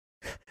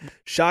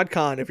 Shad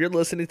Khan, if you're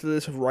listening to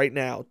this right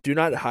now, do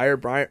not hire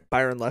Byron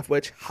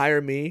Leftwich. Hire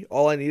me.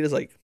 All I need is,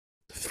 like,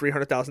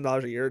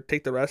 $300,000 a year.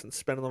 Take the rest and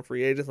spend it on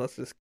free agents. Let's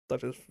just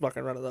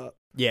fucking run it up.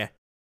 Yeah.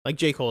 Like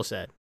J. Cole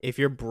said, if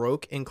you're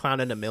broke and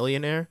clowning a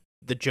millionaire,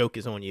 the joke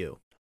is on you.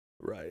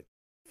 Right.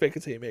 Fake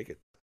it till you make it.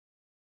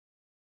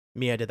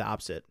 Me, I did the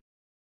opposite.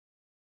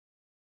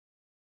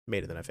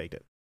 Made it, then I faked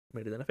it.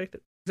 Made it, then I faked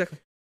it. Exactly.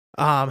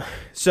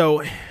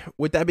 So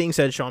with that being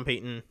said, Sean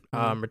Payton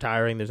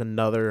retiring, there's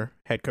another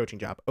head coaching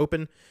job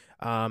open.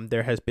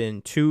 There has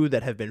been 2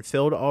 that have been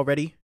filled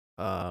already.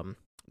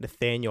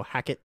 Nathaniel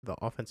Hackett, the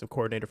offensive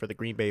coordinator for the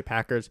Green Bay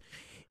Packers,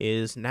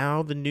 is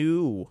now the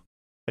new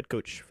head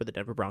coach for the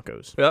Denver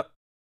Broncos. Yep.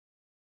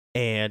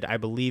 And I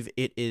believe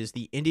it is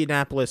the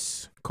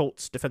Indianapolis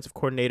Colts defensive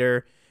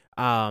coordinator,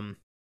 Brian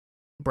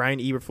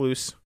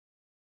Eberflus.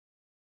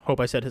 Hope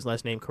I said his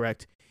last name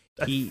correct.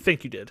 I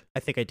think you did. I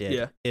think I did.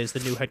 Yeah. Is the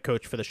new head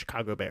coach for the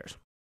Chicago Bears.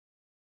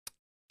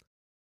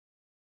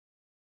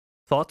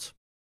 Thoughts?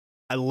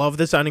 I love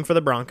the signing for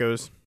the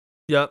Broncos.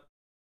 Yep.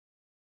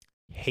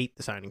 Hate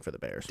the signing for the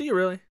Bears. Do you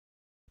really?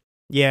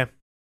 Yeah.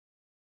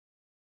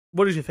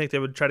 What did you think? They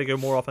would try to go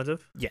more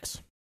offensive?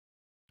 Yes.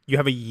 You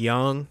have a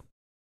young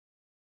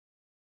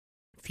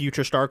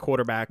future star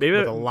quarterback Maybe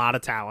with a lot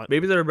of talent.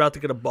 Maybe they're about to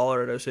get a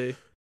baller at OC.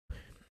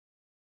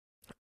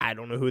 I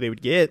don't know who they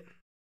would get.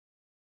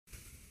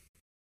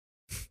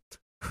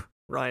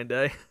 Ryan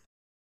Day.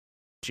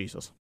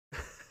 Jesus.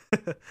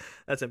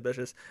 That's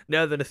ambitious.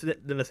 No, the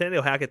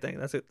Nathaniel Hackett thing.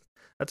 That's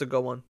a good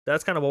one.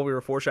 That's kind of what we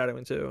were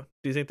foreshadowing too.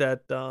 Do you think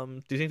that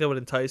would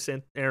entice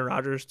Aaron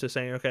Rodgers to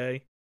saying,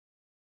 okay,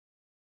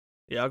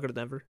 yeah, I'll go to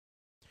Denver?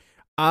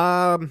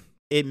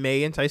 It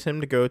may entice him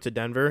to go to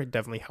Denver. It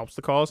definitely helps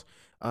the cause.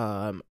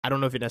 I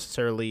don't know if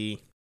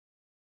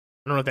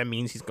that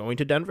means he's going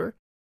to Denver,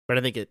 but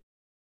I think it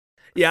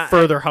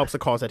further helps the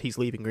cause that he's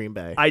leaving Green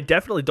Bay. I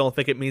definitely don't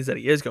think it means that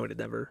he is going to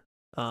Denver.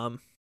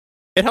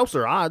 It helps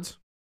their odds.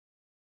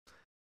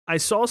 I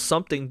saw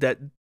something that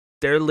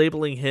they're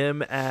labeling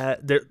him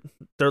they're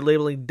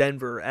labeling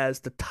Denver as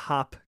the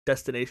top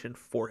destination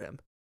for him.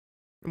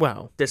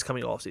 Well, this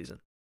coming off season,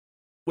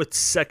 with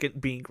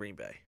second being Green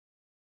Bay.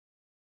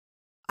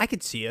 I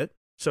could see it.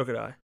 So could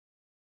I.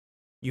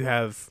 You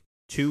have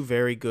 2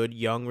 very good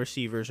young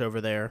receivers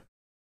over there.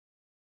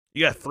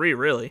 You got 3,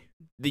 really.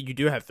 You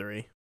do have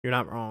 3. You're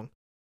not wrong.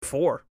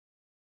 4,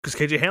 because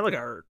KJ Hamler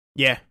got hurt.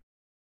 Yeah.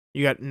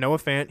 You got Noah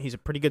Fant. He's a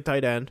pretty good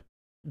tight end.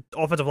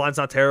 Offensive line's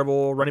not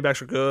terrible. Running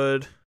backs are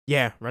good.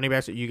 Yeah, running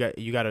backs. You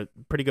got a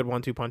pretty good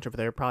 1-2 punch over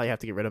there. Probably have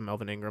to get rid of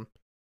Melvin Ingram.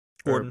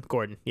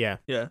 Gordon. Yeah.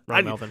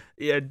 Melvin.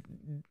 Yeah.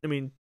 I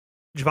mean,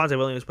 Javonte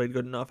Williams played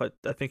good enough.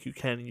 I think you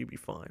can and you'd be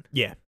fine.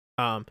 Yeah.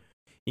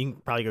 You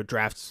can probably go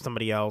draft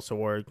somebody else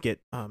or get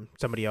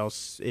somebody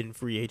else in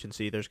free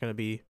agency. There's gonna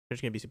be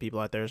some people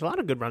out there. There's a lot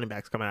of good running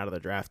backs coming out of the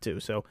draft too.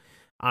 So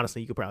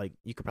honestly, you could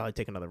probably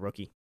take another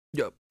rookie.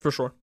 Yep, for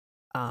sure.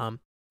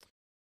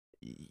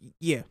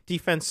 Yeah,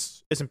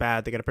 defense isn't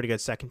bad. They got a pretty good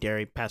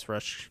secondary. Pass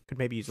rush could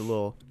maybe use a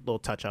little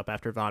touch up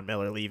after Von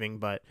Miller leaving,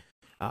 but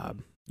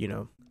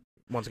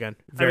once again,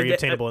 very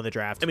obtainable in the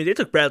draft. I mean, they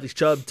took Bradley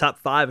Chubb top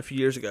 5 a few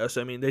years ago,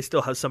 so I mean, they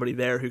still have somebody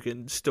there who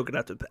can still get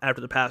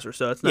after the passer.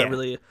 So it's not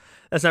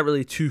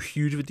really too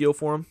huge of a deal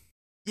for him.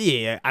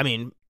 Yeah, I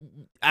mean,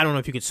 I don't know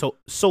if you could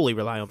solely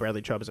rely on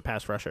Bradley Chubb as a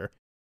pass rusher.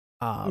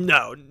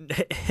 No,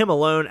 him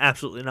alone,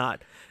 absolutely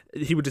not.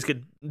 He would just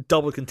get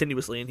doubled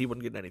continuously, and he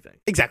wouldn't get anything.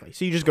 Exactly.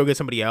 So you just go get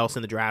somebody else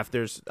in the draft.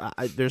 There's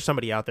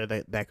somebody out there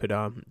that could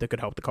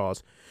help the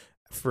cause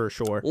for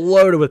sure.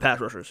 Loaded with pass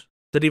rushers.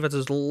 The defense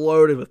is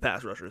loaded with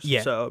pass rushers.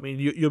 Yeah. So I mean,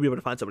 you'll be able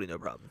to find somebody, no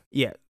problem.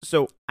 Yeah.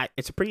 So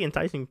it's a pretty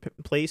enticing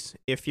place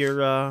if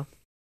you're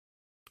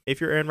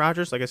Aaron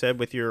Rodgers. Like I said,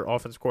 with your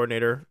offensive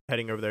coordinator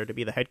heading over there to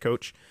be the head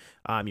coach,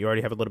 you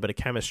already have a little bit of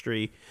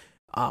chemistry.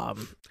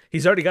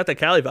 He's already got that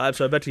Cali vibe,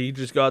 so I bet you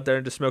just go out there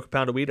and just smoke a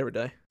pound of weed every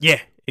day. Yeah,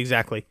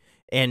 exactly.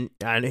 And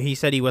he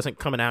said he wasn't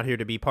coming out here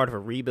to be part of a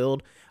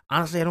rebuild.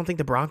 Honestly, I don't think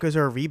the Broncos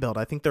are a rebuild.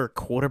 I think they're a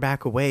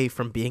quarterback away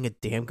from being a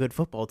damn good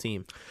football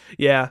team.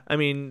 Yeah, I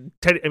mean,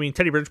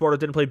 Teddy Bridgewater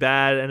didn't play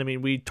bad, and I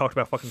mean, we talked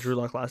about fucking Drew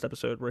Lock last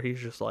episode where he's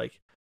just like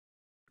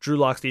Drew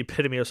Lock's the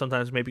epitome of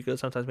sometimes maybe good,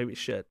 sometimes maybe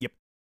shit. Yep.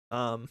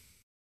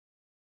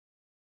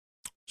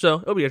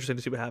 So it'll be interesting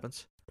to see what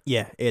happens.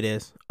 Yeah, it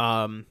is.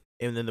 And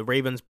then the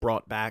Ravens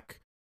brought back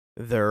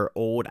their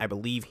old, I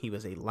believe he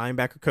was a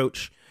linebacker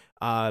coach.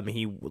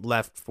 He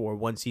left for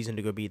one season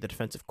to go be the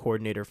defensive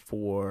coordinator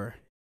for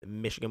the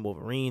Michigan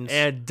Wolverines.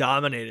 And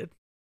dominated.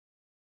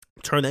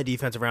 Turned that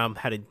defense around,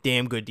 had a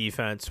damn good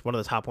defense, one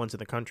of the top ones in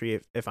the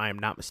country, if I am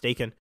not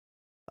mistaken.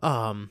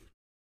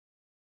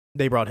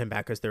 They brought him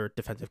back as their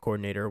defensive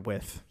coordinator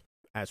with,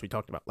 as we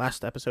talked about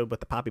last episode,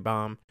 with the Poppy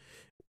Bomb,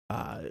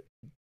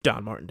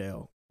 Don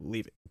Martindale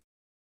leaving.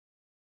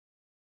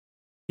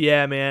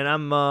 Yeah, man,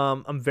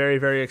 I'm very,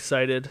 very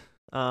excited.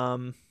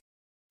 Having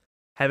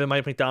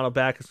Mike McDonald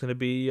back is going to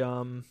be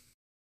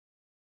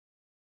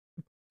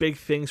big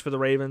things for the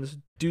Ravens.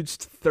 Dude's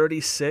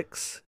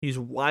 36. He's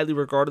widely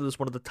regarded as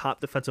one of the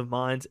top defensive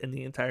minds in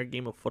the entire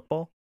game of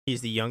football.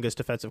 He's the youngest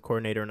defensive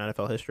coordinator in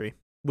NFL history,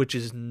 which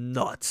is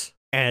nuts.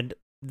 And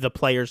the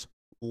players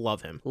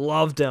love him.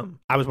 Loved him.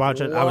 I was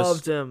watching.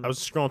 Loved him. I was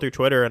scrolling through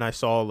Twitter and I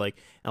saw like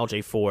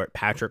LJ Fort,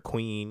 Patrick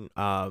Queen,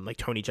 like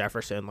Tony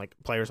Jefferson, like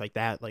players like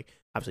that. Like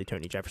obviously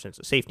Tony Jefferson's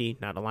a safety,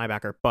 not a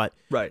linebacker, but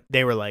right.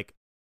 They were like,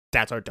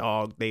 "That's our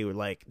dog." They were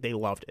like, they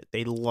loved it.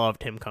 They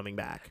loved him coming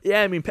back.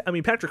 Yeah, I mean,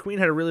 Patrick Queen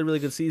had a really, really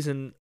good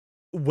season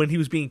when he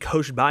was being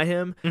coached by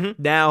him.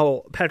 Mm-hmm.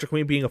 Now Patrick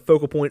Queen being a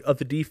focal point of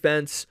the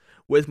defense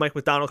with Mike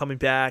McDonald coming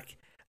back,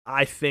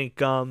 I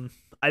think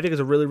it's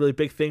a really, really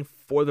big thing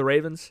for the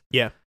Ravens.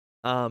 Yeah.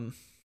 Of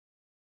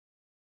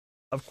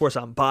course,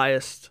 I'm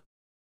biased.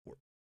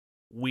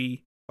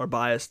 We are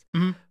biased,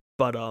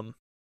 but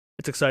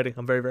it's exciting.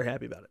 I'm very, very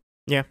happy about it.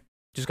 Yeah,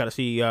 just got to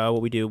see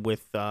what we do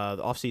with the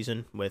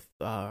offseason, with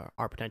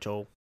our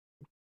potential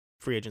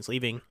free agents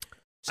leaving,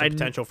 some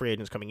potential free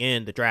agents coming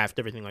in, the draft,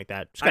 everything like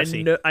that. Just gotta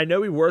see. I know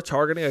we were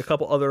targeting a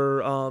couple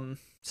other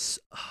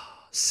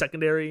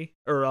secondary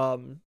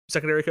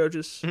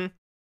coaches,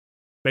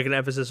 making an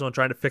emphasis on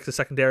trying to fix the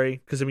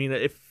secondary. Because I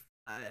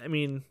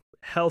mean,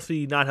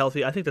 healthy, not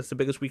healthy, I think that's the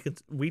biggest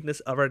weakness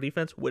of our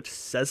defense, which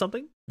says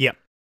something. Yeah.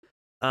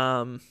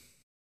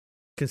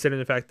 Considering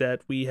the fact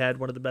that we had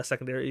one of the best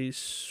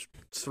secondaries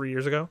 3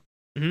 years ago.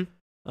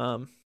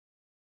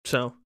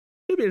 So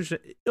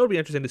it'll be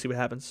interesting to see what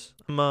happens.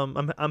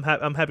 I'm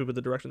happy with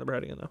the direction that we're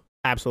heading in, though.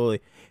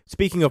 Absolutely.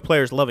 Speaking of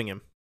players loving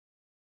him,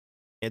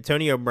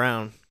 Antonio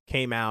Brown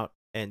came out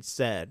and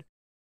said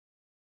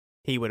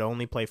he would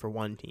only play for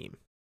one team.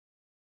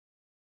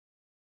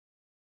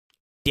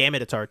 Damn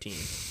it, it's our team.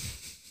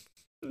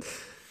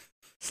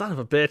 Son of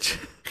a bitch.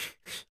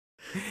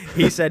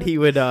 He said he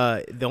would.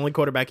 The only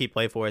quarterback he'd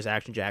play for is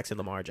Action Jackson,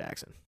 Lamar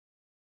Jackson.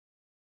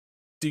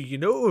 Do you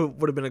know what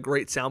would have been a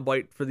great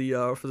soundbite for the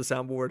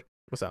soundboard?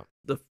 What's up?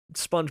 The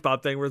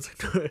SpongeBob thing where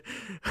it's like,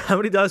 how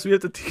many times do we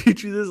have to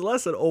teach you this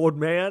lesson, old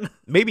man?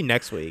 Maybe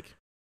next week.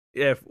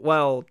 Yeah.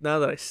 Well, now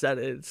that I said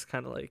it, it's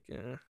kind of like,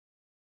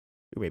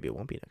 Maybe it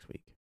won't be next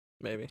week.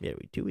 Maybe. Yeah,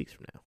 it'll be 2 weeks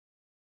from now.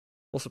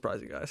 We'll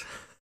surprise you guys.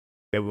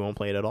 Maybe we won't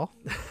play it at all.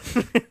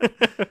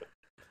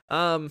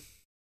 I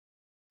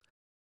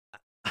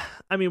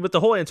mean, with the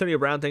whole Antonio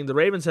Brown thing, the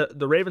Ravens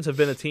have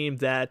been a team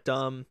that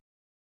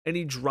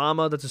any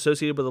drama that's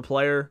associated with a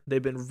player,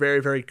 they've been very,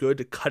 very good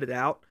to cut it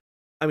out.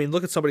 I mean,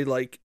 look at somebody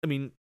like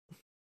dude,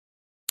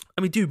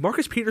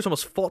 Marcus Peters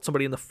almost fought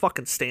somebody in the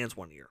fucking stands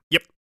one year.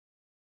 Yep.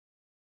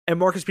 And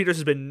Marcus Peters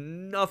has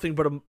been nothing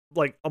but a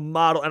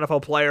model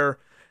NFL player.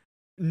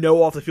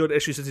 No off the field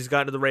issues since he's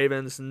gotten to the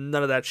Ravens.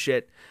 None of that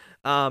shit.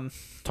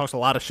 Talks a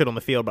lot of shit on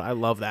the field, but I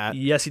love that.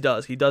 Yes, he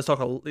does. He does talk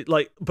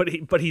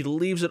but he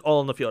leaves it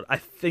all on the field. I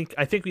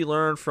think we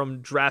learned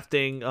from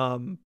drafting a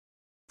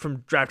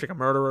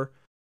murderer,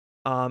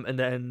 and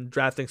then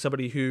drafting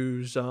somebody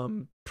who's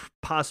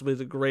possibly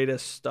the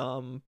greatest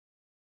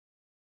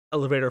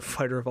elevator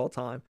fighter of all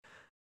time.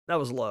 That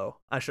was low.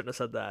 I shouldn't have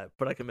said that,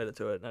 but I committed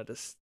to it, and I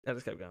just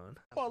kept going.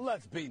 Well,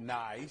 let's be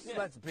nice.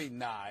 Let's be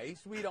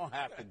nice. We don't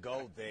have to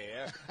go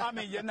there. I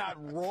mean, you're not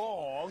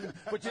wrong,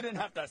 but you didn't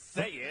have to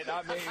say it.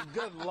 I mean,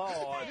 good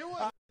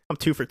Lord. I'm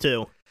 2 for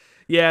 2.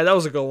 Yeah, that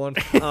was a good one.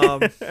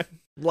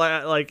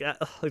 Like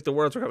the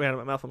words were coming out of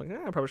my mouth. I'm like,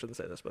 I probably shouldn't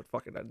say this, but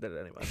fucking I did it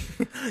anyway.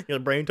 Your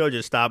brain told you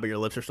to stop, but your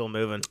lips are still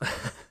moving.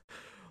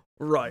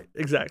 Right,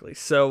 exactly.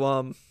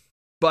 So,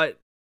 but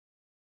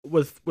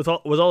with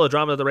all the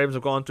drama that the Ravens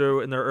have gone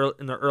through in their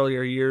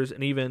earlier years,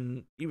 and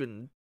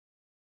even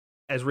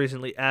as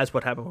recently as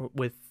what happened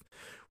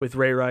with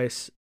Ray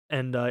Rice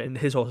and in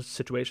his whole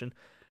situation,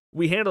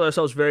 we handle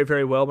ourselves very,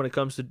 very well when it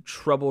comes to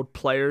troubled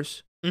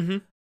players.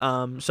 So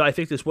I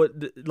think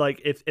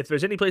if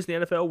there's any place in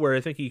the NFL where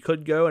I think he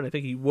could go and I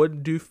think he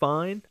would do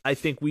fine, I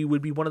think we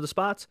would be one of the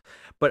spots.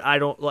 But I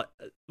don't like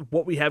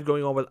what we have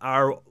going on with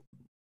our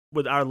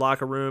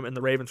locker room and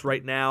the Ravens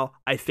right now.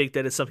 I think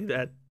that is something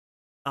that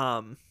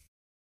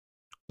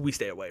we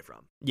stay away from.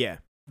 Yeah,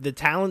 the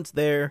talent's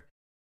there,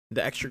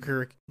 the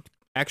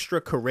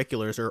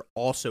extracurriculars are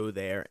also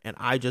there, and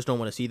I just don't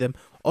want to see them.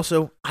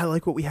 Also, I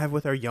like what we have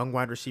with our young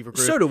wide receiver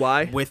group. So do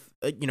I. With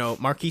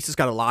Marquise has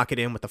got to lock it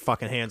in with the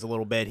fucking hands a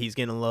little bit. He's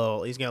getting a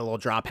little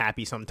drop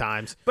happy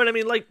sometimes. But I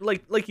mean, like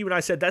you and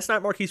I said, that's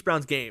not Marquise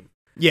Brown's game.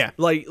 Yeah,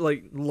 Like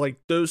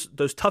those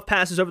tough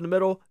passes over the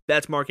middle,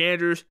 that's Mark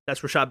Andrews,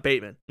 that's Rashad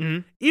Bateman.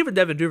 Mhm. Even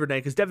Devin Duvernay,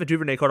 because Devin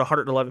Duvernay caught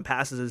 111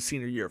 passes his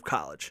senior year of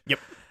college. Yep.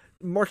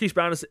 Marquise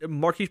Brown is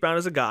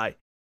a guy.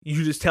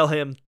 You just tell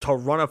him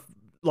to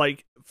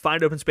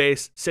find open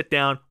space, sit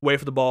down, wait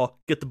for the ball,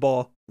 get the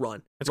ball,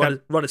 run.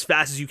 Run as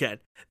fast as you can.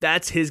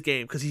 That's his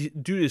game, because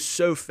dude is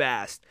so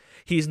fast.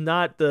 He's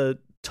not the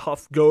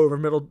tough go over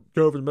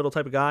the middle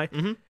type of guy.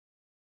 Mhm.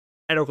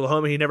 At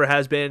Oklahoma, he never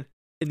has been.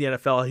 In the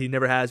NFL, he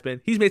never has been.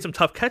 He's made some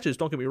tough catches,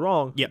 don't get me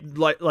wrong. Yep.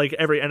 Like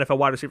every NFL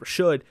wide receiver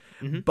should.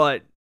 Mhm.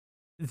 But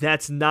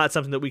that's not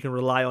something that we can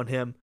rely on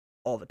him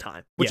all the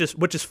time, which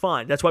is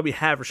fine. That's why we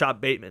have Rashad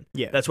Bateman.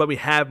 Yeah. That's why we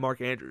have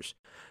Mark Andrews.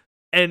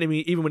 And I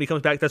mean, even when he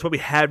comes back, that's why we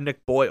have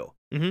Nick Boyle.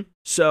 Mhm.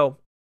 So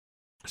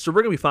we're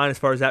gonna be fine as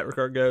far as that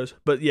regard goes.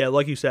 But yeah,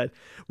 like you said,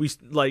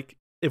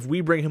 if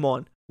we bring him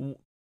on,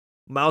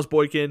 Miles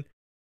Boykin,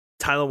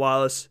 Tylan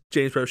Wallace,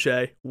 James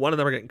Prochet, one of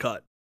them are getting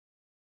cut.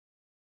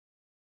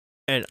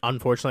 And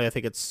unfortunately, I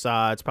think it's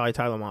probably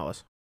Tylan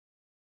Wallace.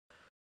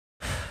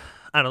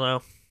 I don't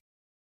know.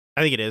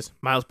 I think it is.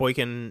 Miles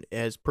Boykin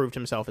has proved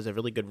himself as a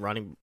really good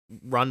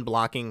run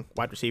blocking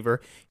wide receiver.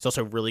 He's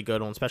also really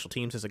good on special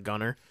teams as a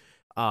gunner.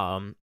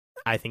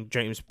 I think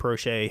James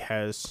Prochet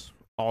has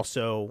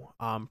also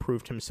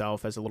proved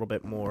himself as a little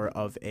bit more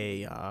of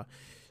a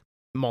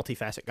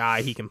multifaceted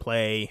guy. He can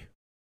play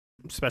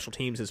special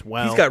teams as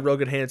well. He's got real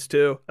good hands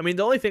too. I mean,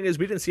 the only thing is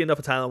we didn't see enough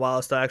of Tylan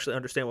Wallace to actually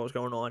understand what was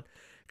going on.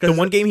 The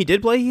one game he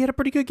did play, he had a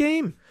pretty good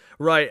game.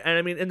 Right, and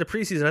I mean, in the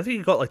preseason, I think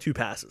he caught like 2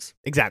 passes.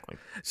 Exactly.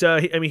 So,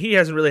 he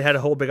hasn't really had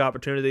a whole big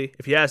opportunity.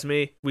 If you ask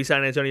me, we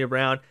signed Antonio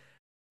Brown.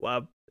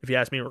 Well, if you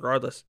ask me,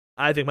 regardless,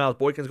 I think Miles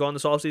Boykin's gone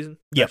this offseason.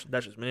 Yep.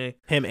 That's just me.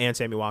 Him and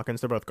Sammy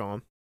Watkins, they're both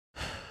gone.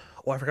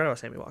 Oh, I forgot about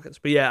Sammy Watkins.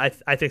 But yeah,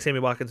 I think Sammy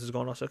Watkins is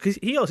gone also. Because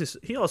he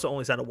also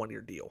only signed a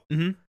 1-year deal.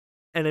 Mm-hmm.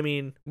 And I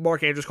mean,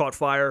 Mark Andrews caught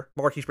fire,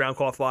 Marquise Brown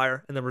caught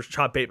fire, and then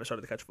Rashad Bateman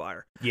started to catch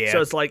fire. Yeah. So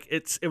it's like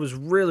it was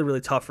really,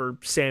 really tough for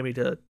Sammy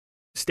to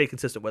stay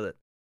consistent with it.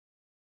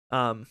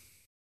 And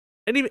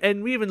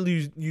we even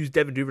use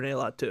Devin Duvernay a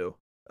lot too.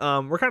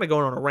 We're kind of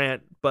going on a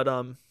rant, but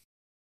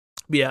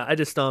yeah, I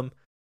just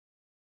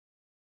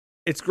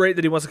it's great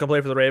that he wants to come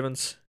play for the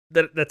Ravens.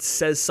 That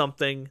says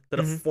something that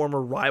a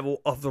former rival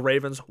of the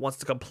Ravens wants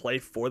to come play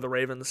for the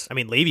Ravens. I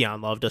mean,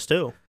 Le'Veon loved us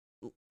too.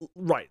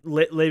 Right,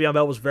 Le'Veon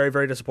Bell was very,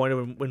 very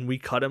disappointed when we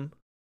cut him.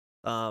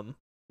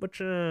 Which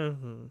I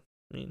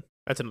mean,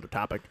 that's another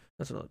topic.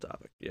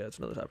 Yeah, it's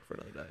another topic for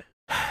another day.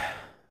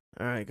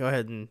 All right, go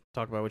ahead and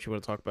talk about what you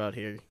want to talk about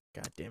here.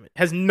 God damn it.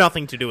 Has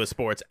nothing to do with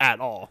sports at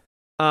all.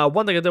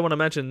 One thing I did want to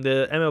mention,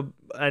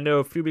 I know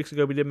a few weeks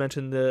ago we did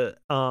mention that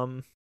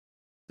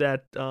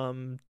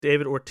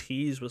David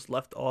Ortiz was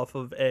left off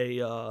of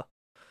a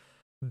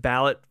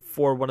ballot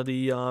for one of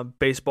the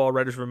Baseball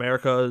Writers of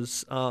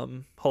America's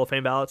Hall of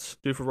Fame ballots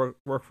due for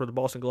work for the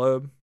Boston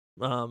Globe.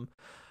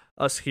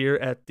 Us here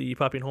at the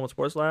Poppy and Holman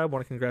Sports Lab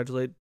want to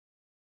congratulate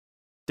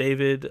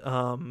David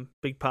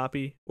Big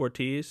Poppy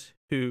Ortiz,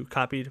 who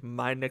copied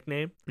my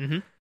nickname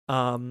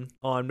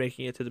on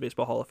making it to the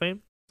Baseball Hall of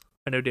Fame.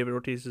 I know David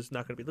Ortiz is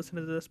not going to be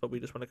listening to this, but we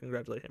just want to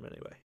congratulate him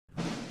anyway.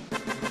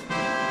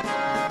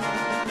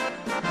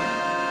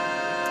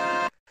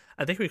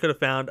 I think we could have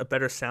found a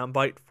better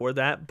soundbite for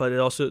that, but we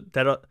also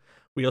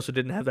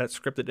didn't have that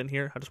scripted in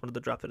here. I just wanted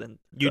to drop it in.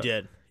 You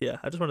did. Yeah,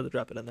 I just wanted to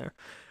drop it in there.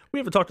 We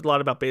haven't talked a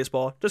lot about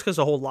baseball just because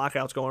the whole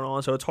lockout's going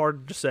on, so it's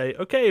hard to say,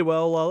 okay,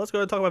 well, let's go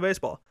ahead and talk about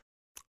baseball.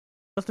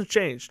 Nothing's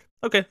changed.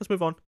 Okay, let's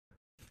move on.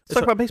 Let's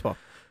talk about baseball.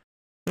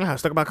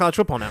 Let's talk about college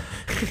football now.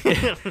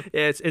 Yeah,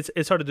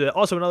 it's hard to do that.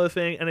 Also, another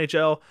thing,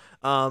 NHL,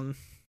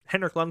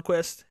 Henrik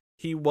Lundqvist,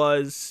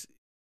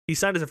 he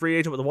signed as a free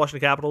agent with the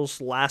Washington Capitals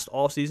last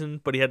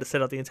offseason, but he had to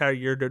sit out the entire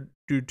year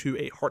due to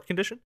a heart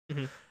condition.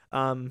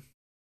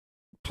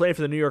 Played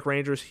for the New York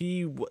Rangers.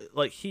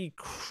 He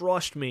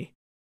crushed me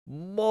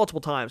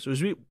multiple times.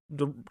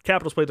 The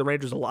Capitals played the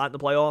Rangers a lot in the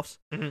playoffs.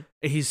 And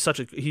he's such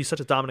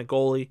a dominant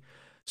goalie.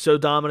 So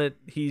dominant,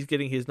 he's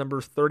getting his number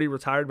 30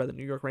 retired by the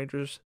New York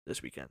Rangers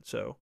this weekend.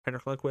 So,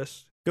 Henrik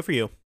Lundqvist, good for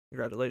you.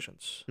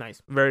 Congratulations.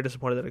 Nice. Very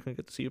disappointed that I couldn't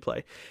get to see you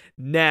play.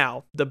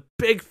 Now, the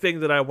big thing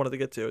that I wanted to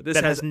get to.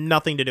 That has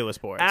nothing to do with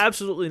sports.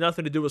 Absolutely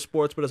nothing to do with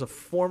sports, but as a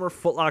former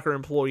Foot Locker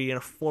employee and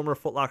a former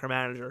Foot Locker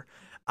manager,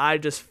 I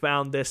just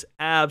found this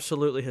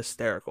absolutely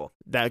hysterical.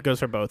 That goes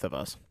for both of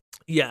us.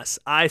 Yes,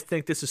 I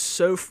think this is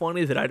so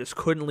funny that I just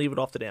couldn't leave it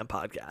off the damn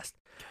podcast.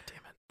 God damn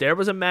it. There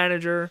was a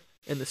manager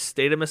in the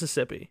state of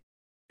Mississippi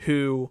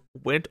who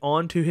went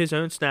on to his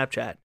own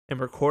Snapchat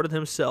and recorded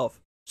himself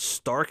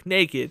stark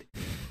naked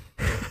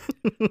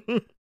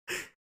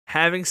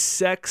having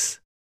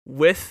sex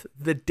with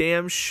the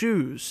damn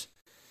shoes,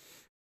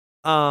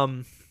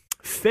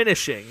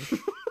 finishing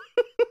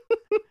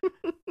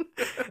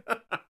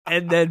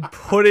and then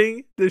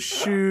putting the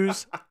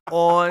shoes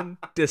on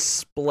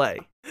display.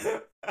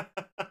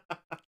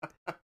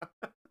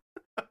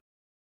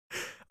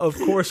 Of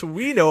course,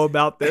 we know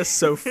about this,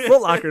 so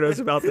Foot Locker knows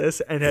about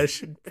this and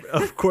has,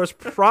 of course,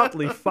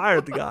 promptly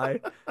fired the guy.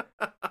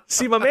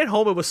 See, my man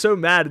Holman was so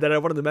mad that I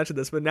wanted to mention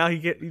this, but now he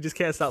just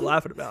can't stop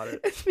laughing about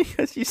it. It's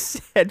because you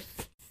said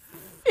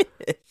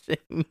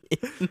finishing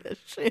in the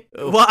shoe.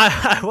 Well,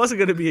 I wasn't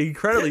going to be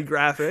incredibly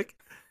graphic.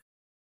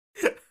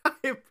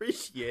 I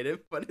appreciate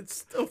it, but it's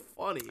still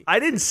funny. I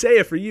didn't say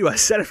it for you. I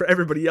said it for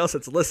everybody else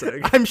that's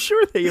listening. I'm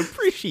sure they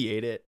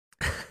appreciate it.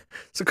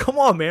 So come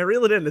on, man,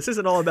 reel it in. This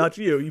isn't all about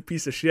you, you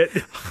piece of shit.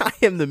 I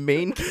am the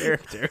main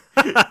character.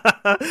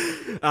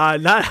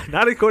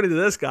 Not according to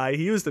this guy.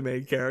 He was the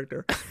main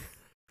character.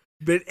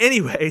 But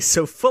anyway,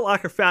 so Foot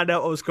Locker found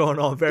out what was going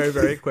on very,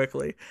 very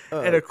quickly,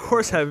 and of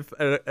course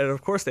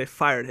they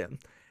fired him.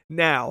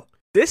 Now,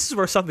 this is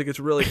where something gets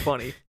really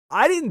funny.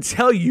 I didn't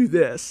tell you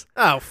this.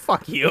 Oh,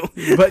 fuck you.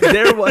 But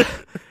there was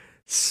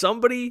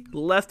somebody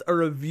left a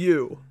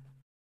review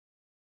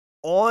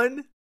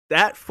on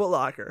that Foot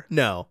Locker.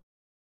 No.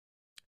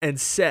 And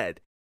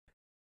said,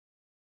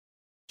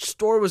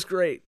 store was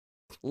great.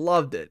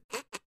 Loved it.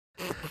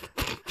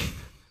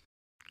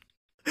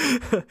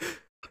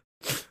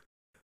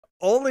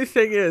 Only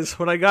thing is,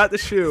 when I got the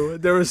shoe,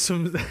 there must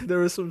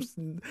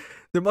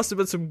have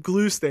been some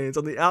glue stains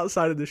on the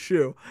outside of the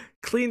shoe.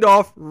 Cleaned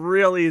off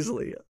real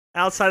easily.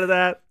 Outside of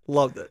that,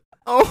 loved it.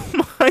 Oh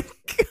my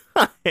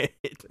god.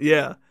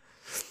 Yeah.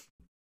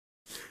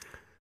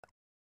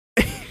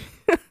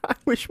 I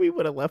wish we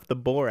would have left the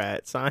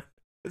Borat sign.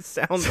 It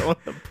sounds on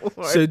the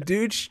board. So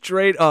dude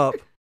straight up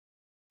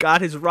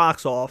got his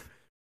rocks off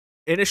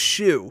in a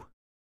shoe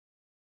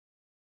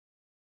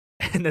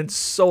and then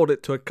sold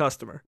it to a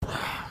customer.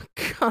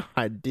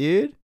 God,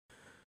 dude.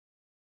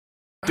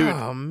 Dude.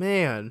 Oh,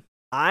 man.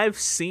 I've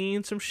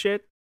seen some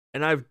shit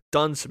and I've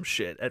done some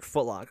shit at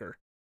Foot Locker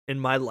in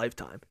my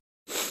lifetime.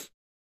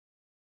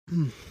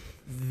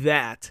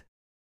 That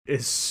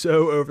is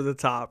so over the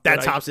top.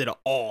 That tops it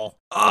all.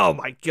 Oh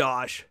my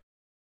gosh.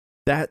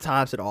 That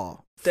tops it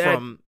all.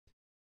 From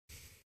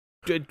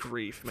good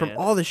grief, man. From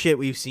all the shit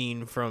we've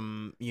seen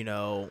from,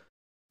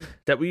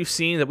 that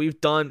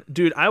we've done.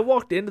 Dude, I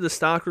walked into the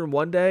stockroom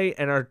one day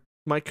and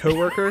my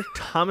coworker,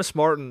 Thomas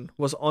Martin,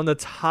 was on the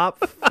top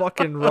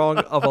fucking rung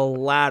of a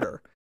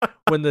ladder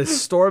when the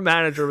store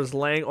manager was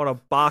laying on a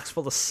box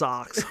full of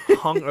socks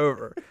hung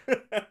over.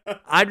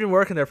 I'd been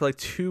working there for like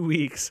 2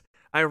 weeks.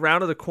 I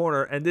rounded the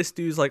corner and this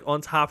dude's like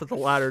on top of the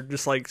ladder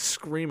just like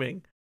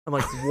screaming. I'm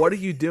like, what are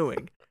you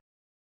doing?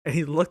 And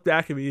he looked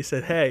back at me. He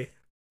said, "Hey,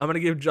 I'm gonna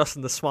give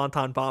Justin the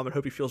Swanton bomb and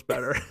hope he feels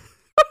better."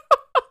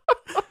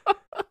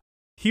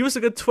 He was a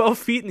good 12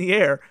 feet in the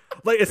air.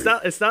 Like it's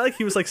not like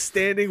he was like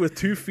standing with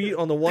 2 feet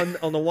on the one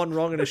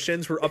rung and his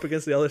shins were up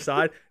against the other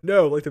side.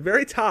 No, like the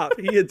very top,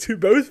 he had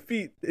both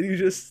feet and he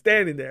was just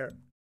standing there.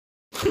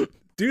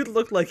 Dude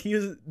looked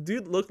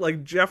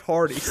like Jeff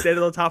Hardy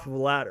standing on top of a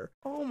ladder.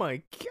 Oh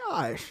my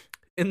gosh!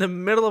 In the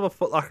middle of a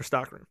Foot Locker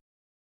stockroom.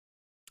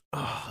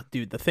 Oh,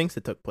 dude, the things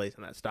that took place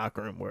in that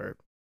stockroom were.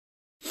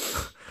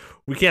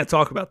 We can't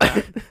talk about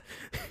that.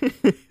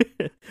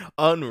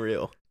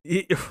 Unreal.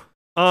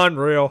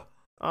 Unreal.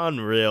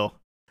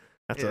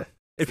 That's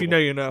if you know,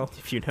 you know.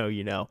 If you know,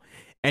 you know.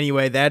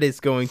 Anyway, that is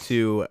going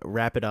to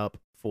wrap it up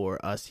for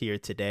us here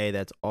today.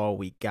 That's all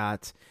we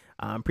got.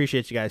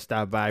 Appreciate you guys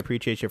stopping by.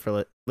 Appreciate you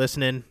for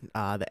listening.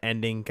 The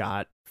ending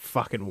got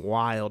fucking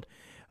wild.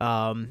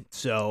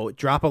 So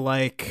drop a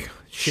like,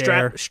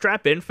 share.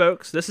 Strap in,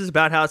 folks. This is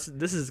about how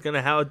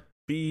it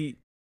be.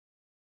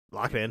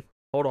 Lock it in.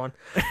 Hold on.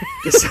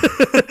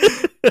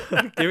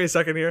 Give me a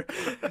second here.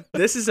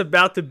 This is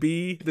about to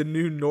be the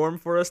new norm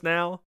for us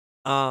now.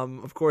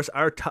 Of course,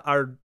 our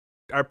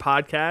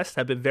podcasts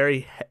have been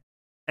very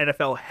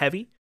NFL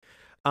heavy.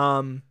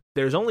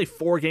 There's only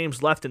 4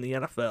 games left in the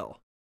NFL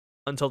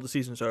until the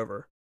season's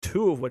over.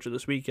 2 of which are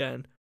this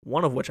weekend.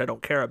 1 of which I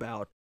don't care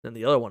about. And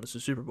the other one is the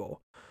Super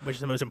Bowl. Which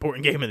is the most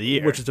important game of the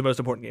year. Which is the most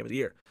important game of the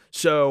year.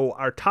 So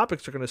our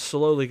topics are going to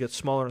slowly get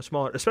smaller and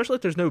smaller, especially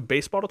if there's no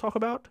baseball to talk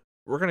about.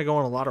 We're going to go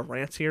on a lot of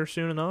rants here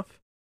soon enough.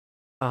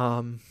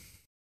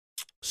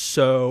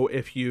 So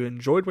if you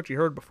enjoyed what you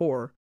heard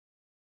before,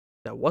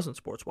 that wasn't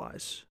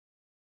sports-wise,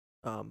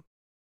 buckle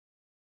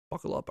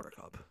up,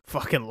 Buttercup.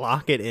 Fucking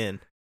lock it in.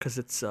 Because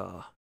it's,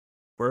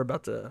 we're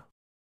about to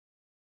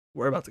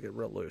get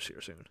real loose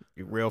here soon.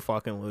 You're real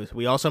fucking loose.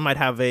 We also might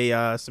have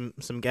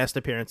some guest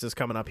appearances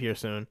coming up here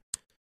soon.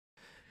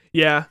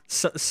 Yeah,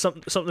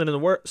 something in the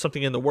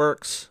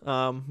works.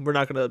 We're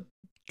not gonna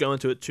go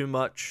into it too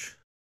much.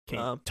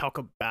 Can't talk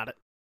about it.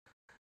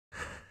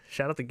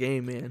 Shout out the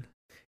game, man.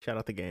 Shout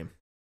out the game.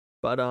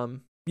 But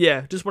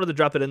yeah, just wanted to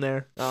drop it in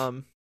there. A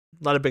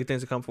lot of big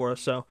things to come for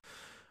us, so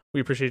we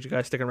appreciate you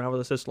guys sticking around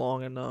with us this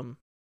long, and hope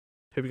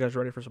you guys are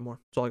ready for some more.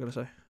 That's all I gotta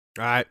say.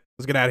 All right,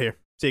 let's get out of here.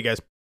 See you guys.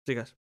 See you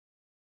guys.